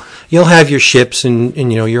jungle. You'll have your ships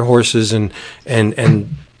and your horses and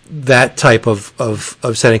that type of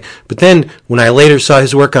setting. But then when I later saw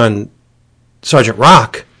his work on Sergeant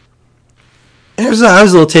Rock, I was a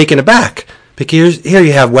little taken aback. Because here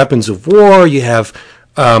you have weapons of war, you have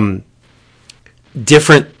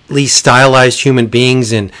differently stylized human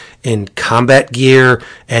beings in combat gear,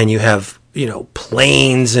 and you have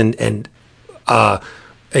planes and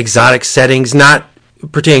exotic settings, not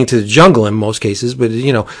pertaining to the jungle in most cases, but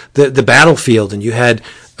the battlefield, and you had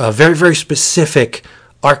very, very specific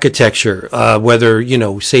architecture, whether,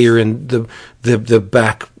 say you're in the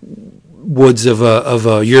backwoods of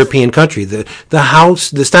a European country. The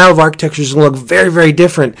house, the style of architecture is going to look very, very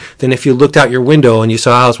different than if you looked out your window and you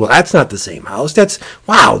saw a house. Well, that's not the same house.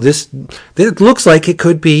 Wow, this looks like it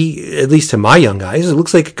could be, at least to my young eyes, it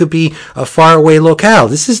looks like it could be a faraway locale.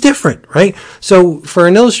 This is different, right? So for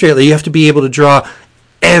an illustrator, you have to be able to draw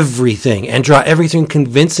everything and draw everything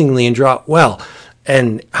convincingly and draw it well.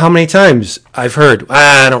 And how many times I've heard,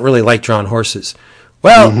 I don't really like drawing horses.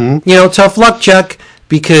 Well, tough luck, Chuck,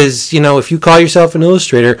 because, if you call yourself an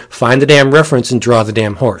illustrator, find the damn reference and draw the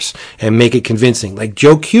damn horse and make it convincing. Like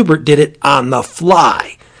Joe Kubert did it on the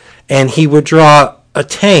fly. And he would draw a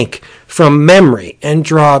tank from memory and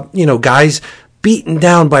draw, guys beaten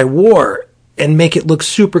down by war and make it look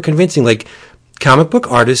super convincing. Like, comic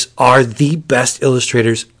book artists are the best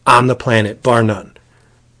illustrators on the planet, bar none.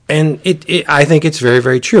 And I think it's very,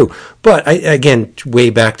 very true. But again, way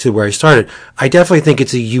back to where I started, I definitely think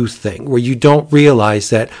it's a youth thing where you don't realize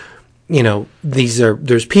that,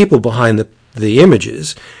 there's people behind the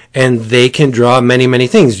images and they can draw many, many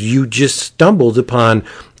things. You just stumbled upon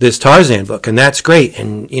this Tarzan book and that's great.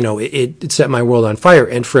 And, it set my world on fire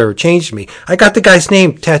and forever changed me. I got the guy's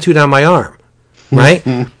name tattooed on my arm, right?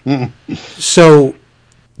 So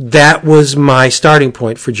that was my starting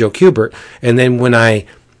point for Joe Kubert. And then when I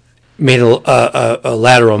made a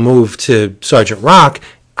lateral move to Sergeant Rock,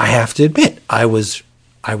 I have to admit, I was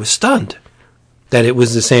stunned that it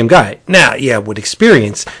was the same guy. Now, yeah, with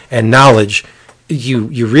experience and knowledge,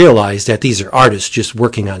 you realize that these are artists just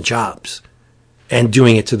working on jobs and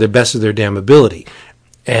doing it to the best of their damn ability.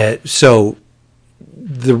 So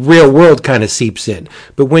the real world kind of seeps in.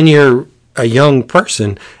 But when you're a young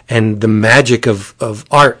person and the magic of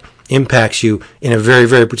art impacts you in a very,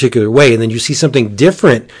 very particular way, and then you see something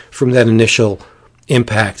different from that initial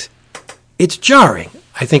impact, it's jarring.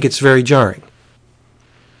 I think it's very jarring.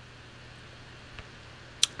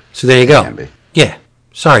 So there you go. Yeah.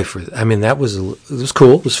 Sorry for that. I mean, it was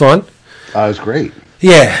cool. It was fun. It was great.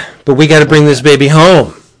 Yeah, but we got to bring this baby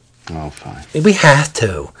home. Oh, fine. We have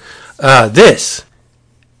to. This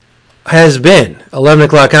has been 11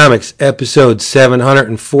 O'Clock Comics, episode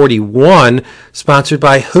 741, sponsored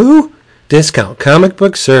by who? Discount Comic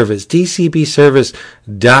Book Service,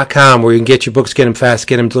 dcbservice.com, where you can get your books, get them fast,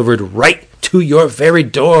 get them delivered right to your very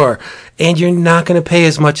door. And you're not going to pay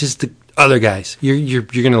as much as the other guys. You're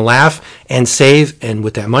going to laugh and save, and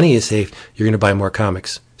with that money you save, you're going to buy more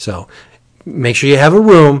comics. So make sure you have a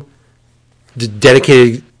room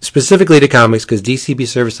dedicated specifically to comics, because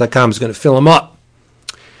dcbservice.com is going to fill them up.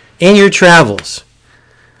 In your travels,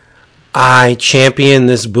 I champion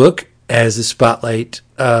this book as the spotlight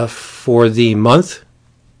for the month,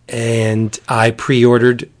 and I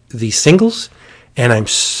pre-ordered the singles, and I'm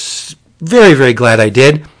very, very glad I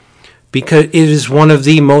did, because it is one of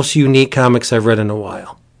the most unique comics I've read in a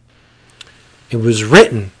while. It was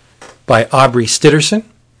written by Aubrey Stitterson,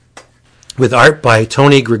 with art by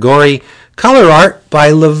Tony Grigori, color art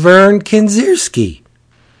by Laverne Kinzierski.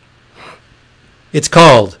 It's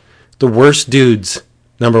called The Worst Dudes,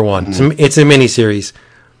 #1. It's a miniseries.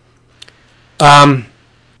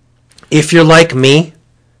 If you're like me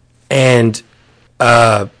and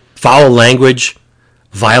foul language,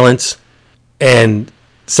 violence, and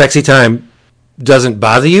sexy time doesn't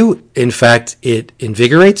bother you, in fact, it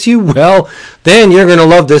invigorates you, well, then you're going to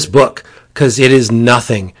love this book, because it is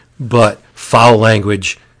nothing but foul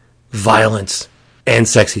language, violence, and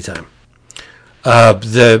sexy time.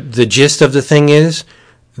 The gist of the thing is,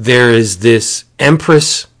 there is this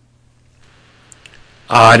empress.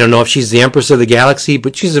 I don't know if she's the empress of the galaxy,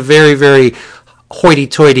 but she's a very, very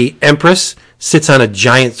hoity-toity empress. Sits on a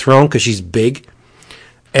giant throne because she's big.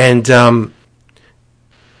 And her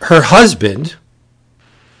husband,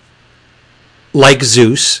 like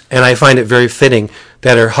Zeus, and I find it very fitting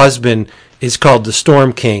that her husband is called the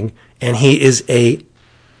Storm King, and he is a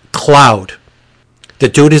cloud. The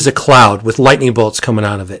dude is a cloud with lightning bolts coming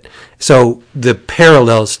out of it. So the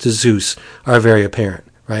parallels to Zeus are very apparent,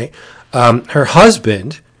 right? Her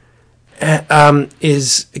husband can't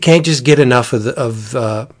just get enough of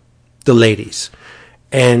the ladies,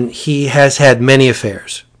 and he has had many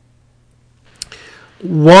affairs.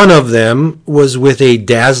 One of them was with a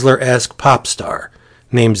Dazzler-esque pop star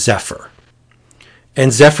named Zephyr,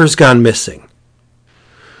 and Zephyr's gone missing.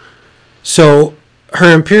 So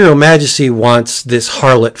Her Imperial Majesty wants this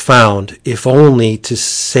harlot found, if only to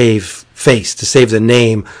save face, to save the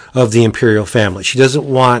name of the Imperial family. She doesn't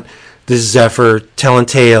want this Zephyr telling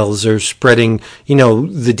tales or spreading,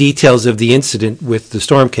 the details of the incident with the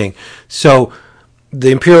Storm King. So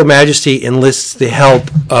the Imperial Majesty enlists the help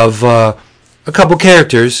of a couple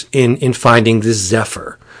characters in finding this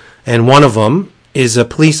Zephyr. And one of them is a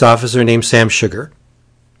police officer named Sam Sugar,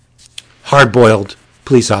 hard-boiled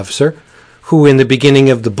police officer, who in the beginning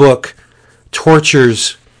of the book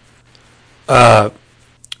tortures a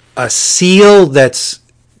seal that's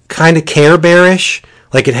kind of Care Bearish,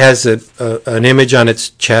 like it has an image on its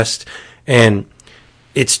chest, and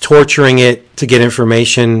it's torturing it to get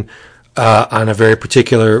information on a very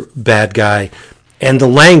particular bad guy. And the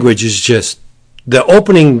language is just the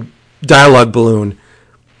opening dialogue balloon.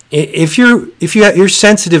 If you're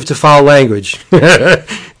sensitive to foul language,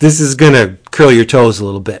 this is gonna curl your toes a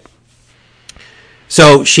little bit.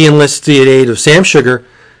 So she enlists the aid of Sam Sugar,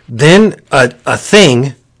 then a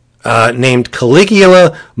thing named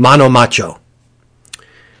Caligula Monomacho.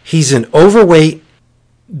 He's an overweight,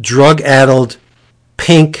 drug-addled,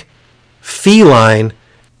 pink, feline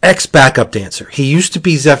ex-backup dancer. He used to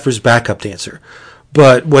be Zephyr's backup dancer,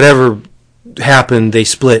 but whatever happened, they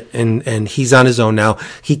split, and he's on his own now.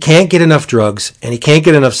 He can't get enough drugs, and he can't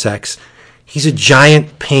get enough sex. He's a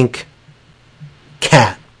giant pink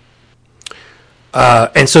cat.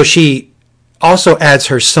 And so she also adds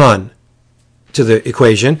her son to the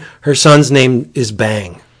equation. Her son's name is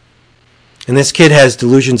Bang. And this kid has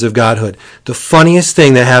delusions of godhood. The funniest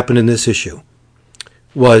thing that happened in this issue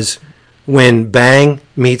was when Bang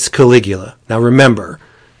meets Caligula. Now remember,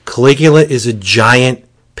 Caligula is a giant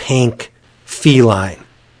pink feline.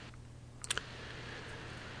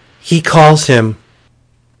 He calls him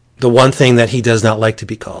the one thing that he does not like to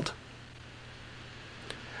be called.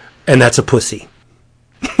 And that's a pussy.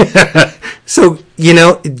 So,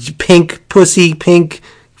 pink pussy, pink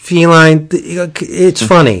feline, it's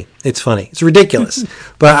funny. It's funny. It's ridiculous.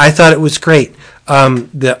 But I thought it was great.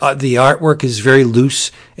 The artwork is very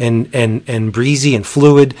loose and breezy and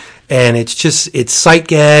fluid, and it's sight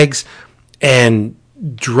gags and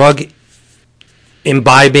drug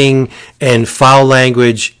imbibing and foul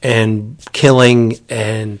language and killing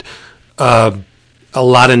and a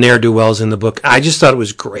lot of ne'er-do-wells in the book. I just thought it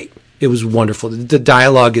was great. It was wonderful. The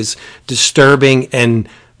dialogue is disturbing and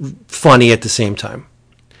funny at the same time.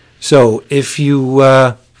 So if you,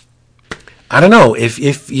 I don't know,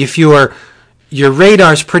 if your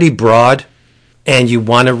radar's pretty broad and you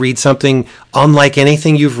want to read something unlike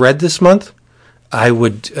anything you've read this month, I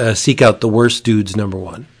would seek out The Worst Dudes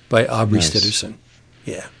 #1 by Aubrey Stitterson.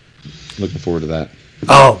 Yeah. Looking forward to that.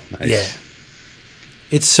 Oh, nice. Yeah.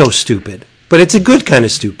 It's so stupid, but it's a good kind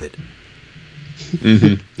of stupid.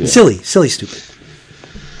 Mm-hmm. Yeah. Silly stupid.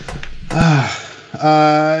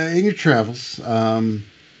 In your travels,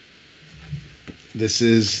 this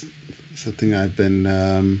is something I've been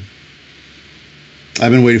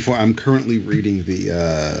waiting for. I'm currently reading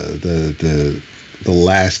the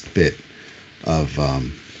last bit of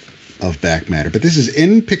Back Matter, but this is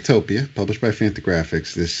in Pictopia, published by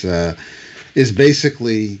Fantagraphics. This is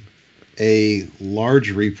basically a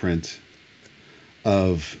large reprint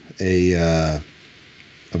of a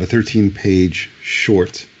 13-page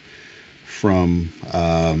short from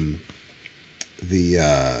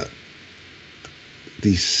the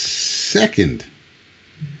second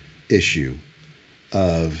issue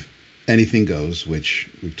of Anything Goes, which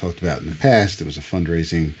we've talked about in the past. It was a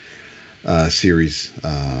fundraising series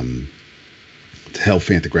to help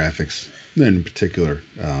Fantagraphics, and in particular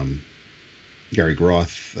Gary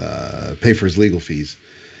Groth, pay for his legal fees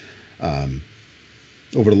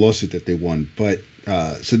over the lawsuit that they won. But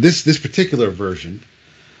so this particular version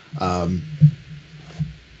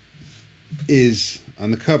is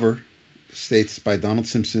on the cover, states by Donald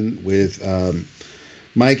Simpson with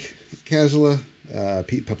Mike Kazola,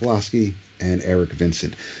 Pete Poplawski, and Eric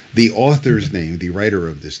Vincent. The author's name, the writer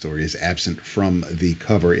of this story, is absent from the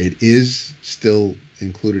cover. It is still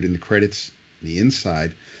included in the credits, the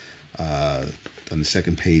inside, on the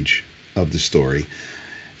second page of the story.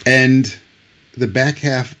 And the back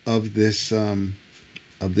half of this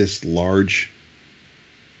large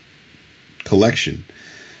collection,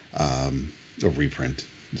 of reprint,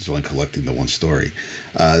 is only collecting the one story.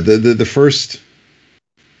 The first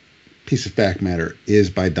piece of back matter is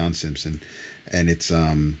by Don Simpson, and it's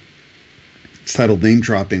titled Name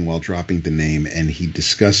Dropping While Dropping the Name, and he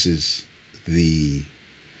discusses the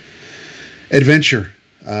adventure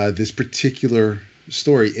this particular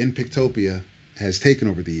story in Pictopia has taken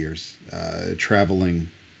over the years, traveling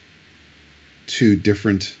to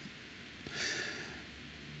different,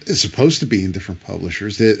 it's supposed to be in different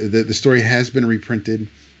publishers. The story has been reprinted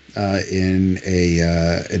in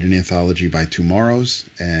an anthology by Tomorrows,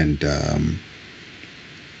 and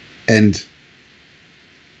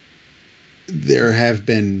there have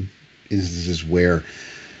been instances where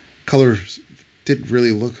colors didn't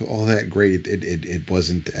really look all that great. It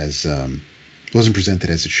wasn't as wasn't presented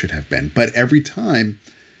as it should have been. But every time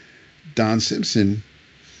Don Simpson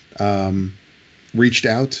reached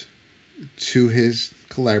out to his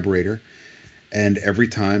collaborator, and every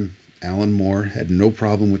time Alan Moore had no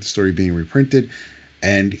problem with the story being reprinted,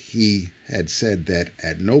 and he had said that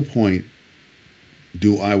at no point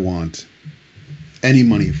do I want any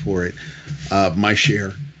money for it. My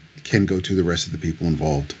share can go to the rest of the people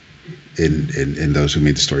involved in those who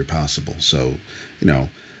made the story possible. So,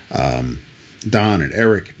 Don and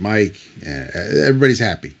Eric and Mike, everybody's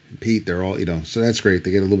happy. Pete, they're all, so that's great.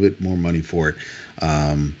 They get a little bit more money for it.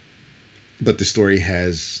 But the story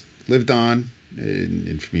has lived on,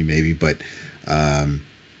 and for me maybe, but it's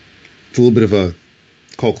a little bit of a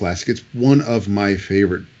cult classic. It's one of my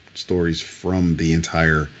favorite stories from the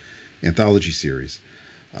entire anthology series.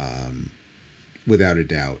 Without a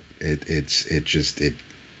doubt. It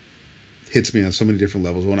hits me on so many different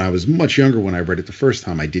levels. When I was much younger, when I read it the first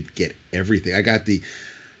time, I did get everything.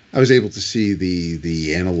 I was able to see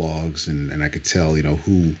the analogs, and I could tell,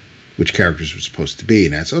 which characters were supposed to be.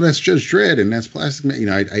 And that's Judge Dredd, and that's Plastic Man.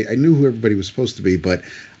 I knew who everybody was supposed to be, but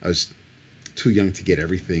I was too young to get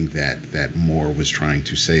everything that Moore was trying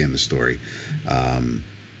to say in the story. And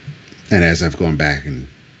as I've gone back and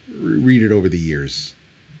read it over the years,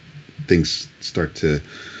 things start to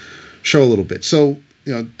show a little bit. So,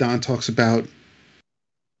 Don talks about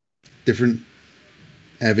different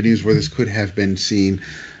avenues where this could have been seen.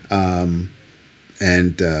 And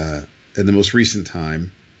in the most recent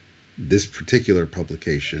time, this particular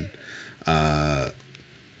publication,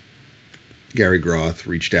 Gary Groth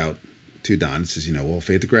reached out to Don and says, well,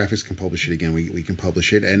 Fantagraphics can publish it again. We can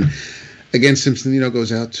publish it. And again, Simpson,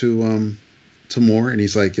 goes out to Moore, and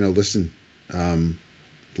he's like, listen,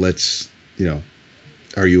 let's,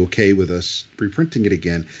 are you okay with us reprinting it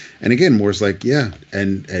again? And again, Moore's like, yeah.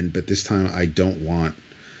 But this time I don't want,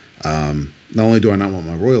 not only do I not want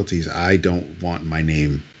my royalties, I don't want my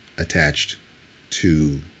name attached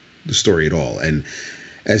to the story at all. And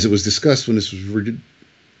as it was discussed when this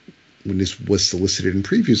was solicited in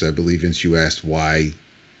previews, I believe, Vince, you asked why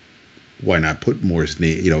not put Moore's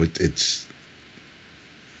name?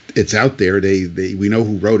 It's out there. We know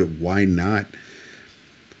who wrote it. Why not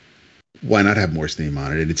have Moore's name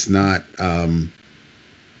on it? And it's not.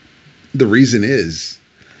 The reason is,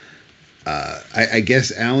 I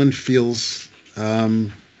guess Alan feels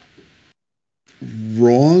wronged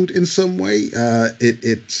in some way.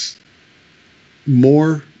 It's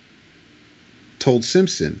Moore told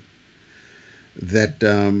Simpson that,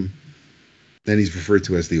 then he's referred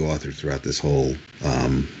to as the author throughout this whole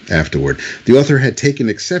afterward. The author had taken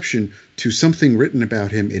exception to something written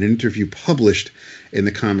about him in an interview published in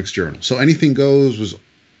the Comics Journal. So Anything Goes was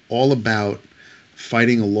all about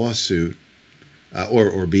fighting a lawsuit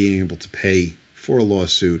or being able to pay for a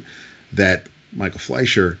lawsuit that Michael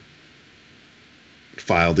Fleischer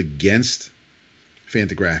filed against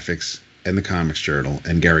Fantagraphics and the Comics Journal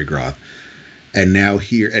and Gary Groth. And now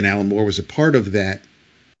and Alan Moore was a part of that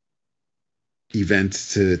event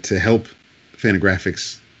to help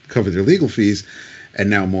Fantagraphics cover their legal fees. And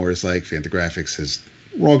now Moore is like, Fantagraphics has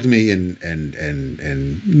wronged me and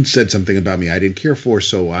said something about me I didn't care for,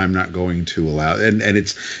 so I'm not going to allow. And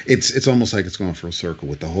it's almost like it's going full circle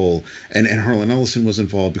with the whole. And Harlan Ellison was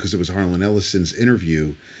involved because it was Harlan Ellison's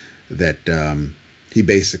interview that he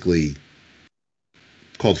basically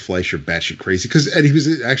called Fleischer batshit crazy, and he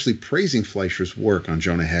was actually praising Fleischer's work on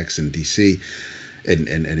Jonah Hex and DC and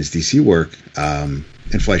his DC work. And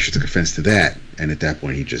Fleischer took offense to that, and at that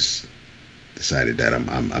point he just decided that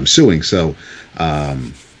I'm suing. So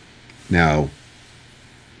now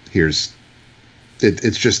here's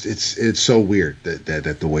it's so weird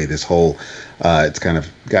that the way this whole it's kind of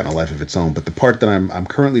gotten a life of its own. But the part that I'm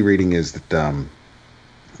currently reading is that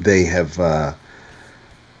they have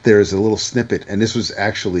there's a little snippet, and this was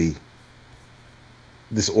actually,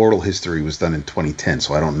 this oral history was done in 2010,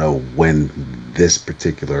 so I don't know when this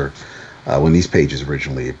particular when these pages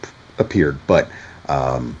originally appeared, but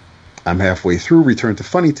I'm halfway through Return to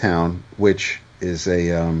Funnytown, which is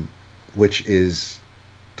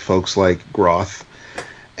folks like Groth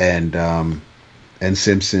and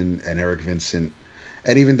Simpson and Eric Vincent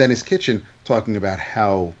and even Dennis Kitchen talking about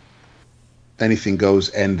how Anything Goes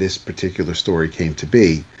and this particular story came to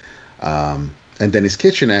be. And Dennis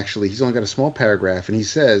Kitchen, actually, he's only got a small paragraph, and he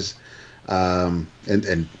says, and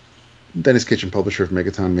Dennis Kitchen, publisher of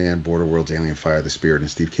Megaton Man, Border Worlds, Alien Fire, The Spirit, and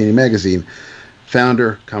Steve Caney Magazine,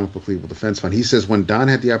 founder, Comic Book Legal Defense Fund. He says, when Don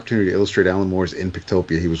had the opportunity to illustrate Alan Moore's In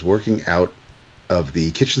Pictopia, he was working out of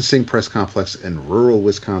the kitchen sink press complex in rural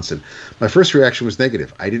Wisconsin. My first reaction was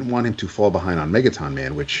negative. I didn't want him to fall behind on Megaton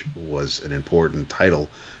Man, which was an important title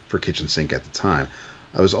for kitchen sink at the time.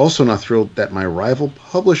 I was also not thrilled that my rival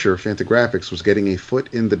publisher, Fantagraphics, was getting a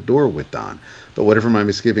foot in the door with Don. But whatever my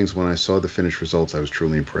misgivings, when I saw the finished results, I was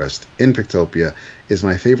truly impressed. In Pictopia is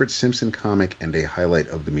my favorite Simpson comic and a highlight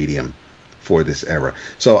of the medium for this era.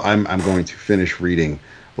 So I'm going to finish reading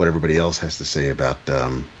what everybody else has to say about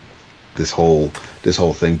this whole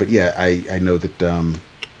thing. But yeah, I know that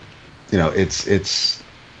it's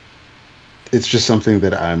just something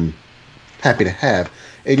that I'm happy to have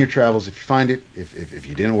in your travels. If you find it, if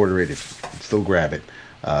you didn't order it, if you can still grab it.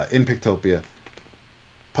 In Pictopia,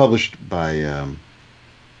 published by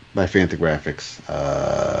Fantagraphics,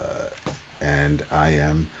 and I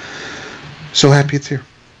am so happy it's here.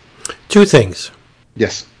 Two things.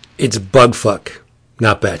 Yes. It's bugfuck,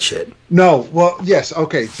 not batshit. No, well, yes,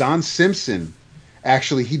 okay. Don Simpson,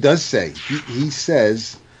 actually, he does say, he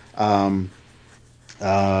says, Harlan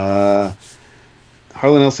Ellison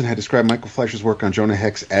had described Michael Fleischer's work on Jonah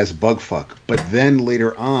Hex as bugfuck, but then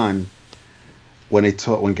later on, when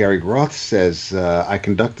Gary Groth says, I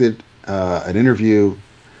conducted an interview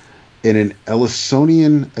in an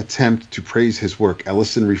Ellisonian attempt to praise his work,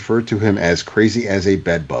 Ellison referred to him as crazy as a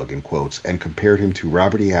bedbug, in quotes, and compared him to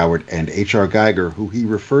Robert E. Howard and H.R. Geiger, who he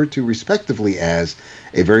referred to respectively as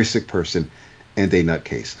a very sick person and a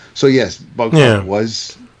nutcase. So yes, bugfuck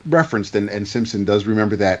was referenced, and Simpson does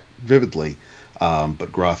remember that vividly,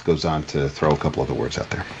 but Groth goes on to throw a couple other words out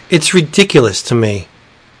there. It's ridiculous to me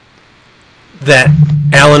that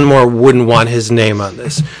Alan Moore wouldn't want his name on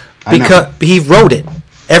this, because he wrote it.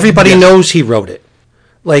 Everybody knows he wrote it.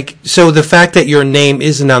 Like, so the fact that your name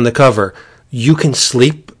isn't on the cover, you can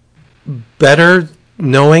sleep better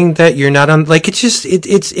knowing that you're not on. Like, it's just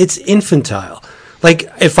it's infantile. Like,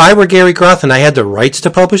 if I were Gary Groth and I had the rights to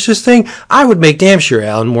publish this thing, I would make damn sure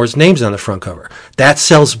Alan Moore's name's on the front cover. That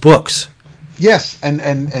sells books. Yes,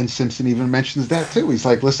 and Simpson even mentions that too. He's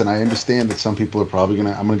like, listen, I understand that some people are probably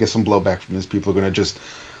I'm gonna get some blowback from this. People are gonna just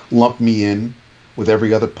lump me in with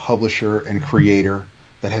every other publisher and creator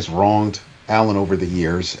that has wronged Alan over the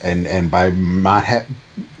years, and by not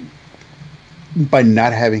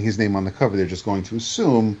having his name on the cover, they're just going to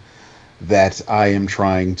assume that I am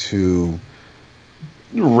trying to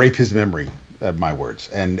rape his memory. My words,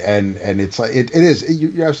 and it's like it is.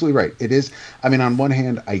 You're absolutely right. It is. I mean, on one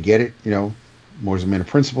hand, I get it. You know, Moore's a man of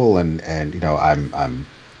principle, and you know, I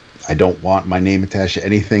don't want my name attached to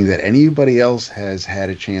anything that anybody else has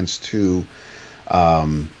had a chance to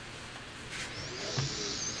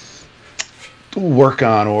work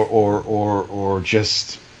on or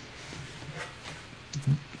just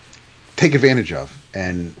take advantage of,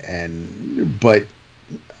 but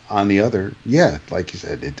on the other, like you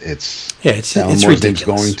said, it's ridiculous.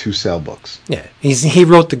 Going to sell books. Yeah, he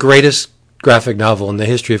wrote the greatest graphic novel in the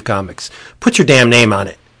history of comics. Put your damn name on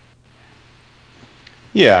it.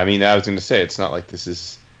 Yeah, I mean, I was going to say, it's not like this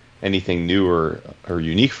is anything new or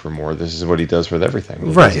unique for Moore. This is what he does with everything.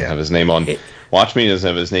 He doesn't have his name on Watchmen. He doesn't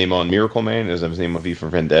have his name on Miracle Man. He doesn't have his name on V for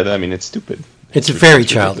Vendetta. I mean, it's stupid. It's very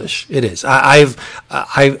childish. It is. I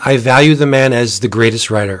value the man as the greatest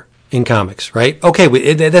writer in comics. Right?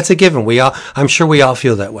 Okay, that's a given. I'm sure we all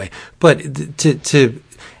feel that way. But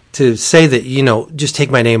to say that, you know, just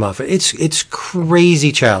take my name off it, it's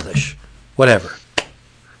crazy childish. Whatever.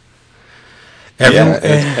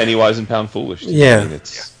 It's penny wise and pound foolish. Yeah. I mean,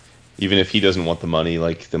 even if he doesn't want the money,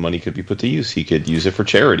 like, the money could be put to use. He could use it for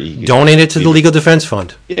charity. Donate it to the Legal Defense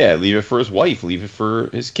Fund. Yeah, leave it for his wife. Leave it for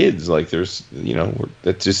his kids. Like, there's, you know,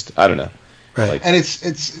 that's just, I don't know. Right. Like, and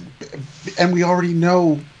and we already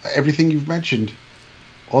know everything you've mentioned.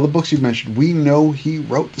 All the books you've mentioned, we know he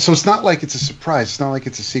wrote. So it's not like it's a surprise. It's not like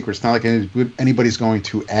it's a secret. It's not like anybody's going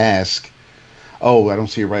to ask, oh, I don't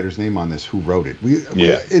see a writer's name on this. Who wrote it? We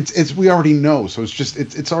already know. So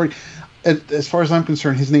it's already. As far as I'm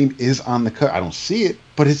concerned, his name is on the cover. I don't see it,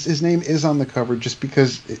 but his name is on the cover just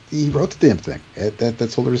because he wrote the damn thing.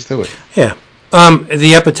 That's all there is to it. Yeah.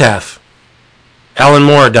 The epitaph. Alan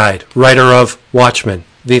Moore died, writer of Watchmen.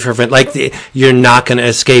 V for Vendetta. You're not going to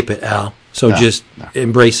escape it, Al. So just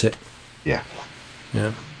embrace it. Yeah.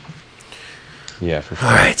 Yeah. Yeah, for sure.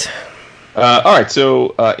 All right. All right.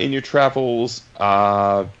 So in your travels,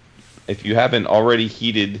 if you haven't already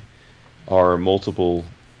heeded our multiple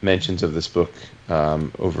mentions of this book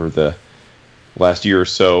over the last year or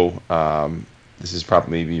so, this is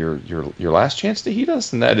probably maybe your last chance to heed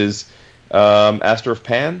us, and that is Aster of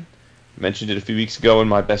Pan. Mentioned it a few weeks ago in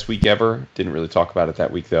my best week ever. Didn't really talk about it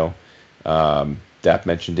that week though. Dap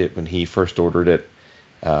mentioned it when he first ordered it.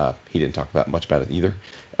 He didn't talk much about it either.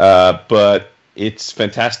 But It's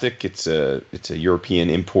fantastic. It's a European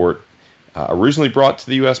import, originally brought to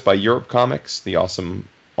the U.S. by Europe Comics, the awesome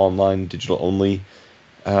online digital only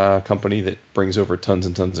company that brings over tons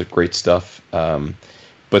and tons of great stuff.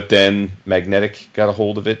 But then Magnetic got a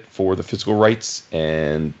hold of it for the physical rights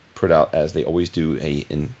and put out, as they always do,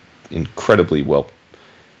 an incredibly well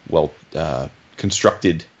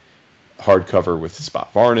constructed hardcover with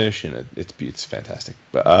spot varnish, and it's fantastic.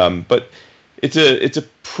 But it's a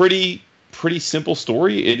pretty simple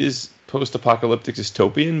story. It is post-apocalyptic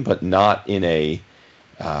dystopian, but not in a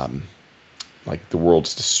like the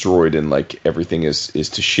world's destroyed and like everything is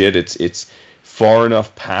to shit. It's far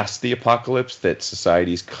enough past the apocalypse that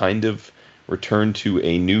society's kind of returned to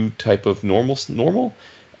a new type of normal.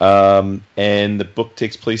 And the book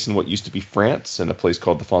takes place in what used to be France, in a place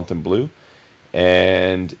called the Fontainebleau.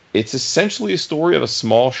 And it's essentially a story of a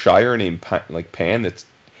small shire named Pan that's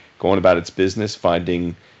going about its business,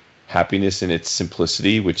 finding happiness in its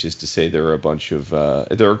simplicity, which is to say they're a bunch of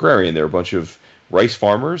they're agrarian. They're a bunch of rice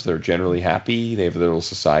farmers. They're generally happy. They have their little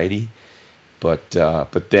society. But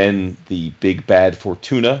then the big bad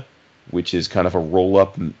Fortuna, which is kind of a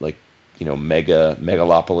roll-up, like,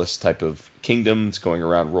 megalopolis type of kingdom, it's going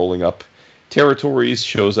around rolling up territories,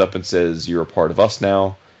 shows up and says, "You're a part of us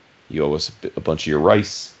now. You owe us a bunch of your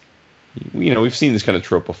rice." We've seen this kind of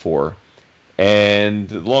trope before. And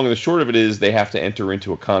the long and the short of it is they have to enter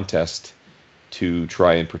into a contest to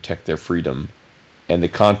try and protect their freedom. And the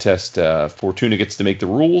contest, Fortuna gets to make the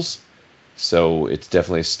rules, so it's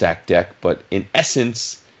definitely a stacked deck. But in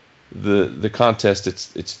essence, the contest,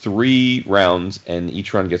 it's 3 rounds, and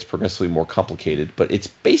each round gets progressively more complicated. But it's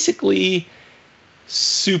basically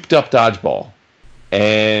souped up dodgeball.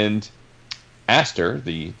 And Aster,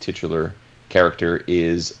 the titular character,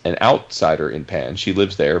 is an outsider in Pan. She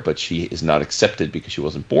lives there, but she is not accepted because she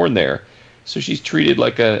wasn't born there. So she's treated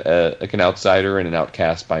like an outsider and an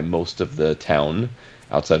outcast by most of the town,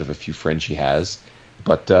 outside of a few friends she has.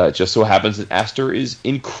 But it just so happens that Aster is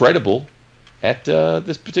incredible at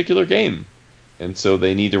this particular game, and so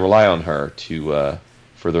they need to rely on her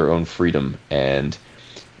for their own freedom. And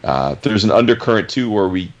there's an undercurrent too, where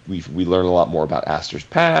we learn a lot more about Aster's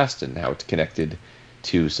past and how it's connected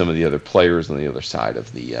to some of the other players on the other side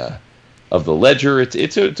of the ledger.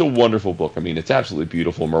 It's a wonderful book. I mean, it's absolutely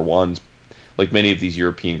beautiful. Marwan's, like many of these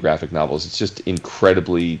European graphic novels, it's just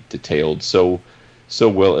incredibly detailed, so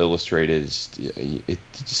well illustrated. It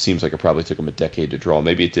just seems like it probably took them a decade to draw.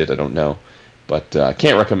 Maybe it did, I don't know. But I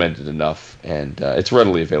can't recommend it enough, and it's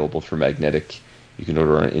readily available through Magnetic. You can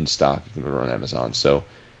order it in stock. You can order it on Amazon. So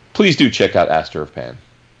please do check out Aster of Pan.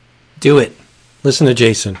 Do it. Listen to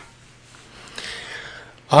Jason.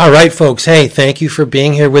 All right, folks. Hey, thank you for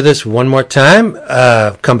being here with us one more time.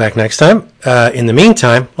 Come back next time. In the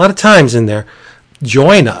meantime, a lot of times in there.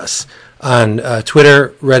 Join us on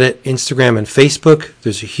Twitter, Reddit, Instagram, and Facebook.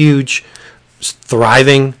 There's a huge,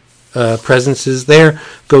 thriving presences there.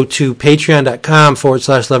 Go to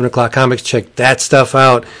patreon.com/11o'clock comics. Check that stuff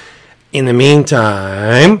out. In the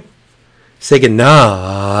meantime, say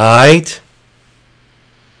goodnight.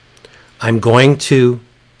 I'm going to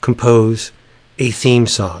compose a theme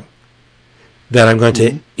song that I'm going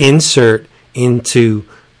to insert into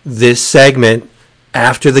this segment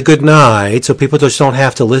after the good night, so people just don't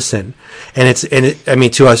have to listen. And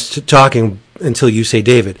to us talking until you say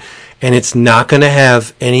David, and it's not going to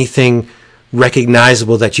have anything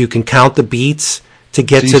recognizable that you can count the beats to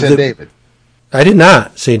get to the. David. I did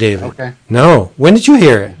not say David. Okay. No. When did you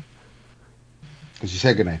hear it? Because you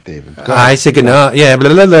said goodnight, David. I said goodnight. Yeah,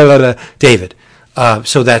 blah, blah, blah, blah, blah. David.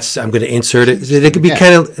 So I'm going to insert it. It could be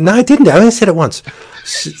kind of. No, I didn't. I only said it once.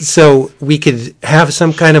 So we could have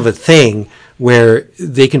some kind of a thing where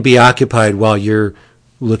they can be occupied while you're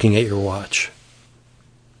looking at your watch.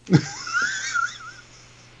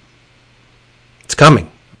 It's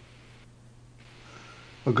coming.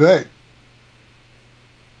 Okay.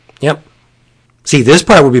 Yep. See, this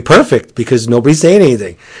part would be perfect because nobody's saying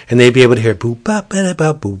anything, and they'd be able to hear boop bop ba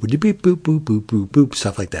boop boop boop boop boop boop boop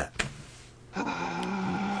stuff like that.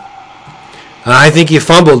 I think you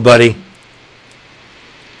fumbled, buddy.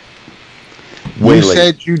 You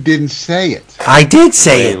said you didn't say it. I did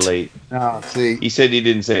say it. Late. No, see. He said he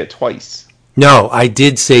didn't say it twice. No, I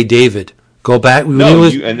did say David. Go back. No,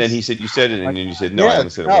 and then he said you said it, and then you said no. I only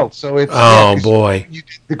said it once. So it's boy. You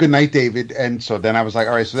did the good night, David, and so then I was like,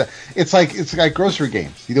 all right. So it's like grocery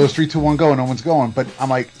games. You go 3, 2, 1, go, and no one's going. But I'm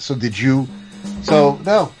like, so did you? So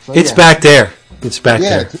no. So, it's back there. It's back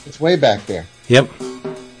there. Yeah, it's way back there. Yep.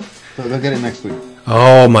 So they'll get it next week.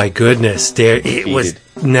 Oh my goodness! There it was.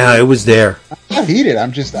 No, it was there. I'm not heated.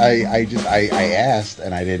 I'm just. I asked,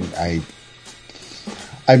 and I didn't.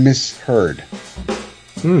 I I misheard.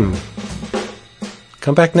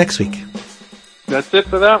 Come back next week. That's it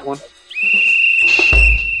for that one.